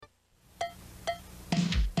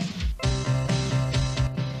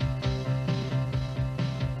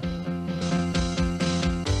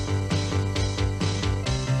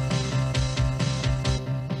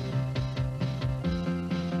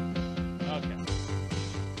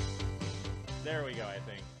There we go, I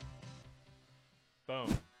think.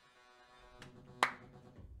 Boom.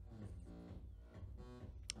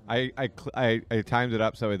 I timed it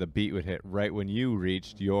up so the beat would hit right when you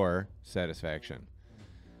reached your satisfaction.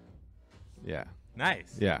 Yeah.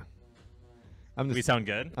 Nice. Yeah. We sound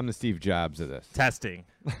good? I'm the Steve Jobs of this. Testing.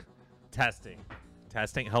 Testing.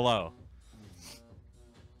 Testing. Hello.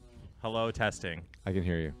 Hello, testing. I can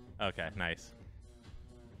hear you. Okay, nice.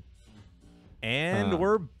 And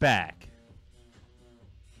we're back.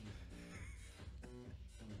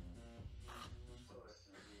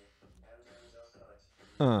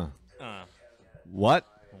 What?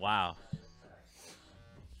 Wow.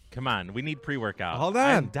 Come on, we need pre-workout. Hold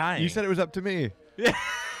on. I'm dying. You said it was up to me. Yeah.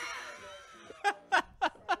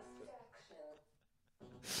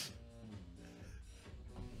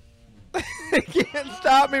 They can't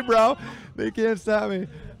stop me, bro. They can't stop me.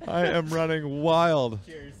 I am running wild.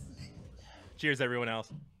 Cheers. Cheers, everyone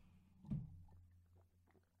else.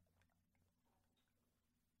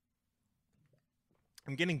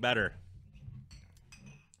 I'm getting better.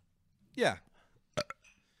 Yeah.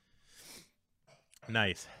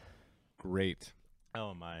 Nice. Great.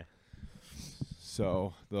 Oh, my.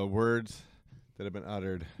 So the words that have been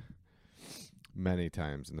uttered many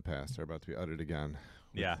times in the past are about to be uttered again.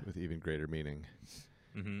 With even greater meaning.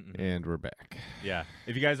 And we're back. Yeah.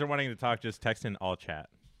 If you guys are wanting to talk, just text in all chat.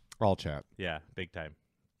 All chat. Yeah, big time.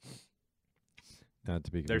 Not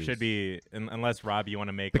to be confused. There should be, unless Rob, you want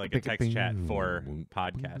to make like a text chat for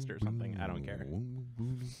podcast or something. I don't care.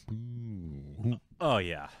 Oh,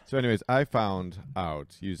 yeah. So anyways, I found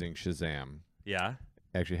out using Shazam. Yeah.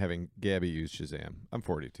 Actually having Gabby use Shazam. I'm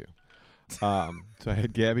 42. So I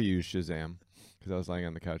had Gabby use Shazam because I was lying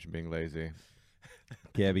on the couch and being lazy.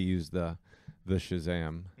 Gabby used the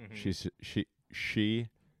Shazam. She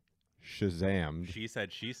Shazammed.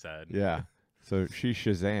 She said. Yeah. So she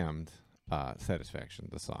Shazammed Satisfaction,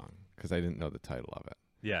 the song, because I didn't know the title of it.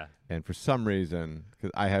 Yeah. And for some reason,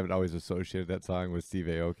 because I haven't always associated that song with Steve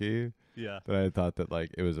Aoki. Yeah. But I thought that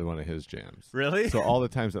like it was one of his jams. Really? So all the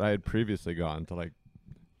times that I had previously gone to like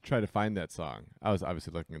try to find that song, I was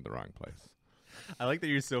obviously looking in the wrong place. I like that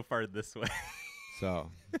you're so far this way.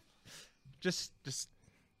 So just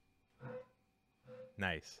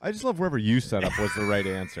nice. I just love wherever you set up was the right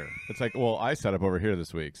answer. It's like, well, I set up over here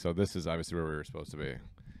this week, so this is obviously where we were supposed to be.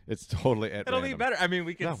 It's totally at It'll random. be better. I mean,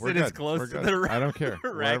 we can sit good. as close We're to good. the I don't care.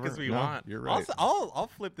 rack as we want. You're right. I'll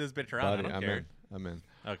flip this bitch around. Buddy, I don't care. I'm in.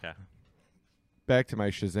 Okay. Back to my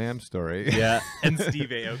Shazam story. Yeah, and Steve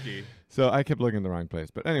Aoki. So I kept looking in the wrong place.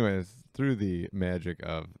 But anyways, through the magic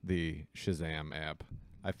of the Shazam app,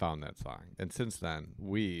 I found that song. And since then,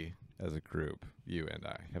 we, as a group, you and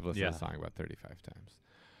I, have listened to the song about 35 times.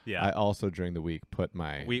 Yeah. I also, during the week, put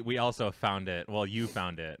my... We also found it. Well, you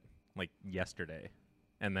found it, like, yesterday.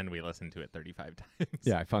 And then we listened to it 35 times.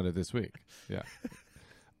 Yeah, I found it this week. Yeah.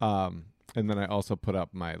 And then I also put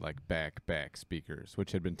up my like back speakers,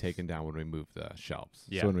 which had been taken down when we moved the shelves.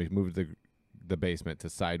 Yeah. So when we moved the basement to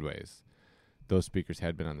sideways, those speakers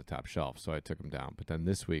had been on the top shelf, so I took them down. But then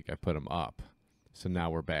this week I put them up, so now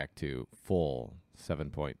we're back to full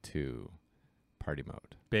 7.2 party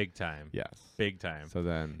mode. Big time. Yes. Big time. So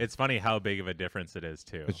then it's funny how big of a difference it is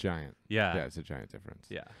too. It's giant. Yeah. Yeah, it's a giant difference.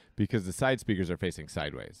 Yeah. Because the side speakers are facing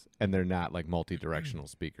sideways, and they're not like multi-directional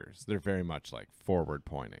speakers. They're very much like forward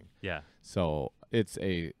pointing. Yeah. So it's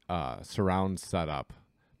a surround setup,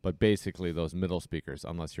 but basically those middle speakers,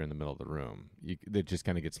 unless you're in the middle of the room, it just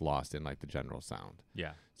kind of gets lost in like the general sound.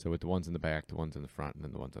 Yeah. So with the ones in the back, the ones in the front, and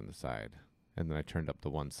then the ones on the side. And then I turned up the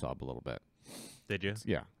one sub a little bit. Did you?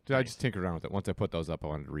 Yeah. Nice. I just tinkered around with it. Once I put those up, I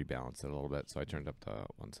wanted to rebalance it a little bit, so I turned up the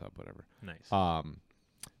one sub, whatever. Nice.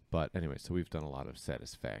 But anyway, so we've done a lot of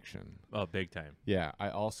Satisfaction. Oh, big time. Yeah. I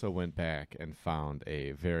also went back and found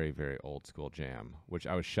a very, very old school jam, which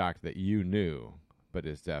I was shocked that you knew, but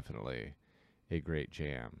is definitely a great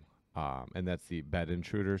jam. And that's the Bed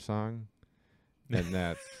Intruder song. And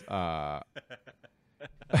that's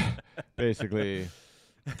basically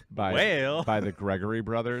by the Gregory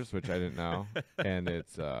Brothers, which I didn't know. And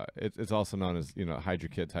it's also known as, Hide Your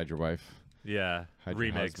Kids, Hide Your Wife. Yeah. Hide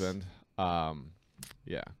Remix. Your Husband.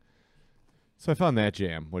 Yeah. So I found that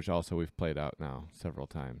jam, which also we've played out now several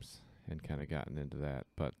times and kind of gotten into that.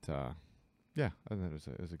 But, yeah, I thought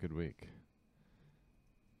it was a good week.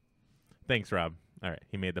 Thanks, Rob. All right.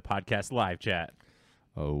 He made the podcast live chat.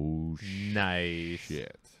 Oh, nice.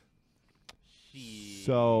 Shit.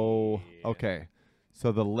 So, okay.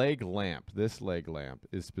 So the leg lamp, this leg lamp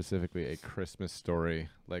is specifically a Christmas Story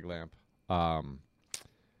leg lamp.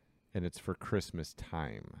 And it's for Christmas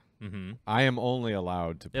time. Mm-hmm. I am only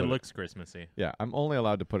allowed to put it looks Christmassy. Yeah, I'm only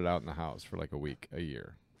allowed to put it out in the house for like a week, a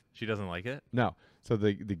year. She doesn't like it? No. So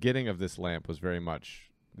the getting of this lamp was very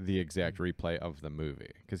much the exact replay of the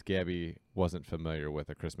movie because Gabby wasn't familiar with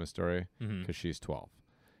A Christmas Story because she's 12.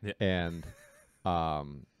 Yeah. And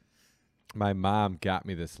my mom got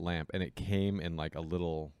me this lamp, and it came in like a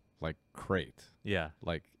little like crate,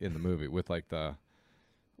 like in the movie with like the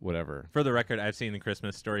whatever. For the record, I've seen The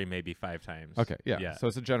Christmas Story maybe 5 times. Okay, yeah. So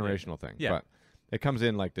it's a generational thing. Yeah. But it comes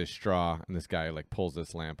in like this straw, and this guy like pulls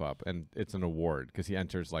this lamp up, and it's an award because he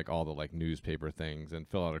enters like all the like newspaper things and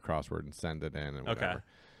fill out a crossword and send it in and whatever. Okay.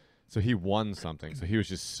 So he won something. So he was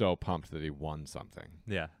just so pumped that he won something.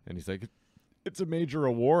 Yeah. And he's like, it's a major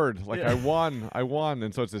award. Like, I won.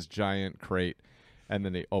 And so it's this giant crate. And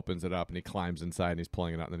then he opens it up, and he climbs inside, and he's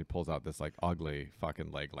pulling it out, and then he pulls out this like ugly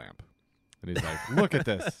fucking leg lamp. And he's like, look at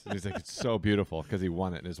this. And he's like, it's so beautiful because he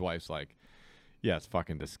won it. And his wife's like, yeah, it's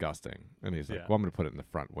fucking disgusting. And he's like, well, I'm going to put it in the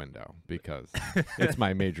front window because it's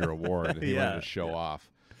my major award. And he wanted to show off.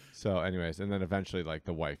 So anyways, and then eventually like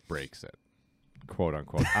the wife breaks it, quote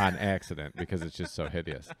unquote, on accident because it's just so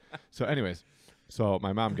hideous. So anyways, so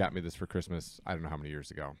my mom got me this for Christmas, I don't know how many years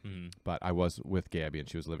ago, but I was with Gabby and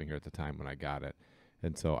she was living here at the time when I got it.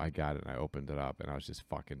 And so I got it and I opened it up and I was just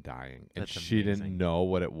fucking dying. And she didn't know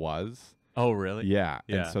what it was. Oh, really? Yeah.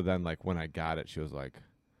 And so then like when I got it, she was like,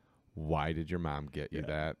 why did your mom get you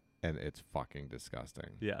that? And it's fucking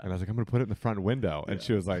disgusting. Yeah. And I was like, I'm going to put it in the front window. And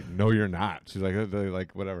she was like, no, you're not. She's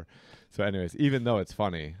like, whatever. So anyways, even though it's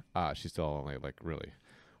funny, she still only like really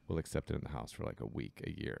will accept it in the house for like a week,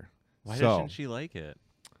 a year. Why doesn't she like it?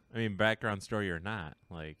 I mean, background story or not,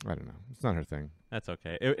 like I don't know. It's not her thing. That's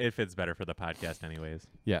okay. It fits better for the podcast anyways.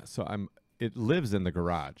 Yeah. So it lives in the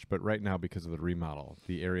garage, but right now because of the remodel,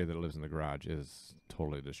 the area that it lives in the garage is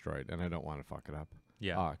totally destroyed, and I don't want to fuck it up.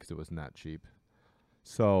 Yeah. Because it was not cheap.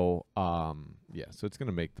 So, so it's going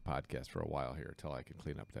to make the podcast for a while here until I can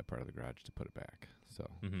clean up that part of the garage to put it back. So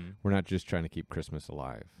we're not just trying to keep Christmas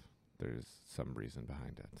alive. There's some reason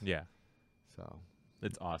behind it. Yeah. So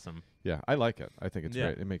it's awesome. Yeah, I like it. I think it's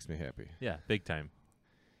great. It makes me happy. Yeah, big time.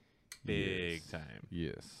 Big time.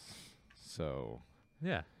 Yes. So.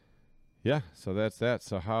 Yeah. Yeah, so that's that.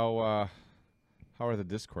 So how are the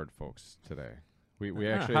Discord folks today? We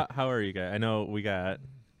actually how are you guys? I know we got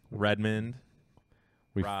Redmond,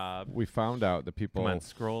 Rob. We found out that people come on,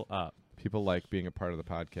 scroll up. People like being a part of the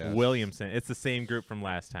podcast. Williamson. It's the same group from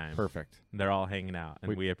last time. Perfect. They're all hanging out,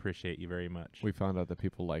 and we appreciate you very much. We found out that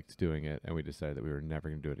people liked doing it, and we decided that we were never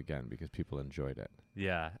going to do it again because people enjoyed it.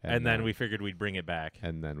 Yeah, and then we figured we'd bring it back.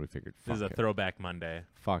 And then we figured, this is a throwback Monday.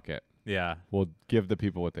 Fuck it. Yeah. We'll give the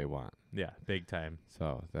people what they want. Yeah, big time.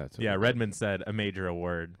 So that's what Redmond said a major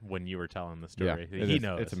award when you were telling the story. Yeah, he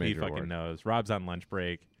knows. It's a major award. He fucking knows. Rob's on lunch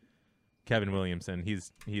break. Kevin Williamson,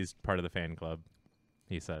 he's part of the fan club.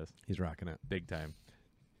 He says he's rocking it big time.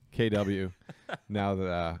 KW, now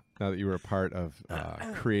that you were a part of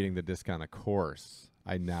creating the Discount course,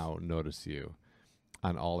 I now notice you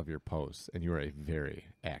on all of your posts, and you are a very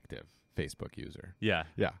active Facebook user. Yeah.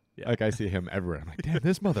 Like I see him everywhere. I'm like, damn,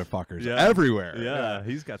 this motherfucker's everywhere. Yeah,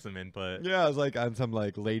 he's got some input. Yeah, I was like on some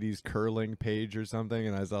like ladies curling page or something,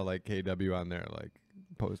 and I saw like KW on there like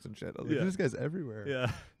posting shit. I was like, this guy's everywhere.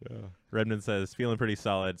 Yeah. Redmond says, feeling pretty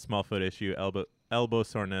solid. Small foot issue, elbow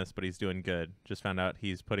soreness, but he's doing good. Just found out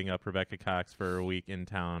he's putting up Rebecca Cox for a week in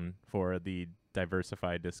town for the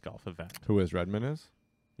Diversified Disc Golf event. Who is Redmond is?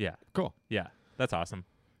 Yeah. Cool. Yeah, that's awesome.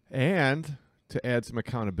 And to add some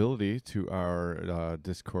accountability to our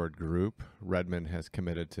Discord group, Redmond has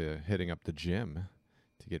committed to hitting up the gym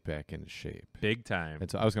to get back into shape. Big time.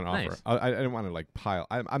 And so I was going to offer. I didn't want to like pile.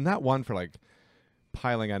 I'm not one for like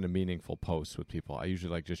piling onto meaningful posts with people. I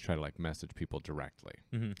usually like just try to like message people directly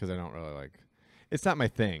because I don't really like. It's not my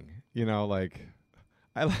thing, you know. Like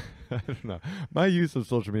I don't know. My use of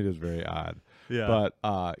social media is very odd. Yeah.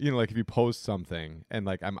 But you know, like if you post something and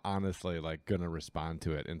like I'm honestly like gonna respond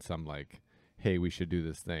to it in some like, hey, we should do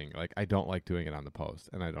this thing. Like I don't like doing it on the post,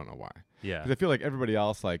 and I don't know why. Yeah. Because I feel like everybody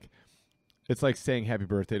else like, it's like saying happy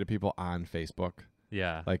birthday to people on Facebook.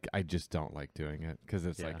 Yeah. Like I just don't like doing it because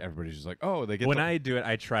it's like everybody's just like, oh, they get. When I do it,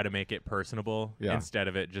 I try to make it personable instead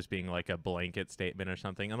of it just being like a blanket statement or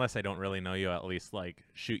something. Unless I don't really know you, I'll at least like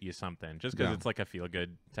shoot you something just because it's like a feel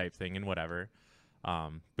good type thing and whatever.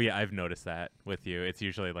 But yeah, I've noticed that with you. It's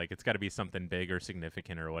usually like it's got to be something big or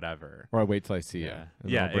significant or whatever. Or I wait till I see it.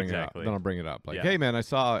 Yeah, exactly. Then I'll bring it up. Like, hey man, I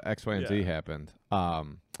saw X, Y, and Z happened.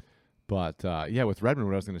 But yeah, with Redmond,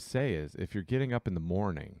 what I was going to say is if you're getting up in the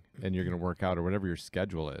morning and you're going to work out or whatever your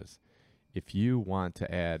schedule is, if you want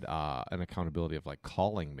to add an accountability of like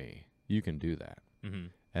calling me, you can do that.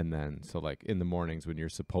 And then so like in the mornings when you're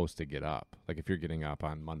supposed to get up, like if you're getting up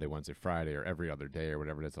on Monday, Wednesday, Friday, or every other day or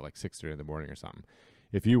whatever it is at like 6:30 in the morning or something,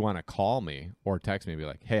 if you want to call me or text me and be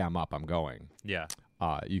like, hey, I'm up, I'm going. Yeah.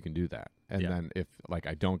 You can do that. And then if like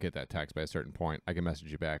I don't get that text by a certain point, I can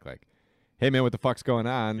message you back like, hey man, what the fuck's going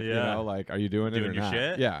on? Yeah. You know, like, are you doing it or your not?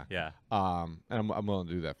 shit? Yeah. Yeah. And I'm willing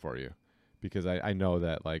to do that for you because I know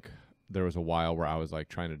that like there was a while where I was like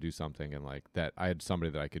trying to do something and like that I had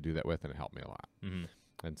somebody that I could do that with and it helped me a lot. Mm-hmm.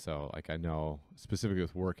 And so like I know specifically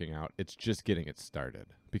with working out, it's just getting it started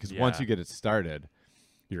because once you get it started,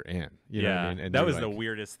 you're in. You know what I mean? And that was the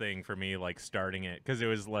weirdest thing for me, like starting it, because it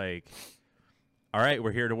was like, all right,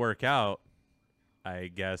 we're here to work out.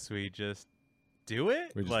 I guess we just do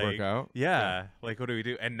it. We just like, work out. Yeah. Like, what do we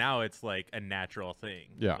do? And now it's like a natural thing.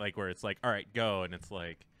 Yeah. Like where it's like, all right, go. And it's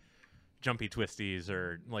like jumpy twisties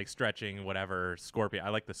or like stretching, whatever. Scorpion. I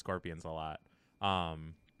like the scorpions a lot.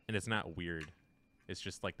 And it's not weird. It's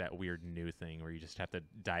just like that weird new thing where you just have to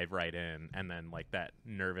dive right in, and then like that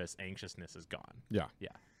nervous anxiousness is gone. Yeah. Yeah.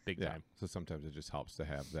 Big time. So sometimes it just helps to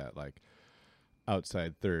have that like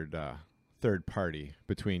outside third party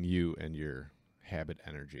between you and your habit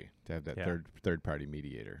energy, to have that third party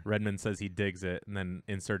mediator. Redmond says he digs it, and then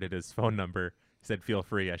inserted his phone number. He said, feel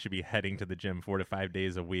free. I should be heading to the gym 4 to 5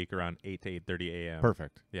 days a week around 8 to 8:30 a.m.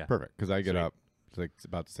 Perfect. Yeah. Perfect. Because I get up like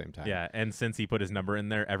about the same time. Yeah. And since he put his number in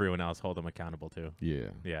there, everyone else hold him accountable too. Yeah.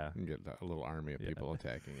 Yeah. You can get a little army of people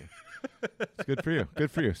attacking you. It's good for you.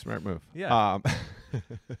 Good for you. Smart move. Yeah.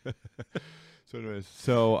 So anyways,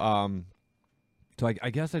 so I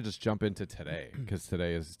guess I just jump into today because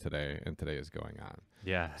today is today and today is going on.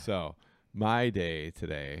 Yeah. So my day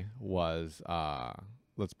today was,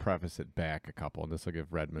 let's preface it back a couple, and this will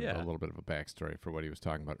give Redmond a little bit of a backstory for what he was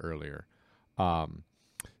talking about earlier.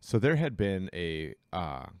 So there had been a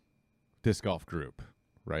disc golf group,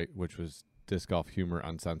 right, which was Disc Golf Humor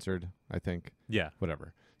Uncensored, I think. Yeah.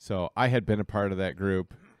 Whatever. So I had been a part of that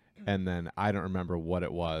group, and then I don't remember what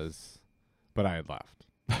it was, but I had left.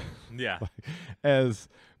 Yeah. As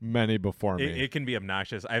many before me. It can be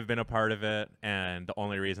obnoxious. I've been a part of it, and the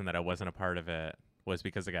only reason that I wasn't a part of it was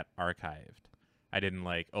because it got archived. I didn't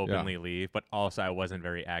like openly leave, but also I wasn't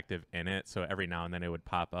very active in it, so every now and then it would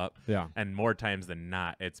pop up. Yeah. And more times than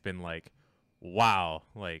not, it's been like, wow,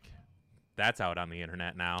 like that's out on the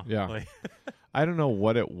internet now. Yeah. Like, I don't know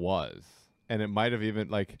what it was. And it might have even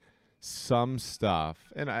like some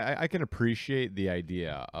stuff. And I can appreciate the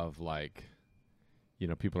idea of like, you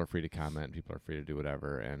know, people are free to comment, people are free to do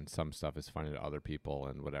whatever, and some stuff is funny to other people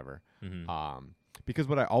and whatever. mm-hmm. Because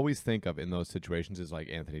what I always think of in those situations is like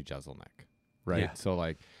Anthony Jeselnik, right? Yeah. So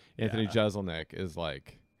like Anthony Jeselnik is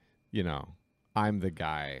like, you know, I'm the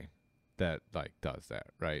guy that like does that,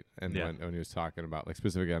 right? And when he was talking about like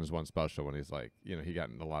specifically on his one special when he's like, you know, he got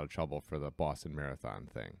in a lot of trouble for the Boston Marathon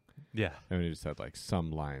thing. Yeah. And he just said like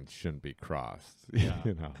some lines shouldn't be crossed, Yeah.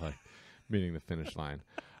 you know, like meaning the finish line.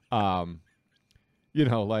 You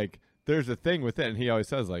know, like there's a thing with it, and he always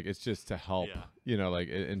says like it's just to help, you know, like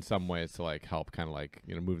in some ways to like help kind of like,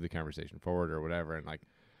 you know, move the conversation forward or whatever. And like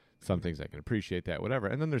some things I can appreciate that, whatever.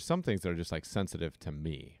 And then there's some things that are just like sensitive to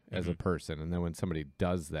me as a person. And then when somebody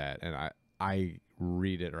does that and I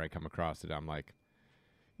read it or I come across it, I'm like,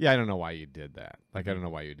 yeah, I don't know why you did that. Like, I don't know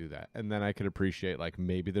why you do that. And then I could appreciate, like,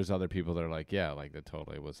 maybe there's other people that are like, yeah, like, that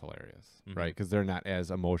totally was hilarious, right? Because they're not as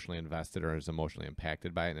emotionally invested or as emotionally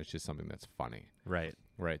impacted by it, and it's just something that's funny. Right.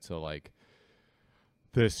 Right. So, like,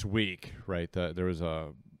 this week, right, there was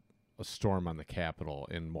a storm on the Capitol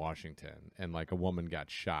in Washington, and, like, a woman got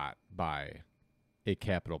shot by a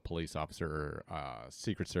Capitol police officer or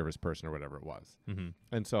Secret Service person or whatever it was.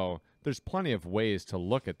 And so there's plenty of ways to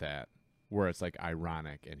look at that where it's like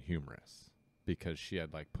ironic and humorous, because she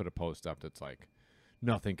had like put a post up that's like,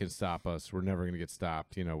 nothing can stop us, we're never going to get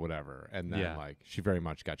stopped, you know, whatever. And then like she very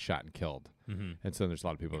much got shot and killed. And so there's a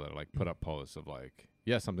lot of people that like put up posts of like,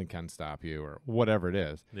 yeah, something can stop you or whatever it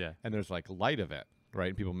is. Yeah. And there's like light of it, right?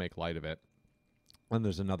 And people make light of it. And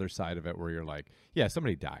there's another side of it where you're like, yeah,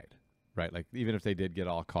 somebody died, right? Like even if they did get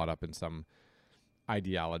all caught up in some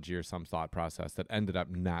ideology or some thought process that ended up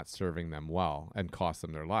not serving them well and cost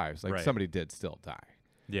them their lives, like somebody did still die.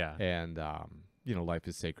 Yeah. And you know, life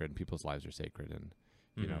is sacred and people's lives are sacred, and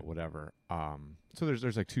you know, whatever. So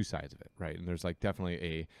there's like two sides of it, right? And there's like definitely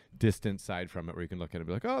a distant side from it where you can look at it and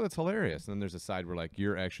be like, oh, that's hilarious. And then there's a side where like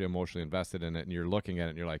you're actually emotionally invested in it and you're looking at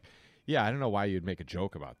it and you're like, yeah, I don't know why you'd make a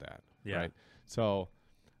joke about that. Right. So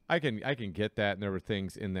I can get that, and there were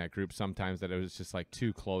things in that group sometimes that it was just like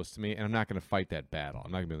too close to me, and I'm not going to fight that battle.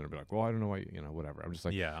 I'm not going to be like, well, I don't know why, you know, whatever. I'm just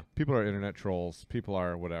like, people are internet trolls, people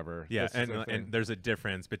are whatever. Yeah, and there's a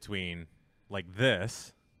difference between like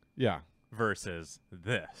this, versus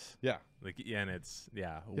this. Yeah, like, and it's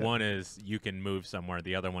one is you can move somewhere,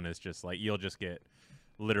 the other one is just like you'll just get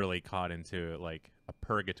literally caught into like a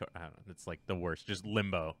purgatory. I don't know, it's like the worst, just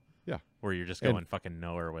limbo. Yeah. Where you're just going fucking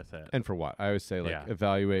nowhere with it. And for what? I always say, like,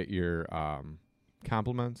 evaluate your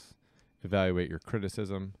compliments, evaluate your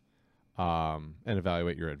criticism, and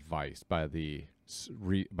evaluate your advice by the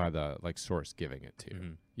like source giving it to you.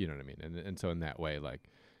 Mm-hmm. You know what I mean? And so in that way, like,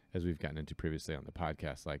 as we've gotten into previously on the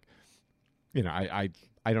podcast, like, you know, I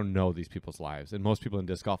don't know these people's lives, and most people in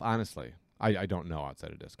disc golf, honestly, I don't know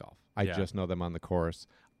outside of disc golf. I just know them on the course.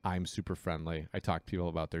 I'm super friendly. I talk to people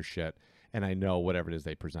about their shit, and I know whatever it is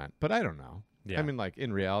they present, but I don't know. Yeah. I mean, like,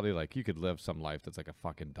 in reality, like, you could live some life that's like a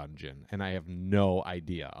fucking dungeon, and I have no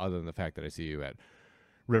idea other than the fact that I see you at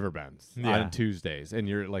Riverbends on Tuesdays, and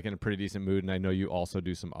you're, like, in a pretty decent mood, and I know you also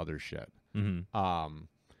do some other shit. Mm-hmm.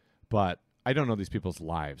 But I don't know these people's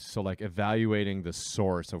lives. So, like, evaluating the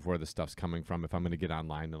source of where the stuff's coming from, if I'm going to get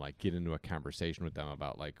online and, like, get into a conversation with them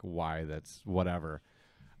about, like, why that's whatever,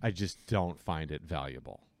 I just don't find it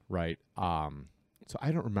valuable, right? So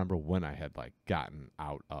I don't remember when I had, like, gotten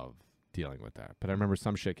out of dealing with that. But I remember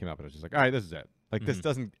some shit came up, and I was just like, all right, this is it. Like, this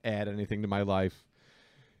doesn't add anything to my life.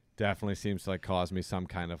 Definitely seems to, like, cause me some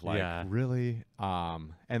kind of, like, really?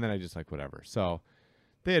 And then I just, like, whatever. So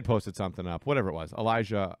they had posted something up, whatever it was.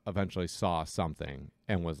 Elijah eventually saw something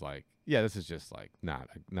and was like, yeah, this is just, like, not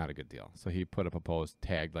a good deal. So he put up a post,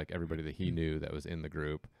 tagged, like, everybody that he knew that was in the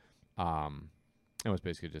group, and was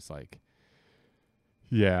basically just like,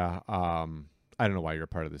 I don't know why you're a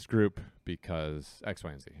part of this group because X,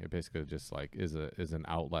 Y, and Z. It basically just, like, is an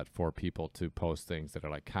outlet for people to post things that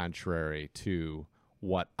are, like, contrary to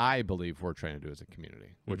what I believe we're trying to do as a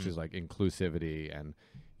community, which is, like, inclusivity and,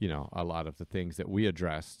 you know, a lot of the things that we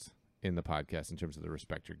addressed in the podcast in terms of the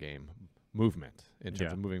Respect Your Game movement, in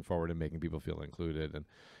terms of moving forward and making people feel included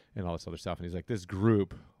and all this other stuff. And he's like, this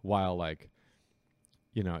group, while, like,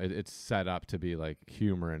 you know, it's set up to be, like,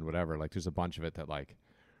 humor and whatever, like, there's a bunch of it that, like,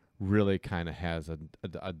 really kind of has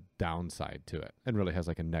a downside to it and really has,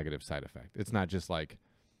 like, a negative side effect. It's not just, like,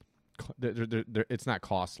 it's not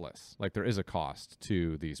costless. Like, there is a cost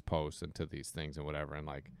to these posts and to these things and whatever, and,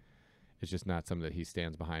 like, it's just not something that he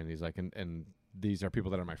stands behind. He's like, and these are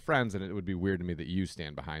people that are my friends, and it would be weird to me that you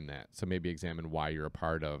stand behind that. So maybe examine why you're a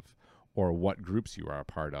part of or what groups you are a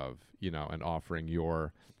part of, you know, and offering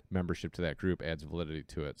your membership to that group adds validity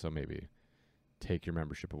to it. So maybe take your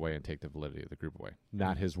membership away and take the validity of the group away.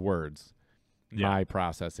 Not his words, my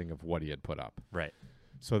processing of what he had put up. Right.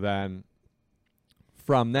 So then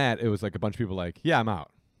from that, it was like a bunch of people like, yeah, I'm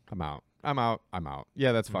out.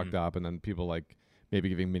 Yeah, that's fucked up. And then people, like, maybe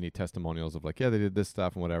giving mini testimonials of, like, yeah, they did this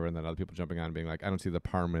stuff and whatever. And then other people jumping on and being like, I don't see the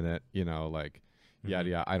permanent, you know, like,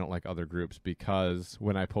 yada. I don't like other groups because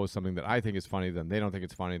when I post something that I think is funny, then they don't think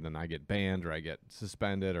it's funny. Then I get banned or I get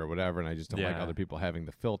suspended or whatever. And I just don't like other people having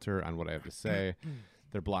the filter on what I have to say.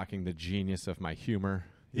 They're blocking the genius of my humor,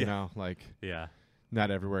 you know, like, not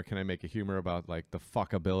everywhere can I make a humor about, like, the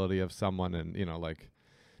fuckability of someone and, you know, like,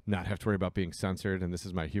 not have to worry about being censored. And this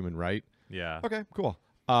is my human right. Yeah. Okay, cool.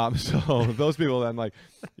 So those people then, like,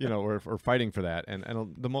 you know, were fighting for that.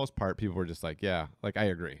 And the most part, people were just like, yeah, like, I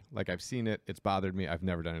agree. Like, I've seen it. It's bothered me. I've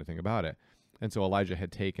never done anything about it. And so Elijah had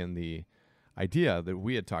taken the idea that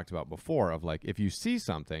we had talked about before of, like, if you see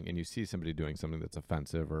something and you see somebody doing something that's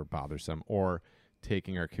offensive or bothersome or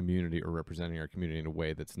taking our community or representing our community in a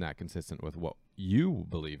way that's not consistent with what you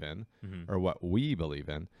believe in or what we believe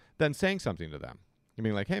in, then saying something to them. I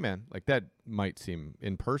mean, like, hey, man, like, that might seem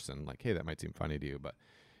in person, like, hey, that might seem funny to you, but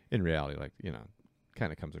in reality, like, you know,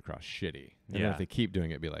 kind of comes across shitty. And then if they keep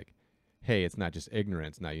doing it, be like, hey, it's not just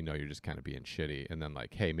ignorance. Now you know you're just kind of being shitty. And then,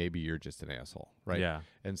 like, hey, maybe you're just an asshole, right? Yeah.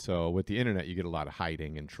 And so with the internet, you get a lot of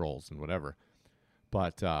hiding and trolls and whatever.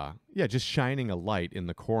 But, yeah, just shining a light in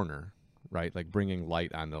the corner, right? Like, bringing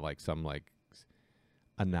light onto, like, some, like,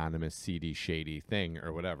 anonymous, seedy, shady thing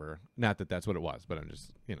or whatever. Not that that's what it was, but I'm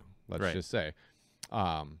just, you know, let's just say.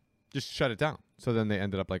 Just shut it down. So then they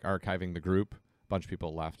ended up, like, archiving the group. Bunch of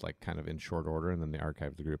people left, like, kind of in short order, and then they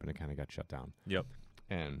archived the group and it kind of got shut down. Yep.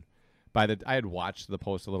 And I had watched the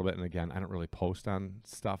post a little bit, and again, I don't really post on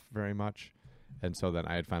stuff very much. And so then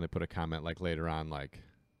I had finally put a comment, like, later on, like,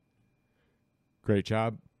 great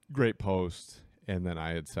job, great post. And then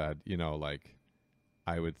I had said, you know, like,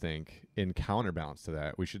 I would think in counterbalance to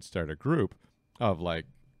that, we should start a group of, like,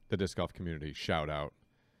 the disc golf community shout out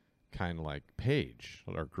kind of, like, page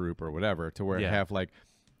or group or whatever, to where have, like,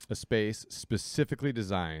 a space specifically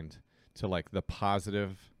designed to, like, the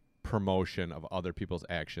positive promotion of other people's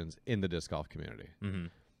actions in the disc golf community.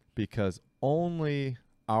 Because only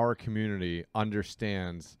our community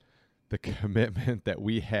understands the commitment that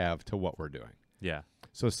we have to what we're doing. Yeah.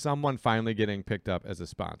 So someone finally getting picked up as a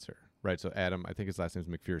sponsor, right? So Adam, I think his last name is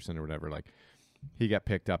McPherson or whatever, like, he got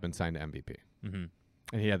picked up and signed to MVP. Mm-hmm.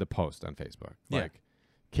 And he had the post on Facebook. Yeah. Like,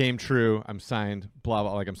 came true. I'm signed, blah,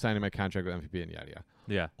 blah. Like, I'm signing my contract with MVP and yada, yada.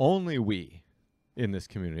 Yeah. Only we in this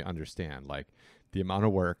community understand, like, the amount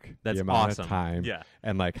of work, That's the amount awesome. of time, yeah.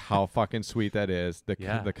 and, like, how fucking sweet that is. The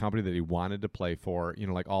Yeah. the company that he wanted to play for, you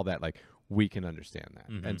know, like, all that. Like, we can understand that.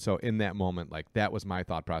 Mm-hmm. And so in that moment, like, that was my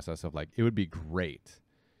thought process of, like, it would be great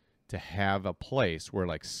to have a place where,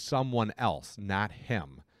 like, someone else, not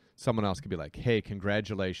him, someone else could be like, hey,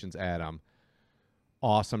 congratulations, Adam.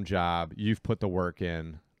 Awesome job. You've put the work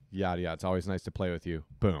in. Yada, yada. It's always nice to play with you.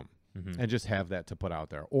 Boom. Mm-hmm. And just have that to put out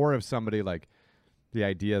there. Or if somebody, like, the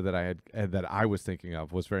idea that I was thinking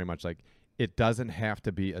of was very much like, it doesn't have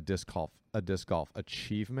to be a disc golf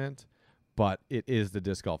achievement, but it is the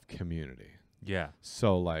disc golf community. Yeah.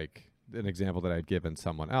 So, like, an example that I'd given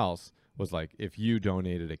someone else was, like, if you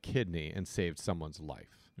donated a kidney and saved someone's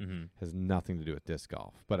life, Mm-hmm. has nothing to do with disc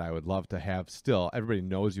golf. But I would love to have still, everybody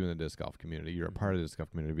knows you in the disc golf community. You're a part of the disc golf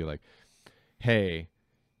community. Be like, hey,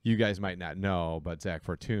 you guys might not know, but Zach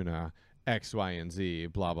Fortuna, X, Y, and Z,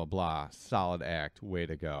 blah, blah, blah, solid act, way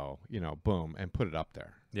to go, you know, boom, and put it up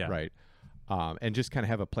there. Yeah. Right. And just kind of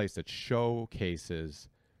have a place that showcases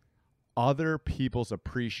other people's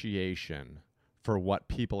appreciation for what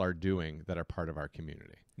people are doing that are part of our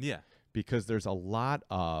community. Yeah. Because there's a lot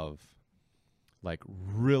of, like,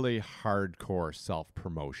 really hardcore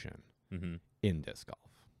self-promotion Mm-hmm. in disc golf.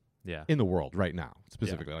 Yeah. In the world right now,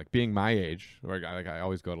 specifically. Like, being my age, or like I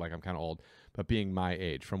always go to, like, I'm kind of old, but being my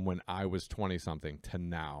age, from when I was 20-something to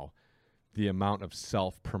now, the amount of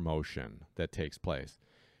self-promotion that takes place,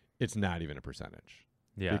 it's not even a percentage.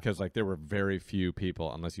 Yeah. Because, like, there were very few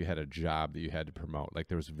people, unless you had a job that you had to promote. Like,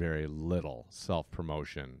 there was very little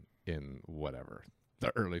self-promotion in whatever,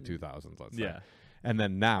 the early 2000s, let's say. Yeah. And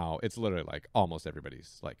then now, it's literally, like, almost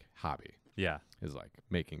everybody's, like, hobby Yeah. is, like,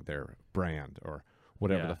 making their brand or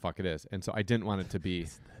whatever Yeah. the fuck it is. And so I didn't want it to be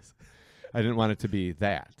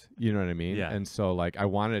that, you know what I mean? Yeah. And so, like, I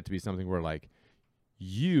wanted it to be something where, like,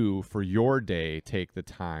 you for your day take the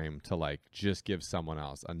time to, like, just give someone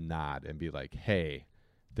else a nod and be like, hey,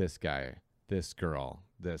 this guy, this girl,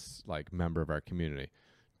 this, like, member of our community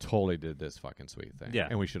totally did this fucking sweet thing. Yeah.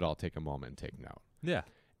 And we should all take a moment and take note. Yeah.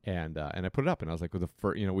 And I put it up, and I was like, well,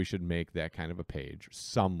 we should make that kind of a page.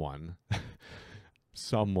 Someone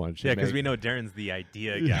should. Yeah, because we know Darren's the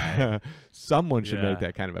idea guy. Yeah, someone should Yeah. make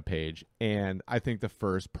that kind of a page, and I think the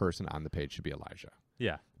first person on the page should be Elijah,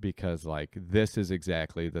 Yeah. because, like, this is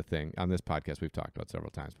exactly the thing on this podcast we've talked about several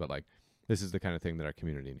times, but, like, this is the kind of thing that our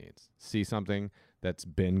community needs. See something that's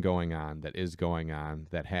been going on, that is going on,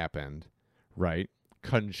 that happened, right?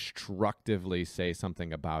 Constructively say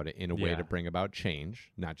something about it in a way Yeah. to bring about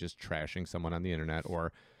change, not just trashing someone on the internet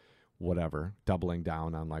or whatever, doubling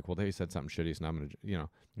down on, like, well, they said something shitty, so now I'm going to,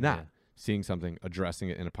 Yeah. seeing something, addressing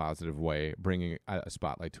it in a positive way, bringing a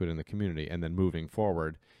spotlight to it in the community, and then moving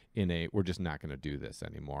forward we're just not going to do this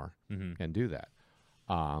anymore, Mm-hmm. and do that.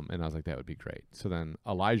 And I was like, that would be great. So then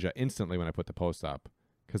Elijah instantly, when I put the post up,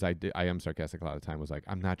 because I am sarcastic a lot of the time, was like,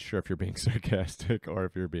 I'm not sure if you're being sarcastic or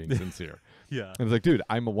if you're being sincere. Yeah. And I was like, dude,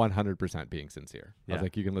 I'm 100% being sincere. I Yeah. was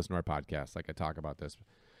like, you can listen to our podcast. Like, I talk about this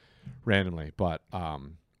randomly, but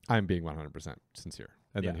I'm being 100% sincere.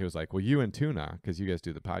 And then Yeah. he was like, well, you and Tuna, because you guys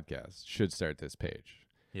do the podcast, should start this page.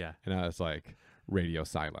 Yeah. And I was like, radio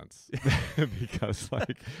silence. Because,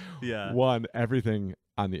 like, Yeah. one, everything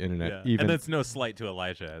on the internet, Yeah. even And that's no slight to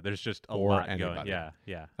Elijah. There's just a Or lot going. anybody. Yeah.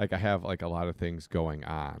 Yeah. like, I have, like, a lot of things going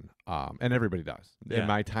on, and everybody does. Yeah. And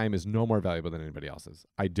my time is no more valuable than anybody else's.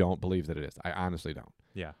 I don't believe that it is. I honestly don't.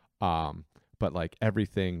 Yeah. But, like,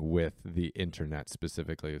 everything with the internet,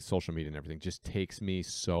 specifically social media and everything, just takes me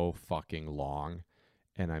so fucking long,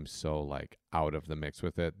 and I'm so, like, out of the mix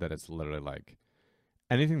with it that it's literally like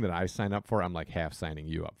anything that I sign up for, I'm, like, half signing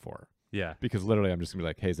you up for, Yeah. because literally I'm just gonna be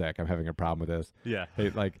like, hey, Zach, I'm having a problem with this. Yeah. Hey,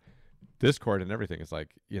 like, Discord and everything is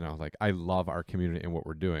like, like, I love our community and what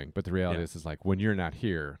we're doing, but the reality Yeah. is like, when you're not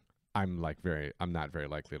here, I'm not very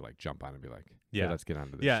likely to, like, jump on and be like, Yeah. hey, let's get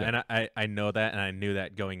onto this Yeah, shit. and I know that, and I knew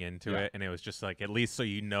that going into Yeah. it, and it was just like, at least so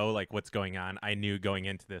you know, like, what's going on. I knew going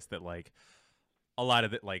into this that, like, a lot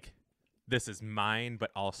of it, like, this is mine,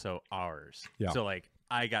 but also ours. Yeah. So, like,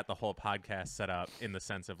 I got the whole podcast set up in the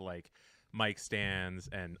sense of, like, mic stands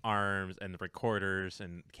and arms and the recorders,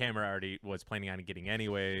 and camera already was planning on getting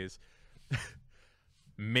anyways.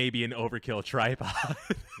 Maybe an overkill tripod.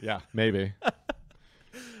 Yeah, maybe.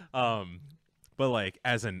 But, like,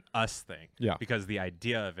 as an us thing. Yeah. Because the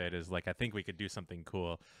idea of it is, like, I think we could do something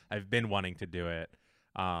cool. I've been wanting to do it.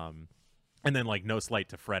 And then, like, no slight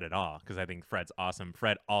to Fred at all, because I think Fred's awesome.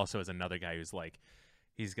 Fred also is another guy who's, like,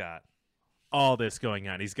 he's got all this going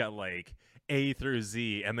on. He's got, like, A through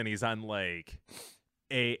Z, and then he's on like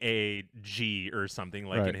AAG or something,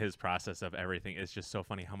 like in his process of everything. It's just so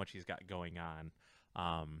funny how much he's got going on.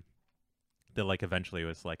 That like eventually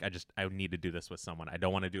was like, I would need to do this with someone. I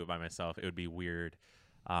don't want to do it by myself. It would be weird.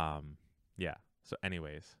 Yeah. So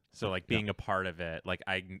anyways, so like being a part of it, like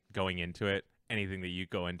going into it, anything that you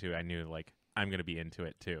go into, I knew like I'm going to be into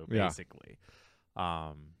it too, basically.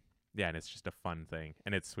 Yeah. And it's just a fun thing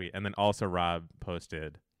and it's sweet. And then also Rob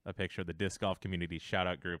posted a picture of the disc golf community shout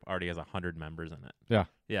out group already has 100 members in it. Yeah.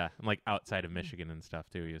 Yeah. And like outside of Michigan and stuff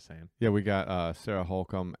too, he was saying. Yeah. We got Sarah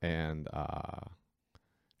Holcomb and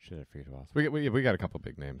shit, I forget who else. We got a couple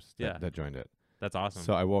big names that joined it. That's awesome.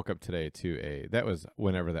 So I woke up today to that was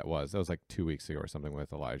whenever that was. That was like 2 weeks ago or something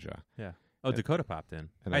with Elijah. Yeah. Oh, Dakota popped in.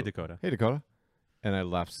 Hi, Dakota. Hey, Dakota. And I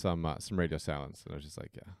left some radio silence, and I was just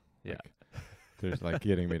like, yeah. Like, there's like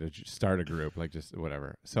getting me to start a group, like just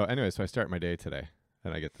whatever. So anyway, so I start my day today,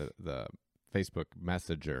 and I get the Facebook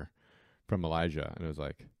messenger from Elijah, and it was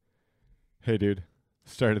like, hey, dude,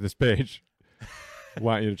 started this page.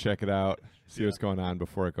 Want you to check it out, see what's going on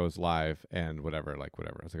before it goes live, and whatever. I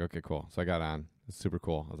was like, okay, cool. So I got on. It's super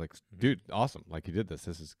cool. I was like, dude, awesome. Like you did this.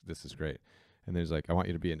 This is great. And there's like, I want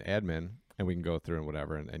you to be an admin, and we can go through and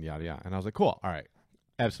whatever, and yada yada. And I was like, cool. All right,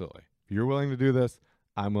 absolutely. If you're willing to do this,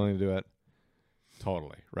 I'm willing to do it.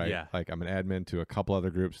 Totally, right? Yeah. Like I'm an admin to a couple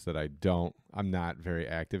other groups that I'm not very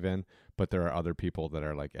active in, but there are other people that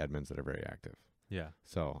are like admins that are very active. Yeah.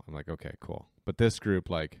 So I'm like, okay, cool. But this group,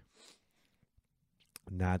 like,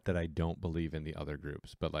 not that I don't believe in the other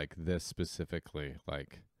groups, but like this specifically,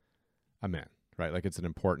 like I'm in, right? Like it's an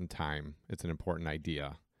important time. It's an important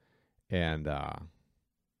idea. And I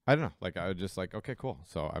don't know, like I was just like, okay, cool.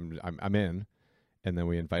 So I'm in. And then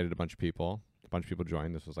we invited a bunch of people. A bunch of people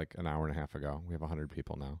joined. This was like an hour and a half ago. We have 100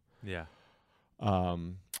 people now. Yeah.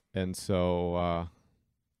 And so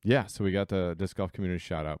so we got the disc golf community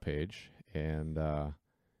shout out page, and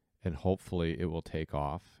hopefully it will take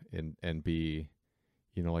off and be,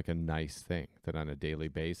 you know, like a nice thing that on a daily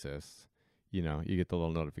basis, you know, you get the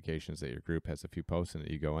little notifications that your group has a few posts in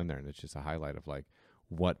it. You go in there and it's just a highlight of like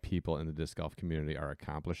what people in the disc golf community are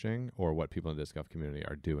accomplishing or what people in the disc golf community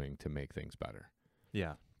are doing to make things better.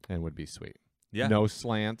 Yeah. And would be sweet. Yeah. No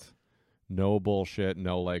slant, no bullshit,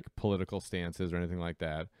 no like political stances or anything like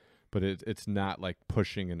that. But it's not like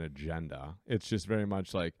pushing an agenda. It's just very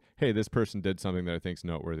much like, hey, this person did something that I think is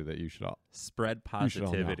noteworthy that you should all spread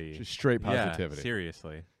positivity. Just straight positivity. Yeah,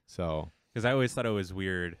 seriously. So, because I always thought it was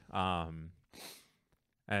weird. And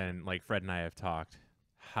like Fred and I have talked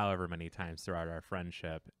however many times throughout our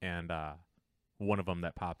friendship, and one of them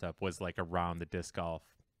that popped up was like around the disc golf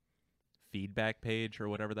feedback page or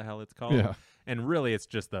whatever the hell it's called. Yeah. And really it's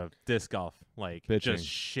just the disc golf like bitching. Just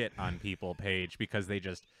shit on people page because they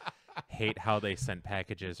just hate how they sent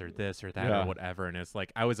packages or this or that or whatever. And it's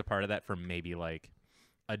like I was a part of that for maybe like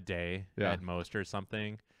a day at most or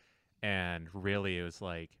something. And really it was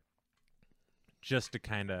like just to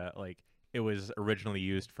kind of like it was originally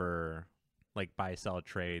used for like buy, sell,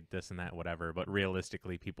 trade, this and that, whatever. But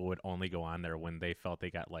realistically people would only go on there when they felt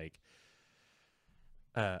they got like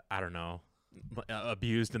I don't know,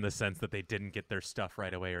 abused in the sense that they didn't get their stuff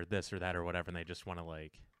right away or this or that or whatever, and they just want to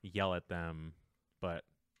like yell at them, but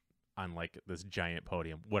on like this giant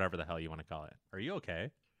podium, whatever the hell you want to call it. Are you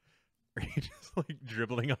okay? Are you just like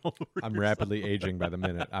dribbling all over I'm yourself? rapidly aging by the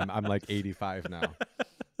minute. I'm like 85 now.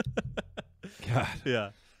 God. Yeah.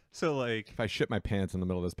 So like, if I shit my pants in the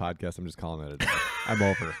middle of this podcast, I'm just calling it a day. I'm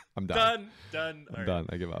over. I'm done. Done. I'm done.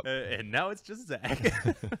 I give up. And now it's just Zach.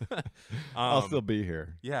 I'll still be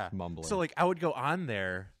here. Yeah. Mumbling. So like, I would go on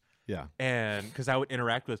there. Yeah. And because I would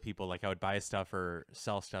interact with people, like I would buy stuff or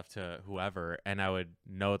sell stuff to whoever, and I would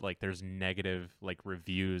know like there's negative like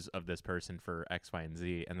reviews of this person for X, Y, and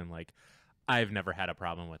Z, and then like I've never had a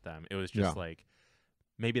problem with them. It was just like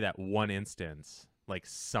maybe that one instance. Like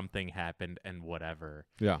something happened and whatever.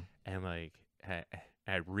 Yeah. And like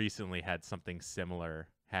I recently had something similar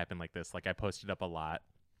happen like this. Like I posted up a lot,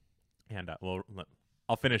 and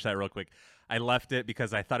I'll finish that real quick. I left it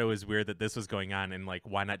because I thought it was weird that this was going on, and like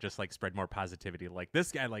why not just like spread more positivity? Like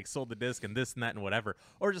this guy like sold the disc and this and that and whatever,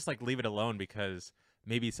 or just like leave it alone because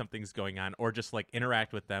maybe something's going on, or just like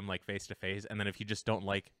interact with them like face to face. And then if you just don't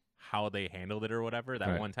like how they handled it or whatever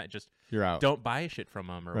that one time, just you're out. Don't buy shit from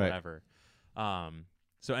them or whatever.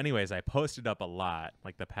 So anyways, I posted up a lot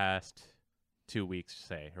like the past 2 weeks,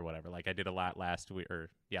 say, or whatever. Like I did a lot last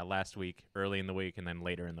week early in the week and then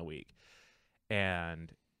later in the week.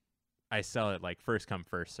 And I sell it like first come,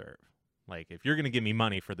 first serve. Like if you're going to give me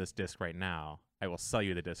money for this disc right now, I will sell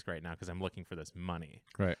you the disc right now because I'm looking for this money.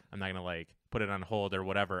 Right. I'm not going to like put it on hold or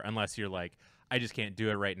whatever unless you're like, I just can't do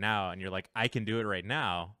it right now. And you're like, I can do it right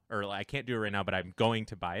now, or like, I can't do it right now, but I'm going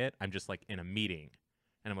to buy it. I'm just like in a meeting.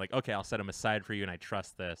 And I'm like, okay, I'll set them aside for you, and I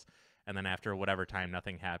trust this. And then after whatever time,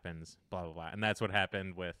 nothing happens, blah, blah, blah. And that's what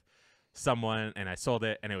happened with someone, and I sold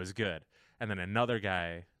it, and it was good. And then another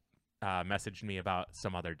guy messaged me about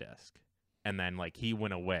some other disc. And then, like, he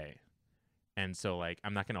went away. And so, like,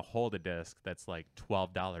 I'm not going to hold a disc that's, like,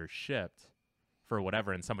 $12 shipped for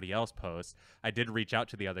whatever, and somebody else posts. I did reach out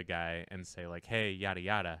to the other guy and say, like, hey, yada,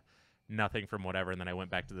 yada. Nothing from whatever. And then I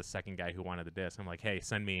went back to the second guy who wanted the disc. I'm like, hey,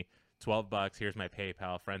 send me $12. Here's my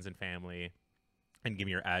PayPal, friends and family, and give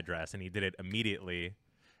me your address. And he did it immediately.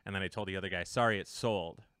 And then I told the other guy, sorry, it's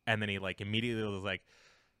sold. And then he like immediately was like,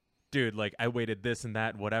 dude, like I waited this and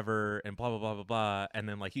that, whatever, and blah, blah, blah, blah, blah. And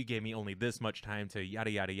then like you gave me only this much time to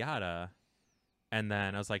yada, yada, yada. And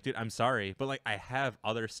then I was like, dude, I'm sorry. But like I have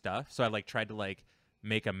other stuff. So I like tried to like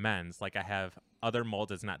make amends. Like I have other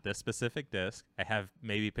molds. It's not this specific disc. I have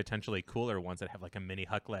maybe potentially cooler ones that have like a mini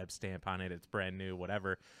Huck Lab stamp on it. It's brand new,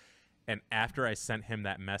 whatever. And after I sent him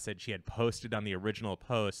that message, he had posted on the original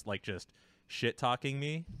post, like just shit talking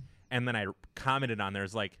me. And then I commented on there,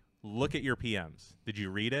 was like, look at your PMs. Did you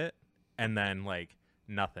read it? And then like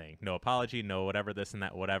nothing, no apology, no whatever, this and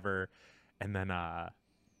that, whatever. And then I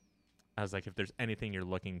was like, if there's anything you're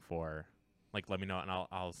looking for, like let me know, and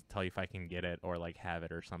I'll tell you if I can get it or like have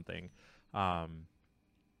it or something.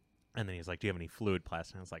 And then he's like, do you have any fluid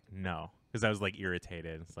plastic? And I was like, no, because I was like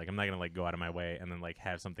irritated. It's like, I'm not gonna like go out of my way and then like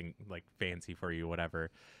have something like fancy for you,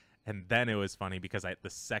 whatever. And then it was funny because the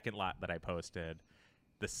second lot that I posted,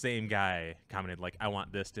 the same guy commented like, I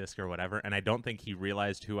want this disc or whatever. And I don't think he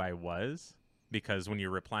realized who I was, because when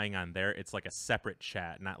you're replying on there, it's like a separate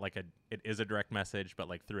chat, not like it is a direct message, but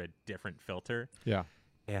like through a different filter. Yeah.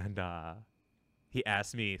 And he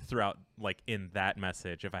asked me throughout, like in that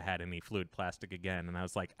message, if I had any fluid plastic again. And I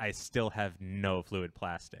was like, I still have no fluid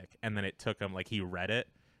plastic. And then it took him, like he read it,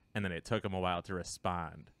 and then it took him a while to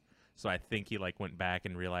respond. So I think he like went back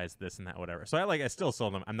and realized this and that, whatever. So I still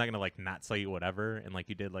sold him. I'm not going to like not sell you whatever. And like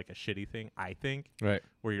you did like a shitty thing, I think. Right.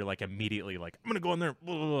 Where you're like immediately like, I'm going to go in there.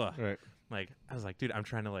 Blah, blah, blah. Right. Like, I was like, dude, I'm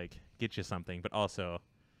trying to like get you something. But also,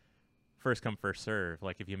 first come, first serve.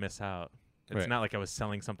 Like if you miss out. It's not like I was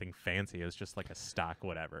selling something fancy. It was just like a stock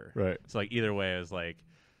whatever. Right. So like either way, it was like,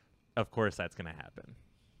 of course that's going to happen.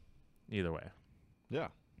 Either way. Yeah.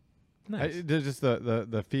 Nice. There's just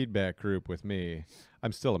the feedback group with me.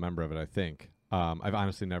 I'm still a member of it, I think. I've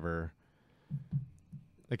honestly never,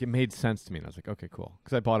 like, it made sense to me. And I was like, okay, cool.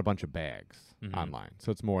 Because I bought a bunch of bags online.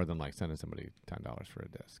 So it's more than like sending somebody $10 for a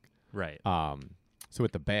disc. Right. So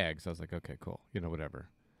with the bags, I was like, okay, cool. You know, whatever.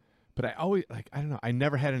 But I always, like, I don't know. I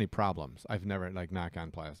never had any problems. I've never, like, knock on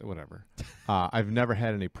plastic, whatever. I've never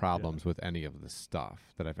had any problems with any of the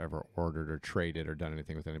stuff that I've ever ordered or traded or done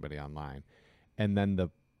anything with anybody online. And then the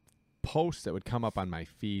posts that would come up on my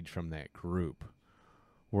feed from that group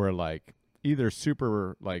were, like, either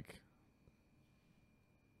super, like,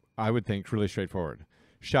 I would think really straightforward.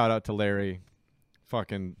 Shout out to Larry.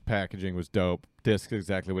 Fucking packaging was dope. Disc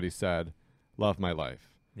exactly what he said. Love my life.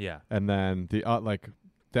 Yeah. And then the, like...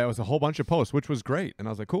 that was a whole bunch of posts, which was great. And I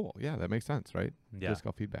was like, cool. Yeah, that makes sense, right? Yeah. Disc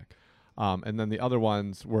golf feedback. And then the other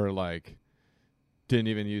ones were like, didn't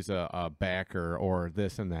even use a backer or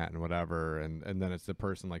this and that and whatever. And then it's the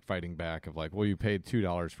person like fighting back of like, well, you paid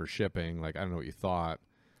 $2 for shipping. Like, I don't know what you thought.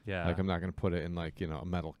 Yeah. Like, I'm not going to put it in like, you know, a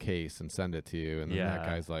metal case and send it to you. And then that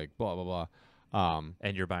guy's like, blah, blah, blah.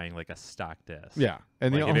 And you're buying like a stock disc. Yeah.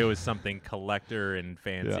 And like if it was something collector and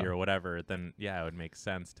fancy or whatever, then yeah, it would make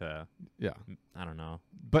sense to, I don't know,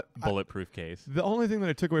 but bulletproof case. The only thing that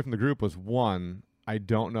I took away from the group was, one, I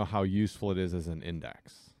don't know how useful it is as an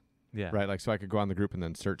index. Yeah. Right. Like, so I could go on the group and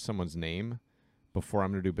then search someone's name before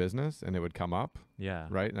I'm going to do business and it would come up. Yeah.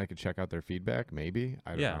 Right. And I could check out their feedback. Maybe.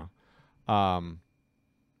 I don't know.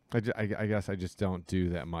 I guess I just don't do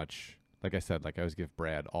that much. Like I said, like I always give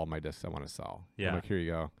Brad all my discs I want to sell. Yeah. I'm like, here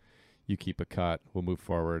you go. You keep a cut. We'll move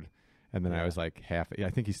forward. And then I was like I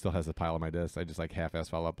think he still has a pile of my discs. I just like half-ass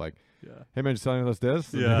follow up like, hey man, you selling those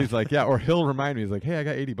discs? And he's like, yeah. Or he'll remind me. He's like, hey, I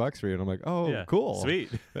got $80 for you. And I'm like, oh, cool.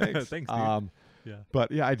 Sweet. Thanks. Thanks, dude.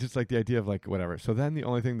 But yeah, I just like the idea of like whatever. So then the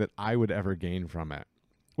only thing that I would ever gain from it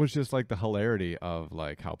was just like the hilarity of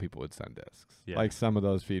like how people would send discs. Yeah. Like some of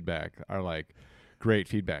those feedback are like, great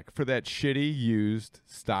feedback for that shitty used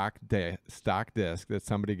stock disc that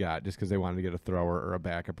somebody got just because they wanted to get a thrower or a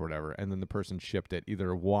backup or whatever, and then the person shipped it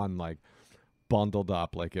either one like bundled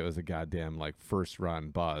up like it was a goddamn like first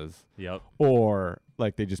run Buzz, or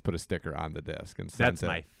like they just put a sticker on the disc and sent That's it.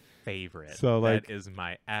 my favorite. So, like, that is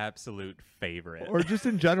my absolute favorite. Or just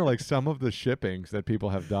in general, like some of the shippings that people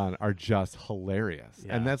have done are just hilarious.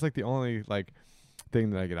 Yeah. And that's like the only like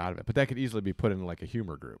thing that I get out of it. But that could easily be put in like a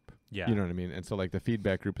humor group. Yeah. You know what I mean? And so like the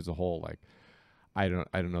feedback group as a whole, like I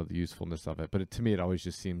don't know the usefulness of it, but to me it always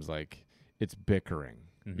just seems like it's bickering.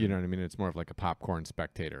 You know what I mean? It's more of like a popcorn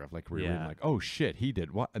spectator of like reading like, oh shit, he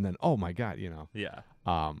did what, and then oh my god, you know. Yeah.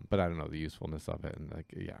 But I don't know the usefulness of it, and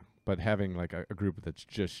like but having like a group that's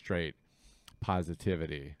just straight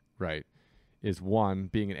positivity, right, is one,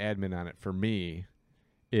 being an admin on it for me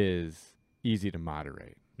is easy to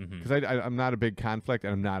moderate because I'm not a big conflict,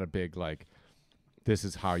 and I'm not a big like this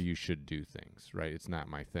is how you should do things, right? It's not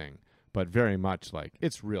my thing, but very much like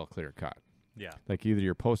it's real clear cut. Yeah. Like either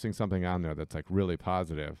you're posting something on there that's like really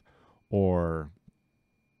positive, or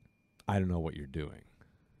I don't know what you're doing.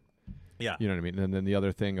 Yeah. You know what I mean? And then the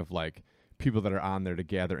other thing of like people that are on there to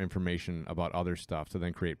gather information about other stuff to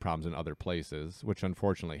then create problems in other places, which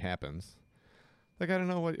unfortunately happens. Like I don't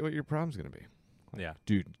know what your problem's gonna be. Like, yeah.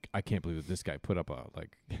 Dude, I can't believe that this guy put up a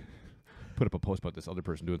put up a post about this other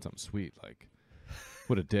person doing something sweet. Like,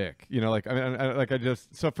 what a dick. You know, like I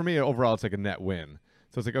just so for me overall it's like a net win.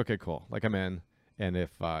 So it's like, okay, cool. Like I'm in, and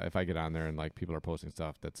if I get on there and like people are posting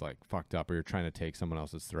stuff that's like fucked up, or you're trying to take someone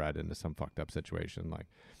else's thread into some fucked up situation, like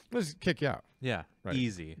let's just kick you out. Yeah, right.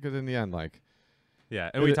 Easy. Because in the end, like,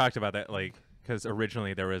 yeah, and we talked about that, like, because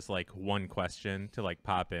originally there was like one question to like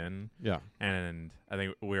pop in. Yeah, and I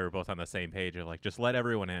think we were both on the same page of like just let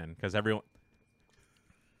everyone in because everyone.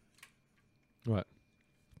 What?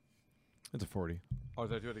 It's a 40. Oh,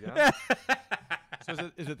 did I do it again?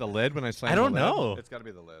 So is it the lid when I slam? I don't the lid? know. It's got to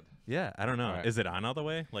be the lid. Yeah, I don't know. Right. Is it on all the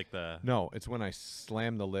way? Like the? No, it's when I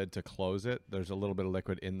slam the lid to close it. There's a little bit of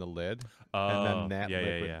liquid in the lid, Oh, and then that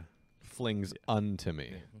liquid yeah. flings unto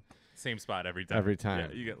me. Same spot every time. Every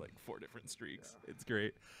time. Yeah, you get like 4 different streaks. Yeah. It's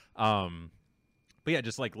great. But yeah,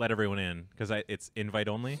 just like let everyone in because it's invite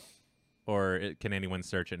only, or can anyone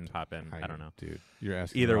search it and pop in? I don't know, dude. You're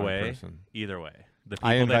asking either the wrong way. person. Either way, the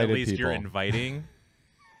people that at least people. you're inviting.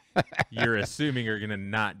 You're assuming are gonna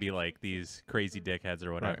not be like these crazy dickheads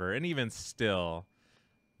or whatever, right. And even still,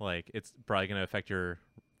 like it's probably gonna affect your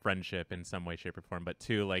friendship in some way, shape, or form. But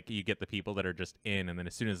two, like you get the people that are just in, and then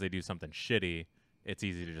as soon as they do something shitty, it's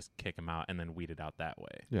easy to just kick them out and then weed it out that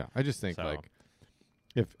way. Yeah, I just think like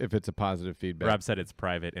if it's a positive feedback. Rob said it's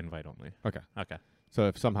private, invite only. Okay. So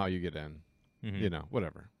if somehow you get in, you know,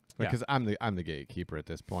 whatever. Because I'm the gatekeeper at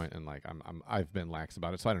this point, and like I've been lax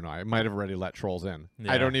about it, so I don't know. I might have already let trolls in.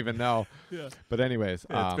 Yeah. I don't even know. Yeah. But anyways,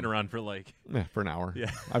 it's been around for like for an hour.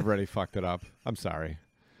 Yeah. I've already fucked it up. I'm sorry.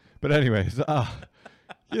 But anyways,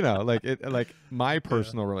 you know, like my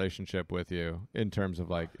personal relationship with you in terms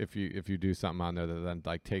of like if you do something on there that then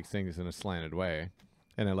like takes things in a slanted way,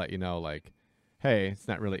 and I let you know like, hey, it's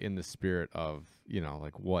not really in the spirit of, you know,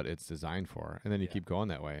 like what it's designed for, and then you keep going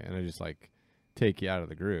that way, and I just like take you out of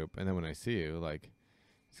the group, and then when I see you, like,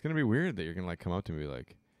 it's gonna be weird that you're gonna like come up to me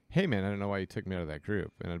like, hey man, I don't know why you took me out of that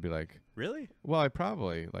group, and I'd be like, really? Well, I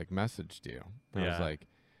probably like messaged you. And I was like,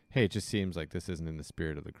 hey, it just seems like this isn't in the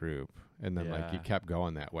spirit of the group, and then like you kept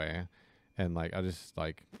going that way, and like I just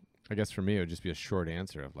like, I guess for me it would just be a short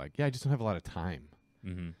answer of like, yeah, I just don't have a lot of time.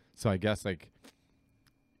 So I guess like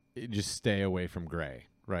just stay away from gray,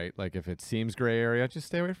 right? Like if it seems gray area, just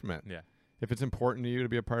stay away from it. Yeah. If it's important to you to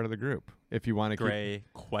be a part of the group, if you want to gray,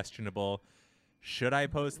 questionable, should I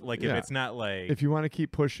post? Like if it's not like, if you want to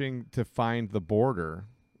keep pushing to find the border,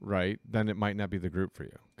 right, then it might not be the group for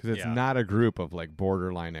you, because it's not a group of like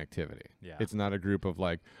borderline activity. Yeah, it's not a group of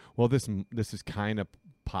like, well, this is kind of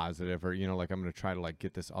positive, or you know, like I'm gonna try to like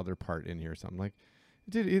get this other part in here or something. Like,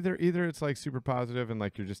 dude, either it's like super positive and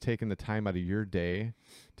like you're just taking the time out of your day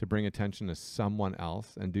to bring attention to someone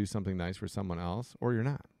else and do something nice for someone else, or you're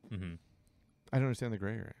not. I don't understand the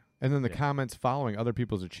gray area. And then the comments following other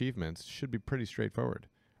people's achievements should be pretty straightforward.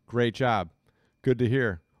 Great job. Good to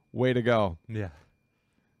hear. Way to go. Yeah.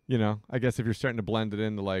 You know, I guess if you're starting to blend it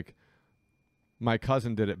into like, my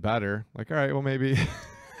cousin did it better. Like, all right, well, maybe.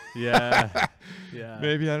 Yeah.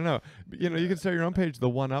 Maybe, I don't know. But, you know, you can start your own page, the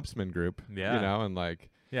One-Upsman group. Yeah. You know, and like.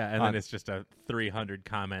 Yeah, and then it's just a 300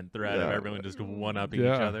 comment thread of everyone just one-upping each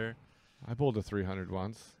other. I pulled a 300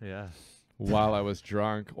 once. Yeah. While I was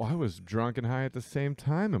drunk. Well, I was drunk and high at the same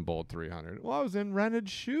time and bowled 300. Well, I was in rented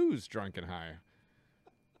shoes, drunk and high.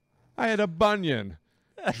 I had a bunion,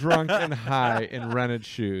 drunk and high in rented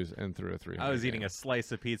shoes, and threw a 300. I was eating a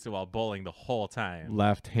slice of pizza while bowling the whole time.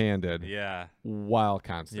 Left-handed. Yeah. While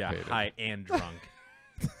constipated. Yeah, high and drunk.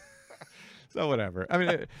 So whatever. I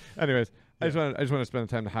mean, anyways, I just want to spend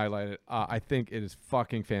the time to highlight it. I think it is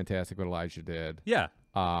fucking fantastic what Elijah did. Yeah.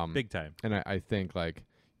 Big time. And I think like,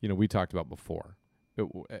 we talked about before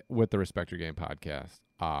with the Respect Your Game podcast.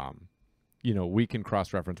 We can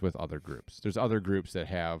cross-reference with other groups. There's other groups that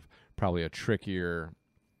have probably a trickier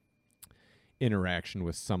interaction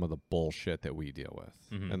with some of the bullshit that we deal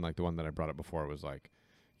with. Mm-hmm. And like the one that I brought up before was like,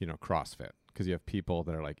 CrossFit. Because you have people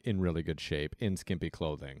that are like in really good shape, in skimpy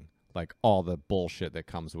clothing, like all the bullshit that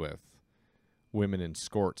comes with women in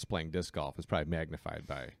skirts playing disc golf is probably magnified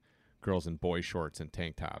by girls in boy shorts and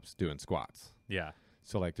tank tops doing squats. Yeah.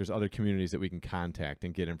 So like there's other communities that we can contact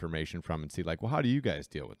and get information from and see like, well, how do you guys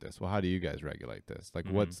deal with this? Well, how do you guys regulate this? Like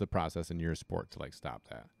what's the process in your sport to like stop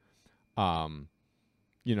that?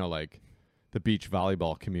 Like the beach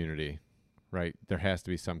volleyball community, right? There has to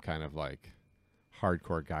be some kind of like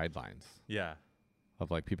hardcore guidelines. Yeah.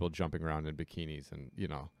 Of like people jumping around in bikinis and, you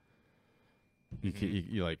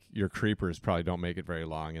like your creepers probably don't make it very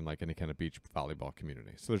long in like any kind of beach volleyball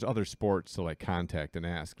community. So there's other sports to like contact and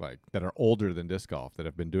ask like that are older than disc golf that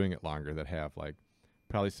have been doing it longer that have like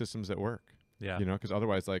probably systems that work. Yeah. Because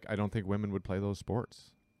otherwise like I don't think women would play those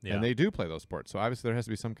sports. Yeah. And they do play those sports. So obviously there has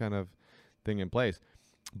to be some kind of thing in place.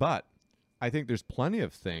 But I think there's plenty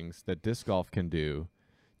of things that disc golf can do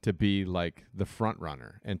to be like the front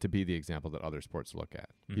runner and to be the example that other sports look at.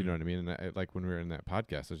 Mm-hmm. You know what I mean? And like when we were in that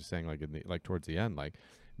podcast, I was just saying like towards the end, like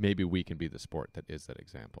maybe we can be the sport that is that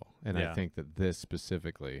example. And I think that this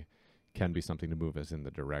specifically can be something to move us in the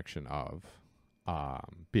direction of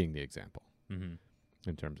being the example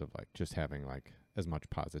in terms of like just having like as much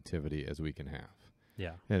positivity as we can have.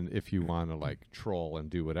 Yeah. And if you want to like troll and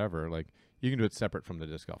do whatever, like you can do it separate from the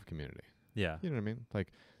disc golf community. Yeah. You know what I mean?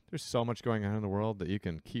 Like there's so much going on in the world that you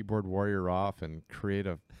can keyboard warrior off and create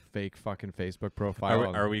a fake fucking Facebook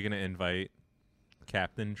profile. Are we going to invite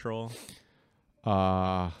Captain Troll? Do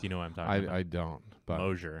you know what I'm talking about? I don't. But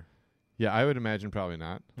Mosier. Yeah, I would imagine probably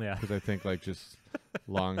not. Yeah. Because I think like just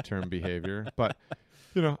long-term behavior. But,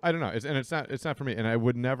 I don't know. It's not for me. And I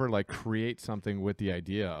would never like create something with the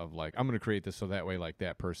idea of like, I'm going to create this so that way like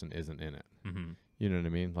that person isn't in it. Mm-hmm. You know what I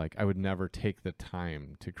mean? Like I would never take the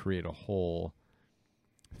time to create a whole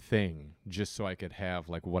thing just so I could have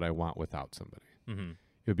like what I want without somebody. Mm-hmm.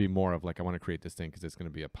 It would be more of like I want to create this thing because it's going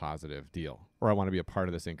to be a positive deal, or I want to be a part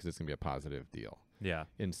of this thing because it's going to be a positive deal. Yeah.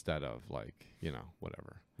 Instead of like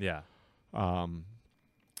whatever. Yeah.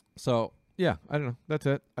 So yeah, I don't know. That's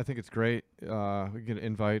it. I think it's great. We can get an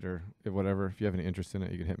invite or whatever. If you have any interest in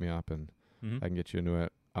it, you can hit me up and I can get you into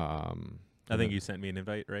it. I think you sent me an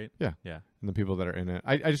invite, right? Yeah. Yeah. And the people that are in it,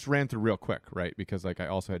 I just ran through real quick, right? Because like I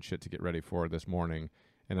also had shit to get ready for this morning.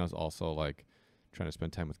 And I was also like trying to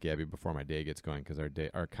spend time with Gabby before my day gets going because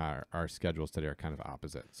our schedules today are kind of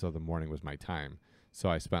opposite. So the morning was my time. So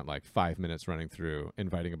I spent like 5 minutes running through,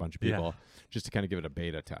 inviting a bunch of people just to kind of give it a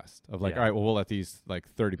beta test of like, all right, well, we'll let these like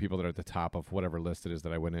 30 people that are at the top of whatever list it is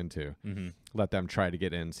that I went into, let them try to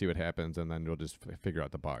get in, see what happens, and then we'll just figure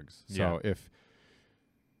out the bugs. So if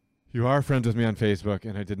you are friends with me on Facebook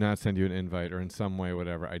and I did not send you an invite or in some way,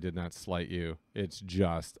 whatever, I did not slight you. It's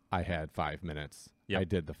just I had 5 minutes. Yep. I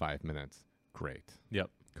did the 5 minutes. Great. Yep.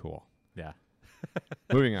 Cool. Yeah.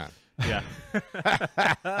 Moving on. Yeah.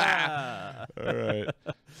 All right.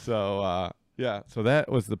 So, so that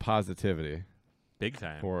was the positivity. Big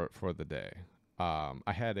time. For the day.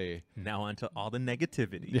 I had now onto all the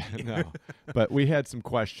negativity. Yeah, no. But we had some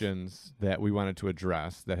questions that we wanted to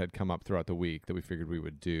address that had come up throughout the week that we figured we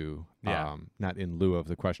would do. Not in lieu of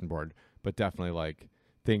the question board, but definitely like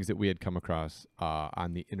things that we had come across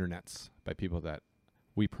on the internets by people that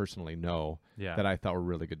we personally know that I thought were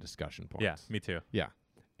really good discussion points. Yeah, me too. Yeah.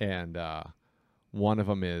 And one of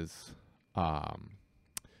them is,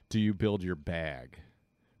 do you build your bag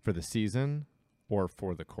for the season or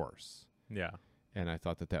for the course? Yeah. And I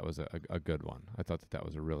thought that was a good one. I thought that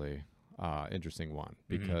was a really interesting one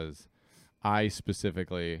because I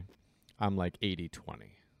specifically, I'm like 80-20,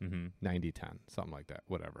 90-10, something like that,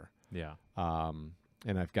 whatever. Yeah.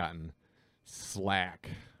 And I've gotten slack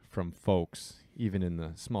from folks, even in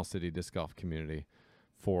the small city disc golf community,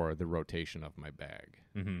 for the rotation of my bag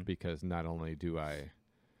because not only do I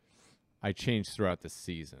change throughout the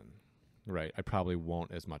season, right? I probably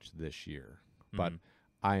won't as much this year, but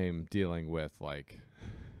I am dealing with like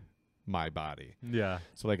my body. Yeah.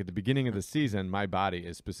 So like at the beginning of the season, my body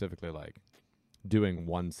is specifically like doing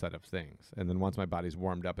one set of things. And then once my body's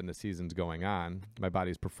warmed up and the season's going on, my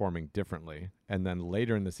body's performing differently. And then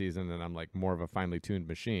later in the season, and I'm like more of a finely tuned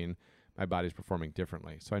machine, my body's performing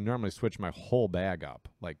differently. So I normally switch my whole bag up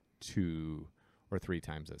like 2 or 3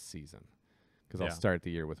 times a season because I'll start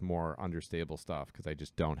the year with more understable stuff because I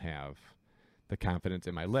just don't have the confidence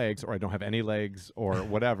in my legs or I don't have any legs or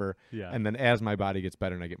whatever. And then as my body gets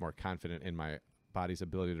better and I get more confident in my body's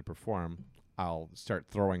ability to perform, I'll start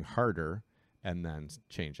throwing harder and then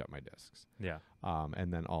change up my discs. Yeah.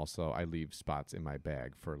 And then also I leave spots in my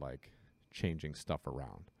bag for like changing stuff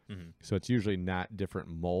around. Mm-hmm. So it's usually not different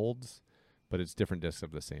molds, but it's different discs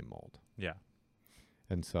of the same mold. Yeah.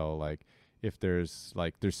 And so like if there's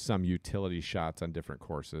some utility shots on different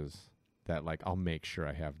courses that like I'll make sure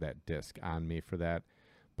I have that disc on me for that,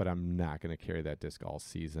 but I'm not going to carry that disc all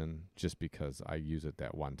season just because I use it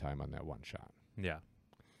that one time on that one shot. Yeah.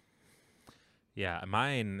 Yeah,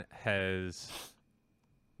 my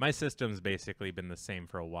system's basically been the same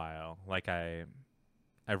for a while. Like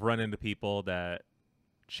I've run into people that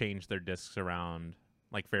change their discs around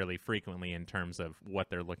like fairly frequently in terms of what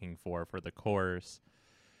they're looking for the course.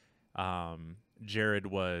 Jared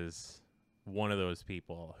was one of those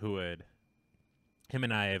people who him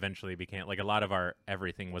and I eventually became like a lot of our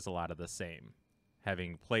everything was a lot of the same,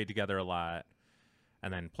 having played together a lot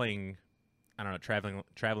and then playing, I don't know,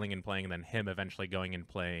 traveling and playing, and then him eventually going and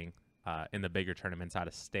playing in the bigger tournaments out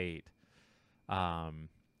of state. A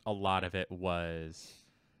lot of it was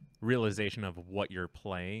realization of what you're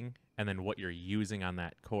playing and then what you're using on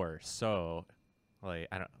that course. So, like,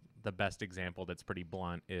 the best example that's pretty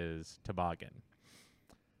blunt is toboggan.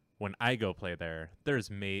 When I go play there,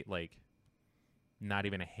 there's not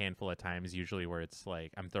even a handful of times usually where it's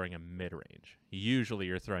like I'm throwing a mid-range. Usually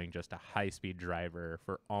you're throwing just a high-speed driver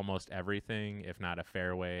for almost everything, if not a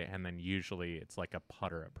fairway, and then usually it's like a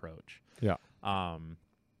putter approach. Yeah.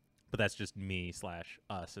 But that's just me /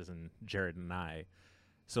 us as in Jared and I.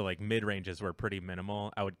 So like mid-ranges were pretty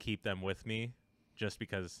minimal. I would keep them with me just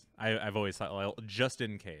because I've always thought, well, just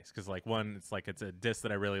in case. Because like one, it's a disc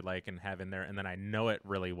that I really like and have in there, and then I know it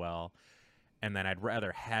really well. And then I'd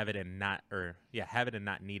rather have it and not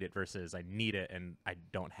need it versus I need it and I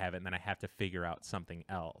don't have it, and then I have to figure out something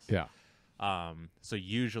else. Yeah. So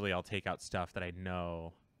usually I'll take out stuff that I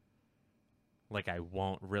know like I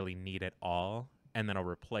won't really need at all, and then I'll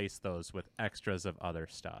replace those with extras of other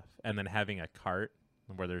stuff. And then having a cart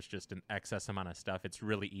where there's just an excess amount of stuff, it's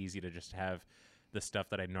really easy to just have the stuff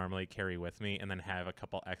that I normally carry with me and then have a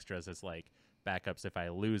couple extras as like backups if I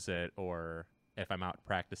lose it, or if I'm out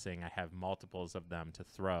practicing, I have multiples of them to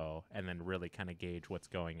throw and then really kind of gauge what's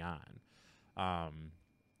going on.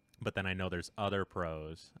 But then I know there's other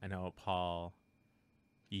pros. I know Paul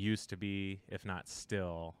used to be, if not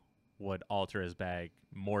still, would alter his bag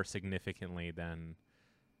more significantly than,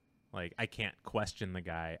 like, I can't question the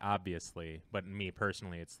guy, obviously, but me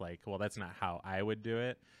personally, it's like, well, that's not how I would do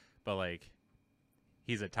it. But, like,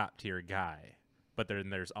 he's a top-tier guy. But then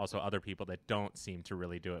there's also other people that don't seem to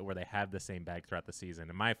really do it, where they have the same bag throughout the season.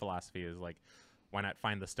 And my philosophy is, like, why not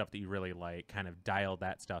find the stuff that you really like, kind of dial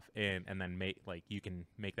that stuff in, and then you can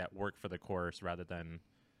make that work for the course rather than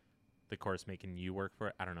the course making you work for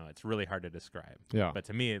it. I don't know. It's really hard to describe. Yeah. But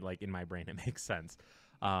to me, like, in my brain, it makes sense.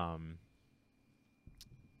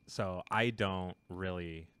 So I don't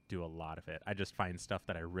really do a lot of it. I just find stuff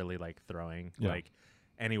that I really like throwing, like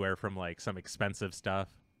anywhere from like some expensive stuff,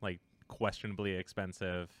 like questionably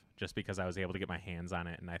expensive, just because I was able to get my hands on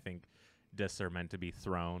it. And I think discs are meant to be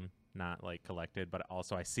thrown, not like collected, but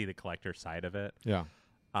also I see the collector side of it. Yeah.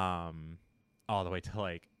 All the way to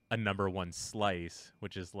like a #1 slice,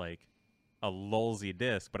 which is like a lulzy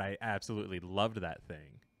disc, but I absolutely loved that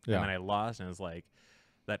thing. Yeah. And then I lost and it was like,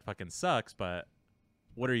 that fucking sucks, but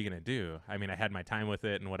what are you going to do? I mean, I had my time with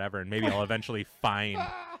it and whatever, and maybe I'll eventually find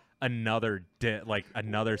another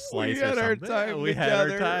another slice or something. We had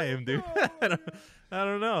our time, dude. I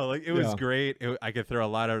don't know. Like, it was great. I could throw a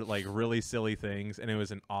lot of like really silly things, and it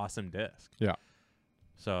was an awesome disc. Yeah.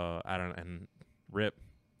 So I don't, and rip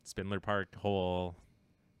Spindler Park hole,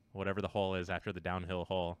 whatever the hole is after the downhill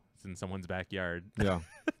hole. It's in someone's backyard. Yeah.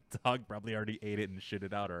 Dog probably already ate it and shit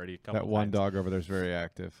it out already a couple That one times. dog over there is very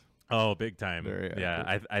active. Oh, big time. Very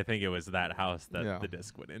yeah, I think it was that house that the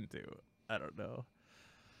disc went into. I don't know.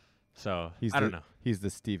 So, I don't know. He's the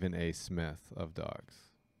Stephen A. Smith of dogs.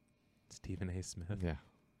 Stephen A. Smith? Yeah.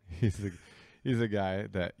 He's a guy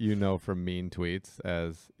that you know from mean tweets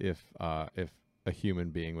as if a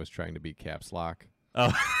human being was trying to be caps lock.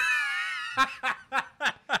 Oh.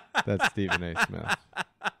 That's Stephen A. Smith.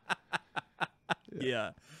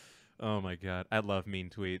 Yeah. Oh my God, I love mean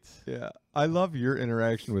tweets. Yeah, I love your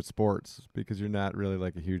interaction with sports because you're not really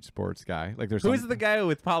like a huge sports guy. Like, there's who's the guy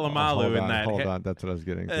with Palomalu in that? Hold on, that's what I was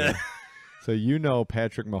getting to. So you know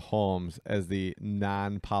Patrick Mahomes as the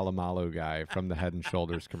non-Palomalu guy from the Head and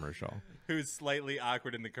Shoulders commercial, who's slightly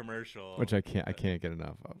awkward in the commercial, which I can't get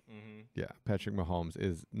enough of. Mm-hmm. Yeah, Patrick Mahomes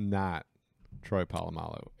is not Troy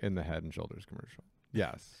Polamalu in the Head and Shoulders commercial.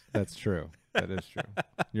 Yes, that's true. That is true.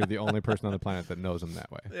 You're the only person on the planet that knows him that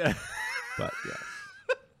way. Yeah. But yes.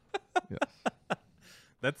 Yes.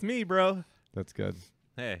 That's me, bro. That's good.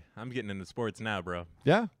 Hey, I'm getting into sports now, bro.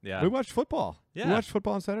 Yeah? Yeah. We watched football. Yeah. We watched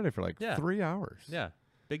football on Saturday for like 3 hours. Yeah.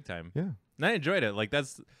 Big time. Yeah. And I enjoyed it. Like,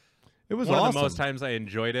 it was one awesome. of the most times I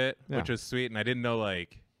enjoyed it, which was sweet. And I didn't know,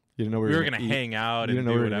 like, you didn't know we were going to hang out and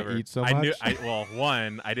do whatever. Eat so much? Well,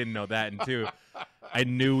 one, I didn't know that. And two, I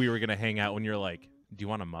knew we were going to hang out when you're like, do you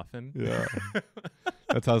want a muffin? Yeah.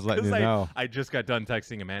 That's how I was letting you know. I just got done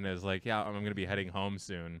texting Amanda. I was like, yeah, I'm going to be heading home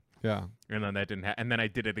soon. Yeah. And then that didn't happen. And then I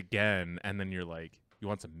did it again. And then you're like, you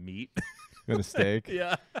want some meat? You want a steak?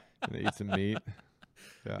 Yeah. Gonna eat some meat?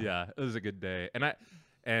 Yeah. Yeah. It was a good day.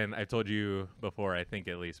 And I told you before, I think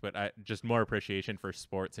at least, but just more appreciation for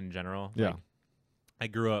sports in general. Yeah. Like, I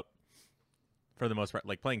grew up, for the most part,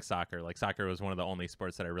 like playing soccer. Like soccer was one of the only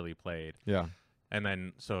sports that I really played. Yeah. And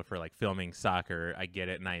then, so for like filming soccer, I get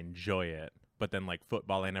it and I enjoy it. But then like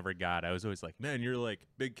football, I never got. I was always like, man, you're like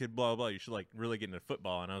big kid, blah, blah. You should like really get into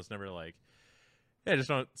football. And I was never like, I just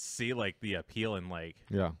don't see like the appeal in like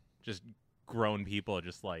just grown people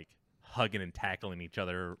just like hugging and tackling each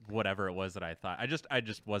other, or whatever it was that I thought. I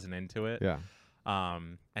just wasn't into it. Yeah.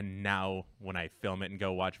 And now when I film it and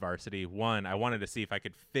go watch Varsity, one, I wanted to see if I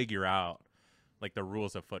could figure out like the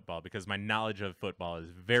rules of football, because my knowledge of football is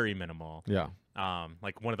very minimal. Yeah.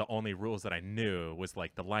 Like one of the only rules that I knew was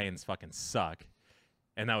like the Lions fucking suck.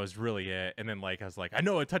 And that was really it. And then like I was like, I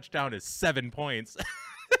know a touchdown is 7 points.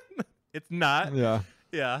 It's not. Yeah.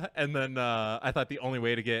 Yeah. And then I thought the only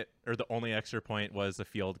way to get, or the only extra point was a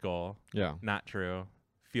field goal. Yeah. Not true.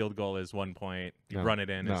 Field goal is 1 point. You run it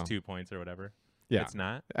in, it's 2 points or whatever. Yeah. It's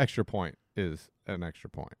not. Extra point is an extra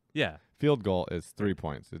point. Yeah. Field goal is 3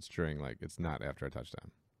 points. It's during like, it's not after a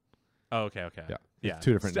touchdown. Oh, okay. Yeah. Yeah.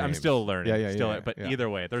 Two different names. I'm still learning. Yeah. But either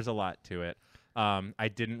way, there's a lot to it. I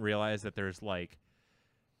didn't realize that there's like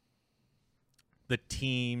the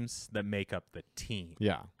teams that make up the team.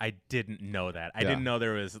 Yeah. I didn't know that. I didn't know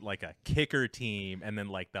there was like a kicker team and then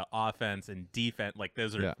like the offense and defense. Like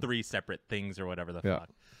those are 3 separate things or whatever the fuck.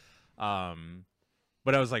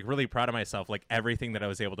 But I was like really proud of myself, like everything that I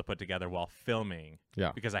was able to put together while filming.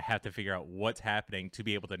 Yeah. Because I have to figure out what's happening to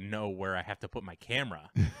be able to know where I have to put my camera.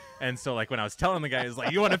 And so like when I was telling the guys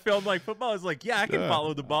like, you want to film like football? I was like, yeah, I can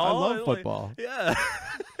follow the ball. I love football. Yeah.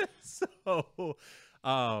 So,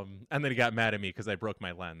 and then he got mad at me because I broke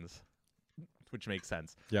my lens, which makes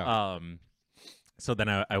sense. Yeah. So then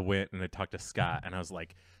I went and I talked to Scott and I was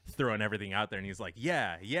like throwing everything out there and he's like,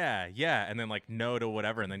 yeah. And then like no to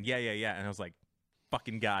whatever. And then yeah. And I was like,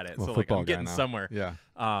 fucking got it. Well, so like I'm getting now. somewhere. Yeah.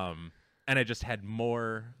 And I just had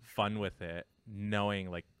more fun with it, knowing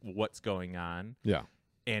like what's going on. Yeah.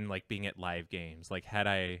 And like being at live games. Like had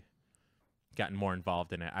I gotten more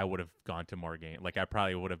involved in it, I would have gone to more games. Like I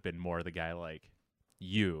probably would have been more the guy like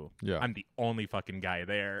you. Yeah. I'm the only fucking guy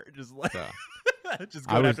there. Just like just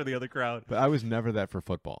I going was, after the other crowd. But I was never that for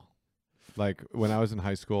football. Like when I was in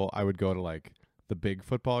high school, I would go to like the big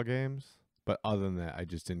football games. But other than that, I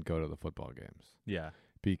just didn't go to the football games. Yeah.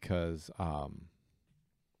 Because, one,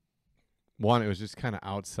 it was just kind of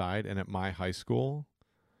outside. And at my high school,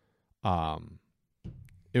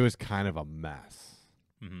 it was kind of a mess.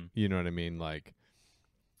 Mm-hmm. You know what I mean? Like,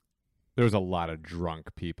 there was a lot of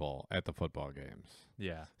drunk people at the football games.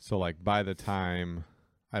 Yeah. So, like, by the time,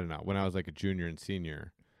 I don't know, when I was like a junior and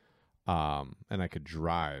senior, and I could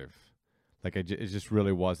drive, like, it just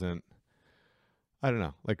really wasn't. I don't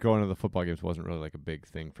know, like going to the football games wasn't really like a big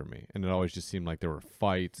thing for me. And it always just seemed like there were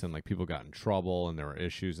fights and like people got in trouble and there were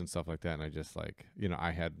issues and stuff like that. And I just like, you know,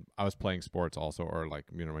 I was playing sports also, or like,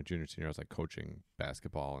 you know, my junior, senior, I was like coaching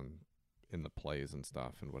basketball and in the plays and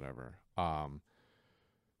stuff and whatever.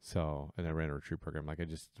 So, and I ran a retreat program. Like I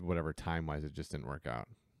just, whatever time wise, it just didn't work out.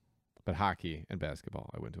 But hockey and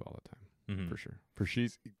basketball, I went to all the time for sure. For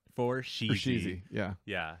Sheezy. Yeah.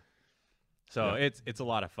 Yeah. So it's a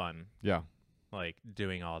lot of fun. Yeah. Like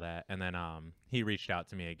doing all that. And then he reached out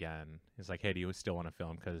to me again. He's like, hey, do you still want to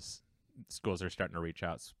film? Because schools are starting to reach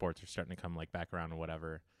out. Sports are starting to come like back around and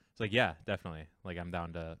whatever. It's like, yeah, definitely. Like I'm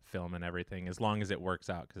down to film and everything as long as it works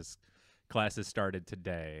out, because classes started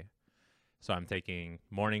today. So I'm taking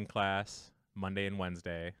morning class Monday and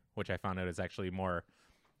Wednesday, which I found out is actually more,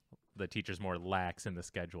 the teacher's more lax in the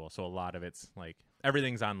schedule. So a lot of it's like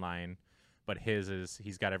everything's online. But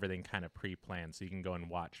he's got everything kind of pre-planned, so you can go and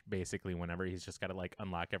watch basically whenever. He's just got to like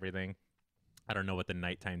unlock everything. I don't know what the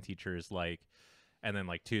nighttime teacher is like. And then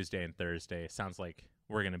like Tuesday and Thursday, sounds like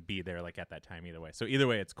we're going to be there like at that time either way. So either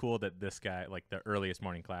way, it's cool that this guy, like the earliest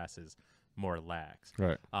morning class is more lax.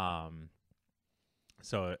 Right.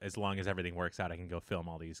 So as long as everything works out, I can go film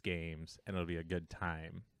all these games and it'll be a good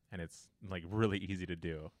time. And it's like really easy to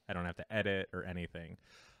do. I don't have to edit or anything.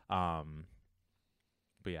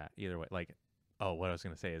 But yeah, either way, like oh, what I was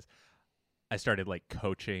gonna say is, I started like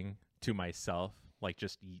coaching to myself, like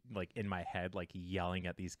just like in my head, like yelling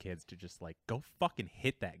at these kids to just like go fucking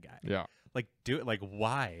hit that guy. Yeah. Like do it. Like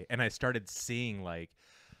why? And I started seeing like,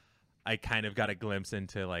 I kind of got a glimpse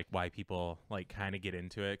into like why people like kind of get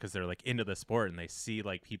into it, because they're like into the sport and they see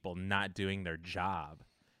like people not doing their job.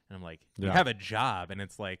 And I'm like, you have a job, and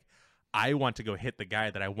it's like, I want to go hit the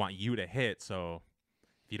guy that I want you to hit. So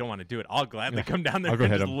if you don't want to do it, I'll gladly come down there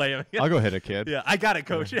and just lay him. I'll go hit a kid. Yeah, I got it,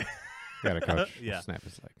 coach. Yeah. Got a coach. Yeah. Snap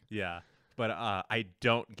his leg. Yeah. But I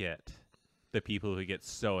don't get the people who get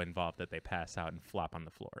so involved that they pass out and flop on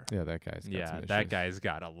the floor. Yeah, that guy's got some that issues. guy's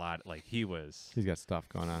got a lot. Like he's got stuff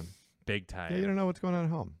going on. Big time. Yeah, you don't know what's going on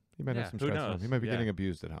at home. He might have some stress at home. He might be Yeah. getting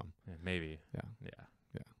abused at home. Yeah, maybe. Yeah.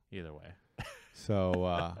 Either way.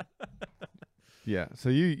 So, yeah. So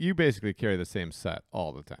you basically carry the same set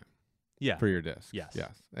all the time. Yeah. For your discs. Yes.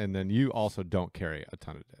 And then you also don't carry a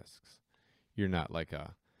ton of discs. You're not like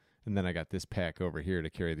and then I got this pack over here to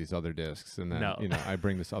carry these other discs, and then I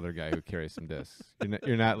bring this other guy who carries some discs.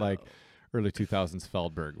 You're not like early 2000s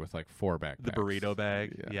Feldberg with like 4 backpacks. The burrito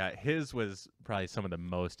bag. Yeah. His was probably some of the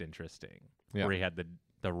most interesting. Yeah. Where he had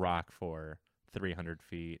the rock for 300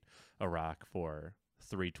 feet, a rock for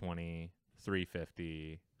 320,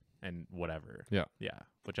 350, and whatever. Yeah. Yeah.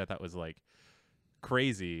 Which I thought was like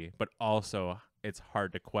crazy, but also it's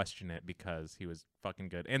hard to question it because he was fucking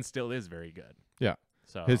good and still is very good. Yeah.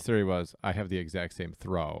 So his theory was, I have the exact same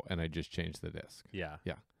throw and I just changed the disc. Yeah.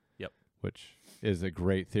 Yeah. Yep. Which is a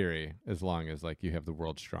great theory as long as like you have the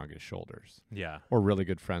world's strongest shoulders. Yeah. Or really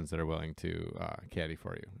good friends that are willing to caddy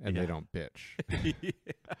for you and they don't bitch. Yeah.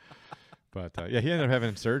 But he ended up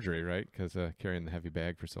having surgery, right? Because carrying the heavy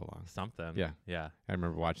bag for so long. Something. Yeah. Yeah. I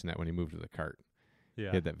remember watching that when he moved to the cart. Yeah.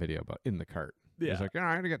 He had that video about in the cart. Yeah. He was like,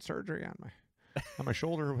 I had to get surgery on my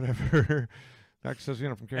shoulder or whatever. Doctor says,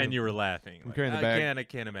 from carrying and you were laughing. Like, carrying the bag. I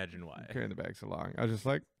can't imagine why. Carrying the bag so long. I was just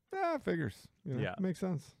like, figures. Yeah. Makes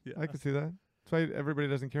sense. Yeah. I can see that. That's why everybody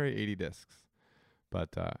doesn't carry 80 discs.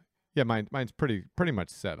 But yeah, mine's pretty much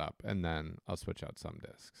set up, and then I'll switch out some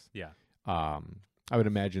discs. Yeah. I would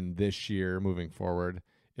imagine this year moving forward,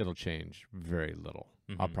 it'll change very little.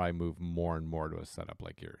 Mm-hmm. I'll probably move more and more to a setup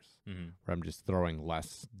like yours, where I'm just throwing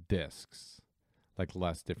less discs, like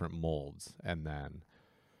less different molds, and then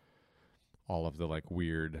all of the like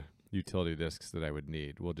weird utility discs that I would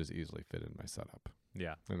need will just easily fit in my setup.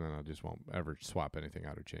 Yeah. And then I just won't ever swap anything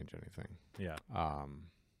out or change anything. Yeah.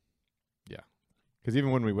 Yeah. Because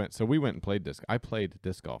even when we went and played disc. I played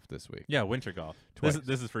disc golf this week. Yeah, winter golf. Twice.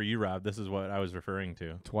 This is for you, Rob. This is what I was referring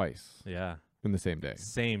to. Twice. Yeah. In the same day.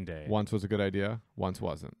 Same day. Once was a good idea. Once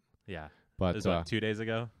wasn't. Yeah. But this was what, 2 days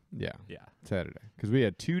ago? Yeah. Yeah. Saturday. Because we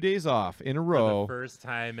had 2 days off in a row. For the first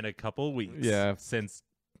time in a couple weeks. Yeah. Since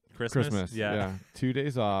Christmas. Yeah. 2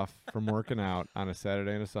 days off from working out on a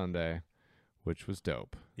Saturday and a Sunday, which was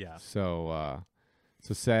dope. Yeah. So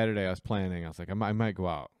Saturday I was planning. I was like, I might go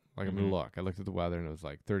out. Like, I'm going to look. I looked at the weather, and it was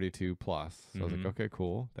like 32 plus. So I was like, okay,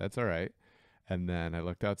 cool. That's all right. And then I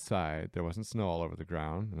looked outside. There wasn't snow all over the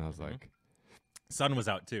ground. And I was like, sun was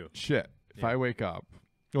out too. Shit. If I wake up.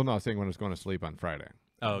 Well, no, I was saying when I was going to sleep on Friday.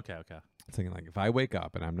 Oh, okay. I was thinking, like, if I wake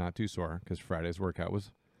up and I'm not too sore, because Friday's workout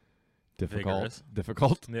was difficult.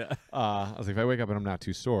 Yeah. I was like, if I wake up and I'm not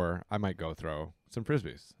too sore, I might go throw some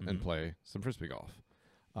Frisbees and play some Frisbee golf.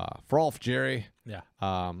 Frolf, Jerry. Yeah.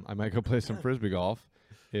 I might go play some Frisbee golf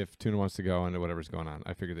if Tuna wants to go into whatever's going on.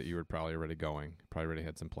 I figured that you were probably already going. Probably already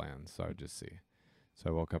had some plans, so I would just see. So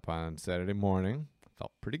I woke up on Saturday morning.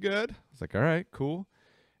 Felt pretty good. I was like, all right, cool.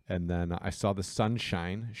 And then I saw the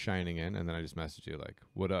sunshine shining in, and then I just messaged you like,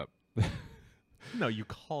 what up? No, you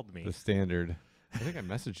called me. The standard. I think I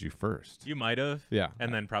messaged you first. You might have. Yeah.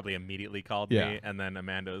 And then probably immediately called me, and then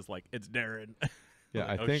Amanda was like, it's Darren. Yeah,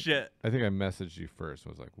 like, I think shit. I think I messaged you first.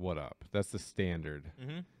 Was like, what up? That's the standard.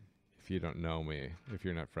 Mm-hmm. If you don't know me, if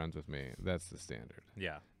you're not friends with me, that's the standard.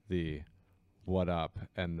 Yeah. The what up,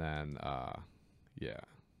 and then yeah.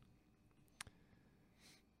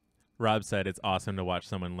 Rob said it's awesome to watch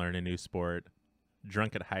someone learn a new sport.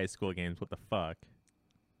 Drunk at high school games, what the fuck?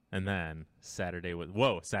 And then Saturday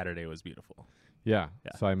was beautiful. Yeah.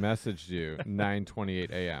 So I messaged you 9:28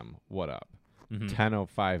 a.m. What up?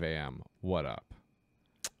 10:05 a.m. What up?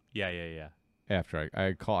 Yeah. After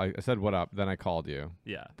I said what up, then I called you.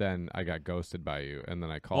 Yeah. Then I got ghosted by you, and then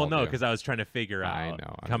I called. Well, no, you. because I was trying to figure out. I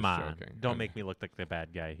know. Come on, joking. don't make me look like the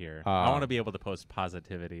bad guy here. I want to be able to post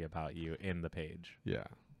positivity about you in the page. Yeah,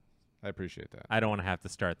 I appreciate that. I don't want to have to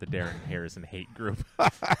start the Darren Harrison hate group.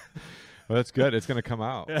 Well, that's good. It's going to come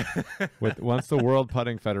out. Once the World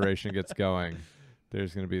Putting Federation gets going,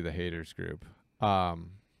 there's going to be the haters group.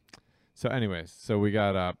 So anyways, we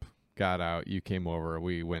got up, got out. You came over.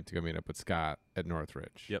 We went to go meet up with Scott at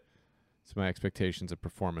Northridge. Yep. So my expectations of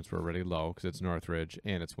performance were already low because it's Northridge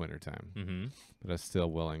and it's wintertime. Mm-hmm. But I was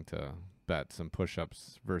still willing to bet some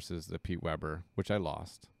push-ups versus the Pete Weber, which I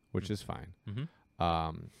lost, which is fine.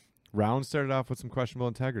 Mm-hmm. Round started off with some questionable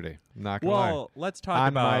integrity. I'm not gonna lie. Well, let's talk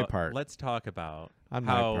about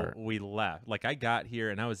how we left. Like, I got here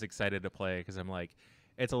and I was excited to play because I'm like,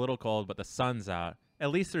 it's a little cold, but the sun's out.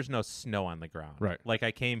 At least there's no snow on the ground. Right. Like,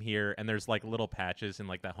 I came here and there's like little patches in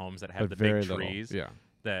like the homes that have But the big very trees. little. Yeah.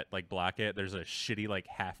 That like block it. There's a shitty like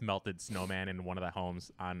half melted snowman in one of the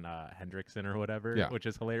homes on Hendrickson or whatever, which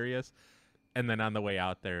is hilarious. And then on the way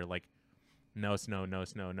out there, like no snow, no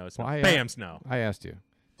snow, no snow. Well, Bam, snow. I asked you,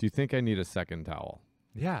 do you think I need a second towel?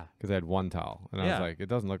 Yeah. Because I had one towel. And I was like, it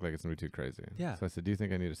doesn't look like it's going to be too crazy. Yeah. So I said, do you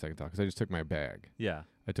think I need a second towel? Because I just took my bag. Yeah.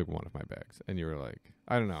 I took one of my bags. And you were like,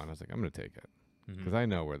 I don't know. And I was like, I'm going to take it. Because I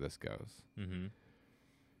know where this goes. Mm-hmm.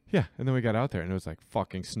 Yeah. And then we got out there and it was like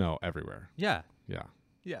fucking snow everywhere. Yeah. Yeah.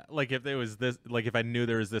 Yeah, like if there was this, like if I knew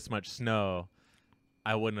there was this much snow,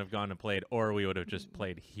 I wouldn't have gone and played, or we would have just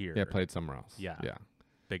played here. Yeah, played somewhere else. Yeah, yeah,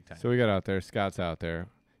 big time. So we got out there. Scott's out there.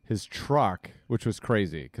 His truck, which was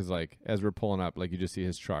crazy, because like as we're pulling up, like you just see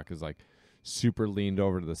his truck is like super leaned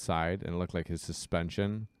over to the side, and it looked like his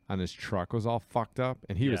suspension on his truck was all fucked up,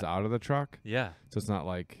 and he was out of the truck. Yeah. So it's not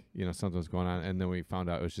like, you know, something was going on. And then we found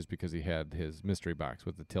out it was just because he had his mystery box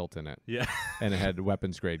with the tilt in it. Yeah. And it had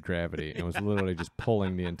weapons grade gravity and was literally just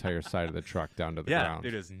pulling the entire side of the truck down to the ground.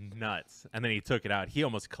 Yeah, dude, it was nuts. And then he took it out. He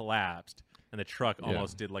almost collapsed, and the truck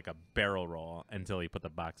almost did like a barrel roll until he put the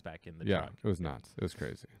box back in the truck. Yeah, it was nuts. It was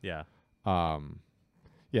crazy. Yeah.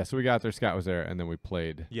 Yeah, so we got there. Scott was there, and then we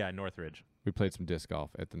played. Yeah, Northridge. We played some disc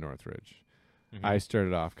golf at the Northridge. Mm-hmm. I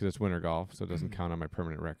started off, because it's winter golf, so it doesn't count on my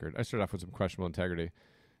permanent record. I started off with some questionable integrity.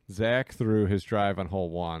 Zach threw his drive on hole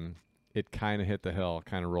 1. It kind of hit the hill,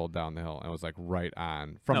 kind of rolled down the hill, and was like right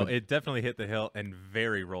on. It definitely hit the hill and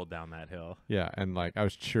very rolled down that hill. Yeah, and like I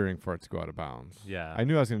was cheering for it to go out of bounds. Yeah. I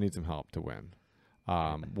knew I was going to need some help to win.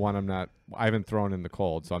 One, I haven't thrown in the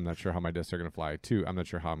cold, so I'm not sure how my discs are going to fly. 2, I'm not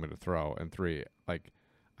sure how I'm going to throw. And 3, like,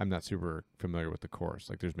 I'm not super familiar with the course.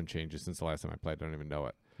 Like, there's been changes since the last time I played. I don't even know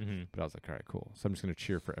it. Mm-hmm. But I was like, all right, cool. So I'm just going to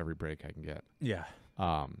cheer for every break I can get. Yeah.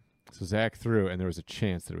 So Zach threw, and there was a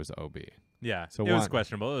chance that it was OB. Yeah. So it was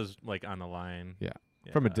questionable. It was like on the line. Yeah.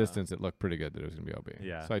 From a distance, it looked pretty good that it was going to be OB.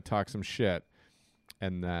 Yeah. So I talked some shit,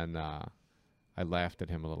 and then I laughed at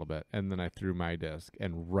him a little bit, and then I threw my disc,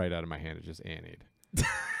 and right out of my hand, it just annied.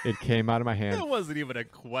 It came out of my hand. It wasn't even a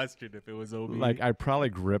question if it was OB. Like, I probably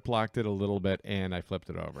grip locked it a little bit, and I flipped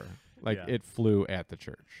it over. Like, it flew at the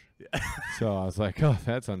church. Yeah. So I was like, oh,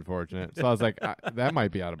 that's unfortunate. So I was like, that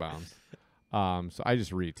might be out of bounds. So I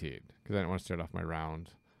just re-teed because I didn't want to start off my round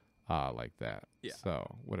like that. Yeah.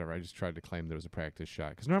 So whatever. I just tried to claim there was a practice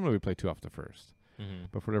shot because normally we play 2 off the first. Mm-hmm.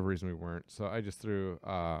 But for whatever reason, we weren't. So I just threw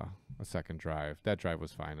a second drive. That drive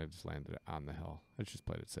was fine. I just landed it on the hill. I just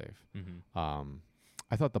played it safe. Mm-hmm.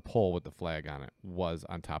 I thought the pole with the flag on it was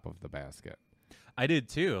on top of the basket. I did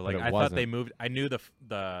too. Like I wasn't. thought they moved. I knew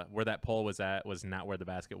the where that pole was at was not where the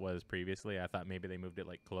basket was previously. I thought maybe they moved it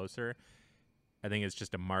like closer. I think it's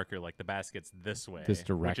just a marker, like the basket's this way, this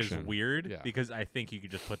direction, which is weird because I think you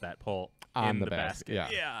could just put that pole on in the basket.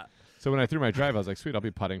 Yeah. So when I threw my drive, I was like, sweet, I'll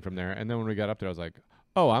be putting from there. And then when we got up there, I was like,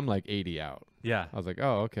 oh, I'm like 80 out. Yeah. I was like,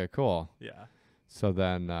 oh, okay, cool. Yeah. So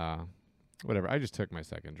then, whatever. I just took my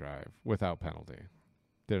second drive without penalty.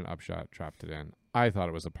 Did an upshot, dropped it in. I thought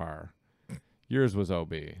it was a par. Yours was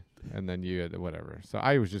OB, and then you had whatever. So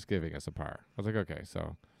I was just giving us a par. I was like, okay,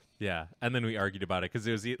 so. Yeah, and then we argued about it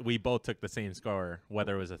because we both took the same score,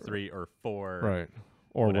 whether it was a 3 or 4. Right.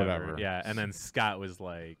 Or whatever. Yeah, and then Scott was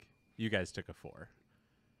like, you guys took a 4.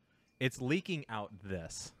 It's leaking out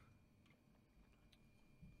this.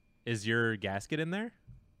 Is your gasket in there?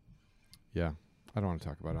 Yeah. I don't want to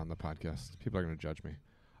talk about it on the podcast. People are going to judge me.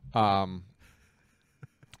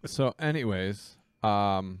 So anyways,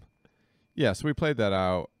 yeah, so we played that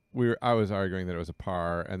out. I was arguing that it was a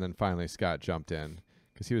par, and then finally Scott jumped in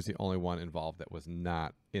because he was the only one involved that was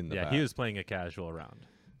not in the bet. Yeah, he was playing a casual round.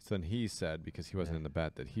 So then he said, because he wasn't in the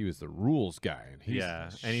bet, that he was the rules guy. And he's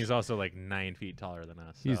and he's also like 9 feet taller than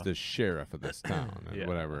us. He's the sheriff of this town and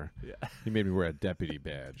whatever. Yeah. He made me wear a deputy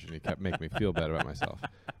badge, and he kept making me feel bad about myself.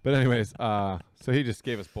 But anyways, so he just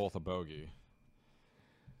gave us both a bogey.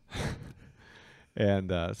 And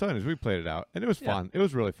so anyways, we played it out, and it was fun. It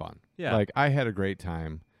was really fun. Yeah. Like, I had a great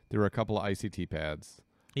time. There were a couple of ICT pads.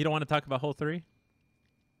 You don't want to talk about hole 3?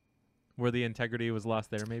 Where the integrity was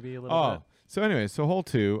lost there maybe a little bit? So anyway, so hole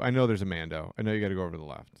 2, I know there's a Mando. I know you got to go over to the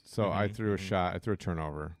left. So I threw a shot. I threw a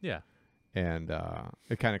turnover. Yeah. And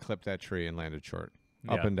it kind of clipped that tree and landed short.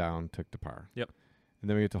 up and down, took to par. Yep. And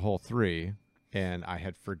then we get to hole 3, and I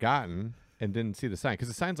had forgotten and didn't see the sign because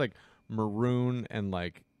the sign's like maroon and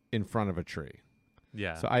like in front of a tree.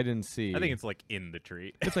 Yeah. So I didn't see. I think it's like in the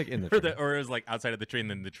tree. It's like in the tree. or it was like outside of the tree, and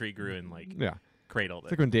then the tree grew and like cradled it.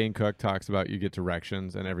 It's like when Dane Cook talks about you get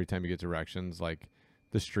directions, and every time you get directions, like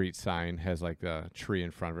the street sign has like a tree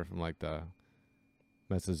in front of it from like the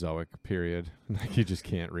Mesozoic period. Like you just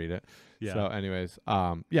can't read it. Yeah. So anyways,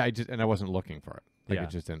 I wasn't looking for it. Like it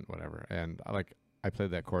just didn't, whatever. And I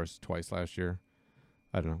played that course twice last year.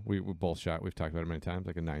 I don't know. We both shot. We've talked about it many times,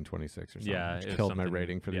 like a 926 or something. Yeah, which killed my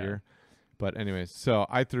rating for the year. But anyways, so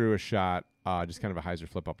I threw a shot, just kind of a hyzer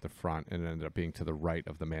flip up the front, and it ended up being to the right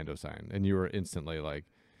of the Mando sign. And you were instantly like,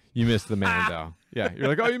 you missed the Mando. Yeah, you're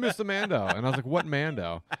like, oh, you missed the Mando. And I was like, what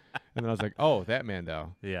Mando? And then I was like, oh, that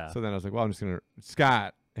Mando. Yeah. So then I was like, well, I'm just going to,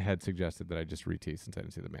 Scott had suggested that I just re-tee since I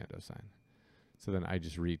didn't see the Mando sign. So then I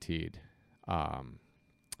just re-teed. And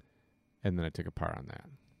then I took a par on that.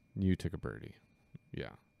 You took a birdie. Yeah.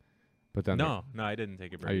 But then No, I didn't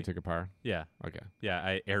take a birdie. Oh, you took a par? Yeah. Okay. Yeah,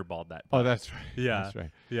 I airballed that putt. putt. Oh, that's right. Yeah. That's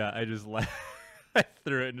right. Yeah, I just I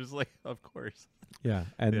threw it and just like, of course. Yeah.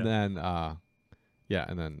 And then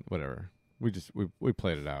and then whatever. We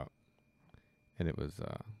played it out. And it was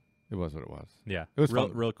what it was. Yeah. It was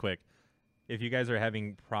real quick. If you guys are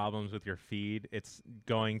having problems with your feed, it's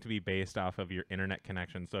going to be based off of your internet